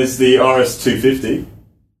 and then there's the RS250.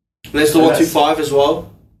 the 125 as well.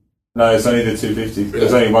 No, it's only the 250.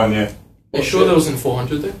 There's only one, yeah. Are you sure there wasn't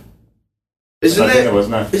 400 there? Isn't I think there there? was,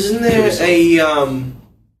 no. Isn't there a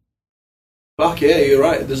Fuck yeah, you're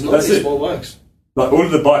right. There's not That's any it. small bikes. Like, all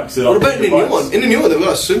of the bikes are What like about in the bigger new bikes. one? In the new one, they've got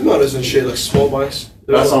like supermotors and shit, like small bikes.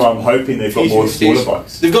 That's why I'm hoping they've got more smaller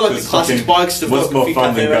bikes. They've got like the Because classic fucking- bikes. They've What's got more few fun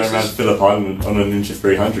than cafe going around races. Phillip Island on a Ninja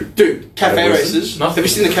 300? Dude, cafe Yeah, races. nothing. Have you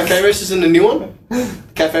seen the cafe races in the new one?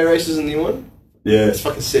 Cafe races in the new one? Yeah. It's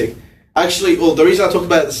fucking sick. Actually, well, the reason I talk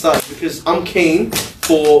about it at the start is because I'm keen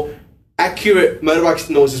for accurate motorbike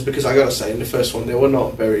noises because I gotta say, in the first one, they were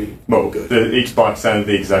not very Well, good. each bike sounded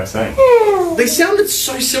the exact same. They sounded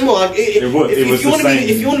so similar. Like, It was if the you want to same.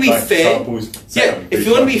 be, if you want to be like, fair, samples yeah. sound, If each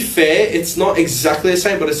you want to bike. be fair, it's not exactly the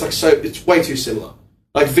same, but it's like it's way too similar.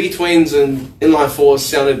 Like V twins and inline fours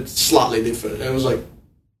sounded slightly different. And it was like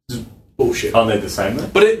just bullshit. Aren't they the same though?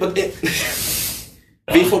 But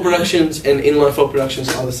V4 Productions and Inline 4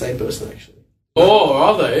 Productions are the same person, actually. Oh,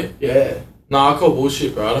 are they? Yeah, Nah, I call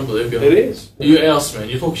bullshit, bro. I don't believe you. it is. You else, man.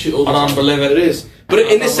 You talk shit all the I time. don't believe It it. is. But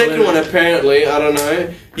in the second one, apparently, I don't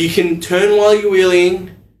know, you can turn while you're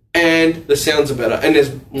wheeling, and the sounds are better, and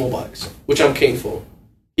there's more bikes, which I'm keen for.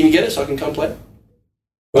 Can you get it so I can come play?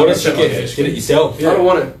 Why don't you get it? Get it yourself. I don't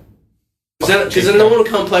want to. Because then no one will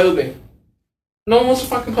come play with me. No one wants to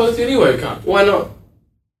fucking play with you anyway, you can't. Why not?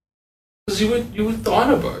 Because you with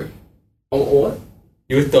Dinah, bro. Or what?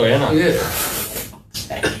 You with Diana? Yeah.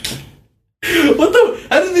 What the?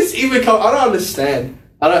 How did this even come? I don't understand.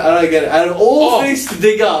 I don't get it. Out of all things to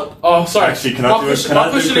dig up. Oh, sorry. Actually, can I my do a- question, can I my do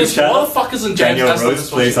a question quick is, shout why out? the fuck isn't James Daniel Aston Rose, this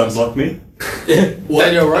please watching? unblock me.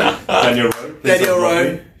 Daniel Rowe? Daniel Rose, please Daniel unblock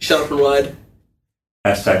Rowe, me. shut up and ride.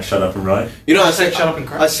 Hashtag shut up and ride. You know, I Hashtag said, shut up and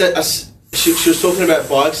crack. I said, she was talking about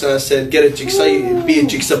bikes, and I said, get a jigsaw, be a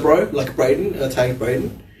jigsaw bro, like Braden. I tagged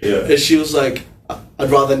Braden. Yeah. And she was like, I'd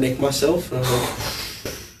rather nick myself. And I was like,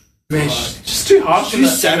 Man, she's just too harsh. She's in that-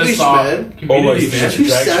 savage, in this, man. community, Almost man. too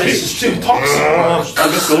She's savage. She's too toxic, bro. I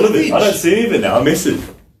miss all of it. I don't see any of it now. I miss it.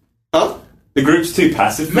 huh? The group's too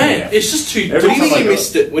passive for me Man, now. it's just too. Every What do you time mean I you go-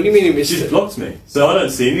 missed it? What do you mean you missed She's it? blocked me, so I don't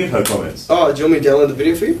see any of her comments. Oh, do you want me to download the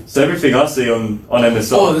video for you? So everything I see on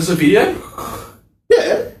MSI. Oh, there's a video?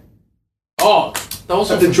 Yeah. Oh, that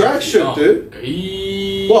was At the drag show, dude.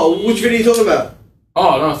 Well, which video are you talking about?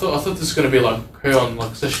 Oh, no, I thought this was going to be like her on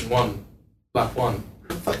like session 1, lap 1.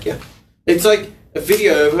 Fuck yeah. It's like a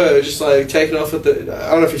video of her just like taking off at the.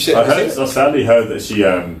 I don't know if you've seen I it. sadly heard that she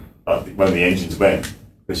when the engines went,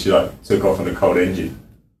 that she like took off on a cold engine. Is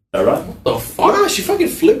that right? What the fuck? Wow, she fucking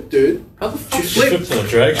flipped, dude. How the fuck? She She flipped. flipped on a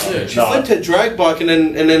drag show. Yeah. She No. flipped her drag bike and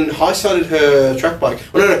then high-sided her track bike.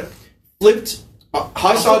 Oh, no. Flipped. I thought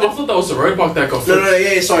High-sided. that was the road bike that got No, flipped.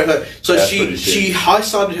 yeah, sorry. No. So That's she pretty shit. she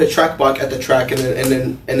high-sided her track bike at the track and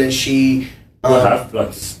then she. What have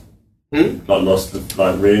like lost the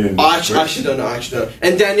like rear and. I actually don't know.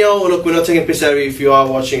 And Danielle, look, we're not taking a piss out of you if you are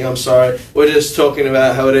watching. I'm sorry. We're just talking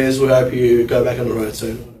about how it is. We hope you go back on the road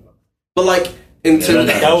soon. But like in Yeah, terms,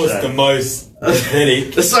 That was the most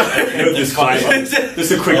pathetic. sorry. Disclaimer.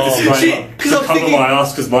 Just a quick Oh, disclaimer. she- 'cause To I'm cover thinking- my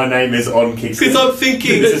ass because my name is on Kickstand. Because I'm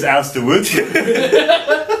thinking. This is Alistair Wood.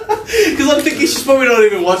 Because I'm thinking she's probably not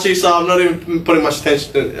even watching, so I'm not even putting much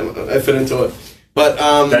attention and effort into it. But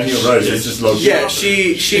Daniel Rose is just logged. yeah,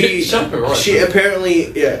 she Shut up, right. she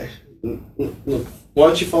apparently yeah. Look, why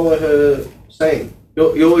don't you follow her saying?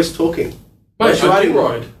 You're always talking. Mate, She's I riding- do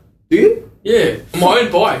ride. Do you? Yeah, my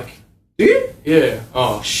own bike. Do you? Yeah.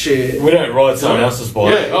 Oh. Shit. We don't ride someone else's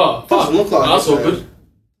bike. Yeah. Oh, fuck. Doesn't look like That's it, all man. good.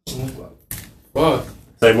 Doesn't look like it. Right.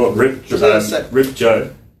 Say what? Rip Joe.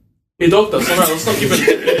 He dogged us. Alright, let's not give it a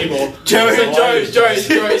ticket anymore.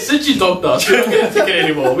 Joe, since you dogged us, we're not getting a ticket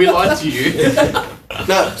anymore. We lied to you.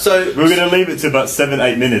 No, so We're gonna leave it to about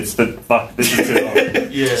 7-8 minutes, but fuck, this is too long.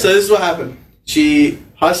 Yeah. so this is what happened. She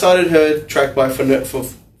high-sided her track bike for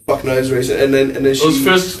fuck knows reason, and then she. It was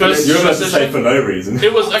first and then You're she- about to say for no reason.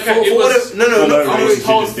 It was okay. It for was. whatever, no, for no not I reason. was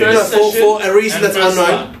told She just did first it. No, session. for a reason and that's first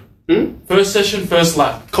unknown. lap. First session, first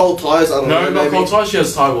lap. Cold tires. I don't know. No, not maybe. cold tires. She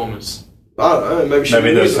has tire warmers. I don't know. Maybe she. Maybe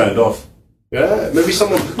didn't those use them. turned off. Yeah, maybe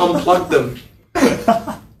someone unplugged them.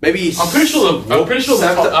 Maybe. I'm pretty sure.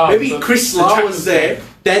 maybe Chris La was there.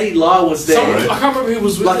 Daddy La was there. I can't remember who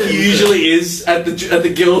was with Like him. he usually is at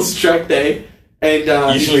the Gills track day,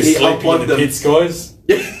 and Usually he sleeping in unplugged the them. pits, guys.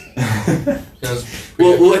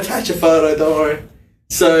 We'll attach a photo. Don't worry.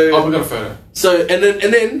 So Oh, we got a photo. So and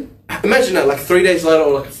then imagine that like 3 days later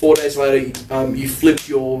or like 4 days later, you flipped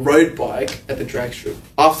your road bike at the drag strip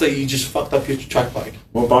after you just fucked up your track bike.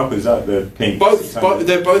 What bike was that? The pink. Both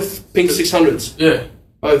they're both pink 600s. Yeah.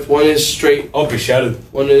 Both. One is street. I'll be shattered.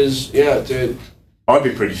 One is dude. I'd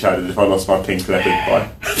be pretty shattered if I lost my pink leopard bike.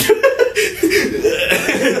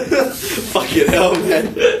 Fucking hell,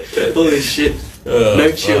 man! Holy shit!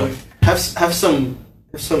 No chill. Have some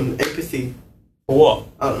empathy. For what?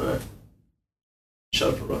 I don't know.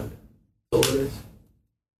 Shut up, right? That's all it is.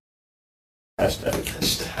 Hashtag.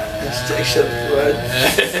 Hashtag shut up, right?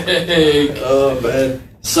 Oh man.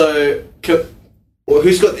 So,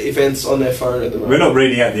 who's got the events on their phone at the moment? We're not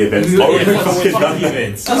reading out the events. Oh, yeah, fuck the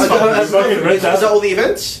events. Is that all the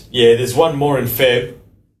events? Yeah, there's one more in Feb.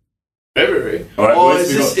 February. Alright, Oh,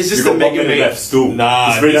 is this the mega meet? left stool. Nah,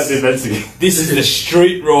 Just read out the events again. This is the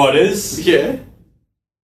Street Riders Yeah.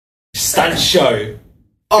 stunt show.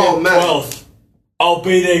 Oh man. 12th. I'll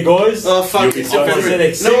be there, guys. Oh fuck! You'll be It's in fine.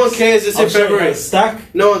 February. No one cares. It's in February. Stack.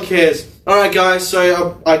 No one cares. All right, guys.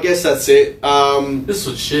 So I guess that's it. This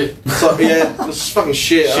was shit. So, yeah, this is fucking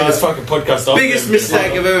shit. Shit, this fucking podcast. Biggest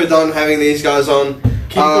mistake I've ever done having these guys on.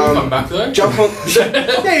 Can you come back though? Jump on.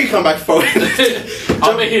 Yeah, you come back for it.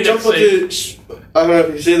 I'll be here next week. I don't know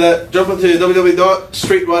if you see that. Jump onto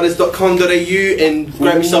www.streetriders.com.au and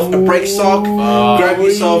grab yourself a brake sock. Grab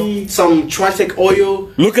yourself some Tritec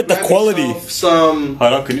oil. Look at the grab quality. yourself Some.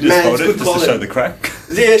 Hold on, can you just Man, hold it's it good just to quality. show the crack?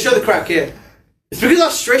 Yeah, show the crack. Yeah. It's because I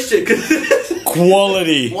stretched it.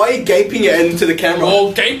 Quality. Why are you gaping it into the camera?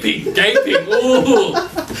 Oh, gaping. Ooh.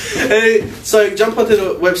 So jump onto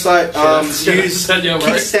the website. Use Shut up,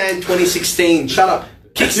 right? Kickstand 2016. Shut up.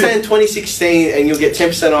 Kickstand 2016, and you'll get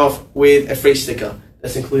 10% off with a free sticker.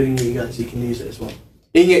 That's including you guys. You can use it as well.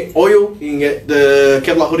 You can get oil. You can get the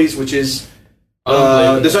Kevlar hoodies, which is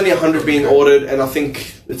there's only 100 being ordered, and I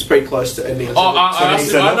think it's pretty close to ending. Oh, I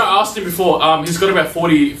asked him before. He's got about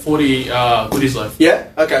 40 goodies left. Yeah.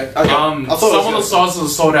 Okay. I thought some of the sizes are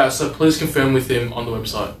sold out, so please confirm with him on the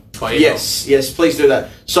website by email. Yes, please do that.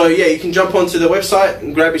 So yeah, you can jump onto the website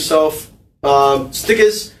and grab yourself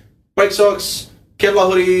stickers, brake socks,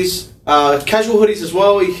 Kevlar hoodies, casual hoodies as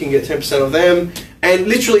well. You can get 10% of them, and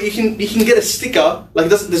literally you can get a sticker. Like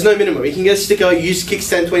there's no minimum. You can get a sticker. Use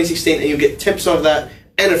Kickstand 2016, and you'll get 10% of that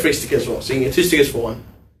and a free sticker as well. So you can get 2 stickers for one.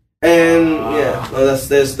 And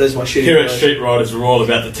there's my shit. Here at Street Riders, we're all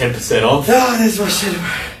about the 10% off. There's my shit.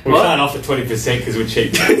 We can't offer 20% because we're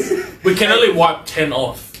cheap. We can only wipe 10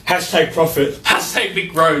 off. Hashtag profit. Hashtag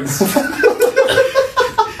big roads.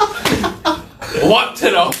 Wipe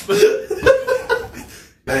 10 off.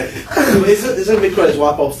 Man, isn't Big Crows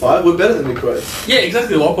wipe off 5? We're better than Big Crows. Yeah,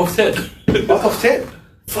 exactly. Wipe off 10. Wipe off 10.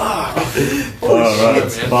 Fuck. Alright, shit, man.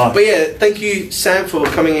 fuck. But yeah, thank you, Sam, for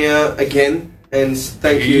coming out again, and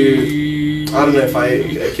thank you. I don't know if I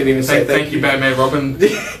can even say Thank you, Batman Robin.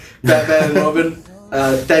 Batman and Robin,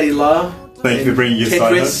 Daddy La. Thank you for bringing your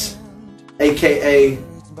side Tetris, aka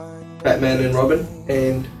Batman and Robin,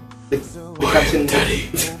 and the captain. Daddy.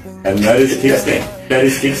 And that is Kickstand. That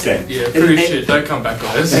is Kickstand. Yeah, pretty shit. Don't come back,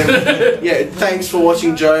 guys. Yeah, thanks for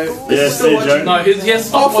watching, Joe. Yeah, Still see, watching? Joe. No, he has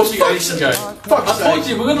stopped for watching fuck's Asian Joe. Fuck's I told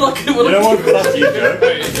sake. you, we're gonna like. You know what? Fuck you, Joe.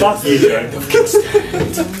 Fuck you, Joe.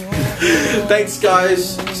 Thanks,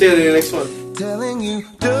 guys. See you in the next one. Telling you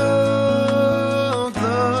don't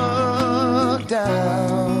look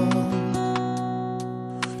down.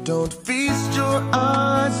 Don't feast your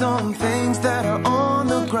eyes on things that are on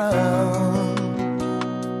the ground.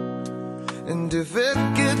 And if it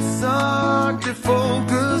gets hard to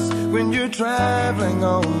focus when you're traveling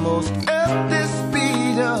almost at the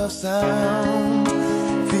speed of sound,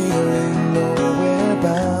 feeling nowhere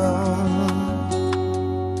bound,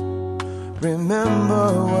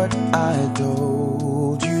 remember what I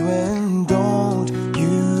told you, and don't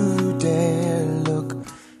you dare look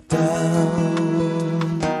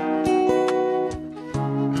down.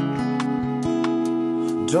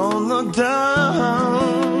 Don't look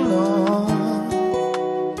down, no.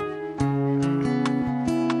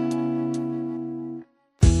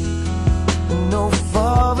 No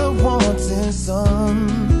father wants his son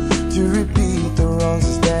to repeat the wrongs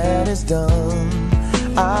his dad has done.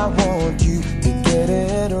 I want you to get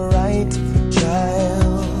it right,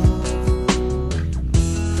 child.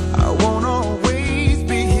 I won't always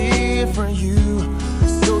be here for you,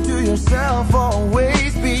 so to yourself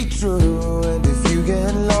always be true. And if you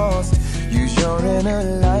get lost, use your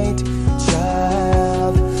inner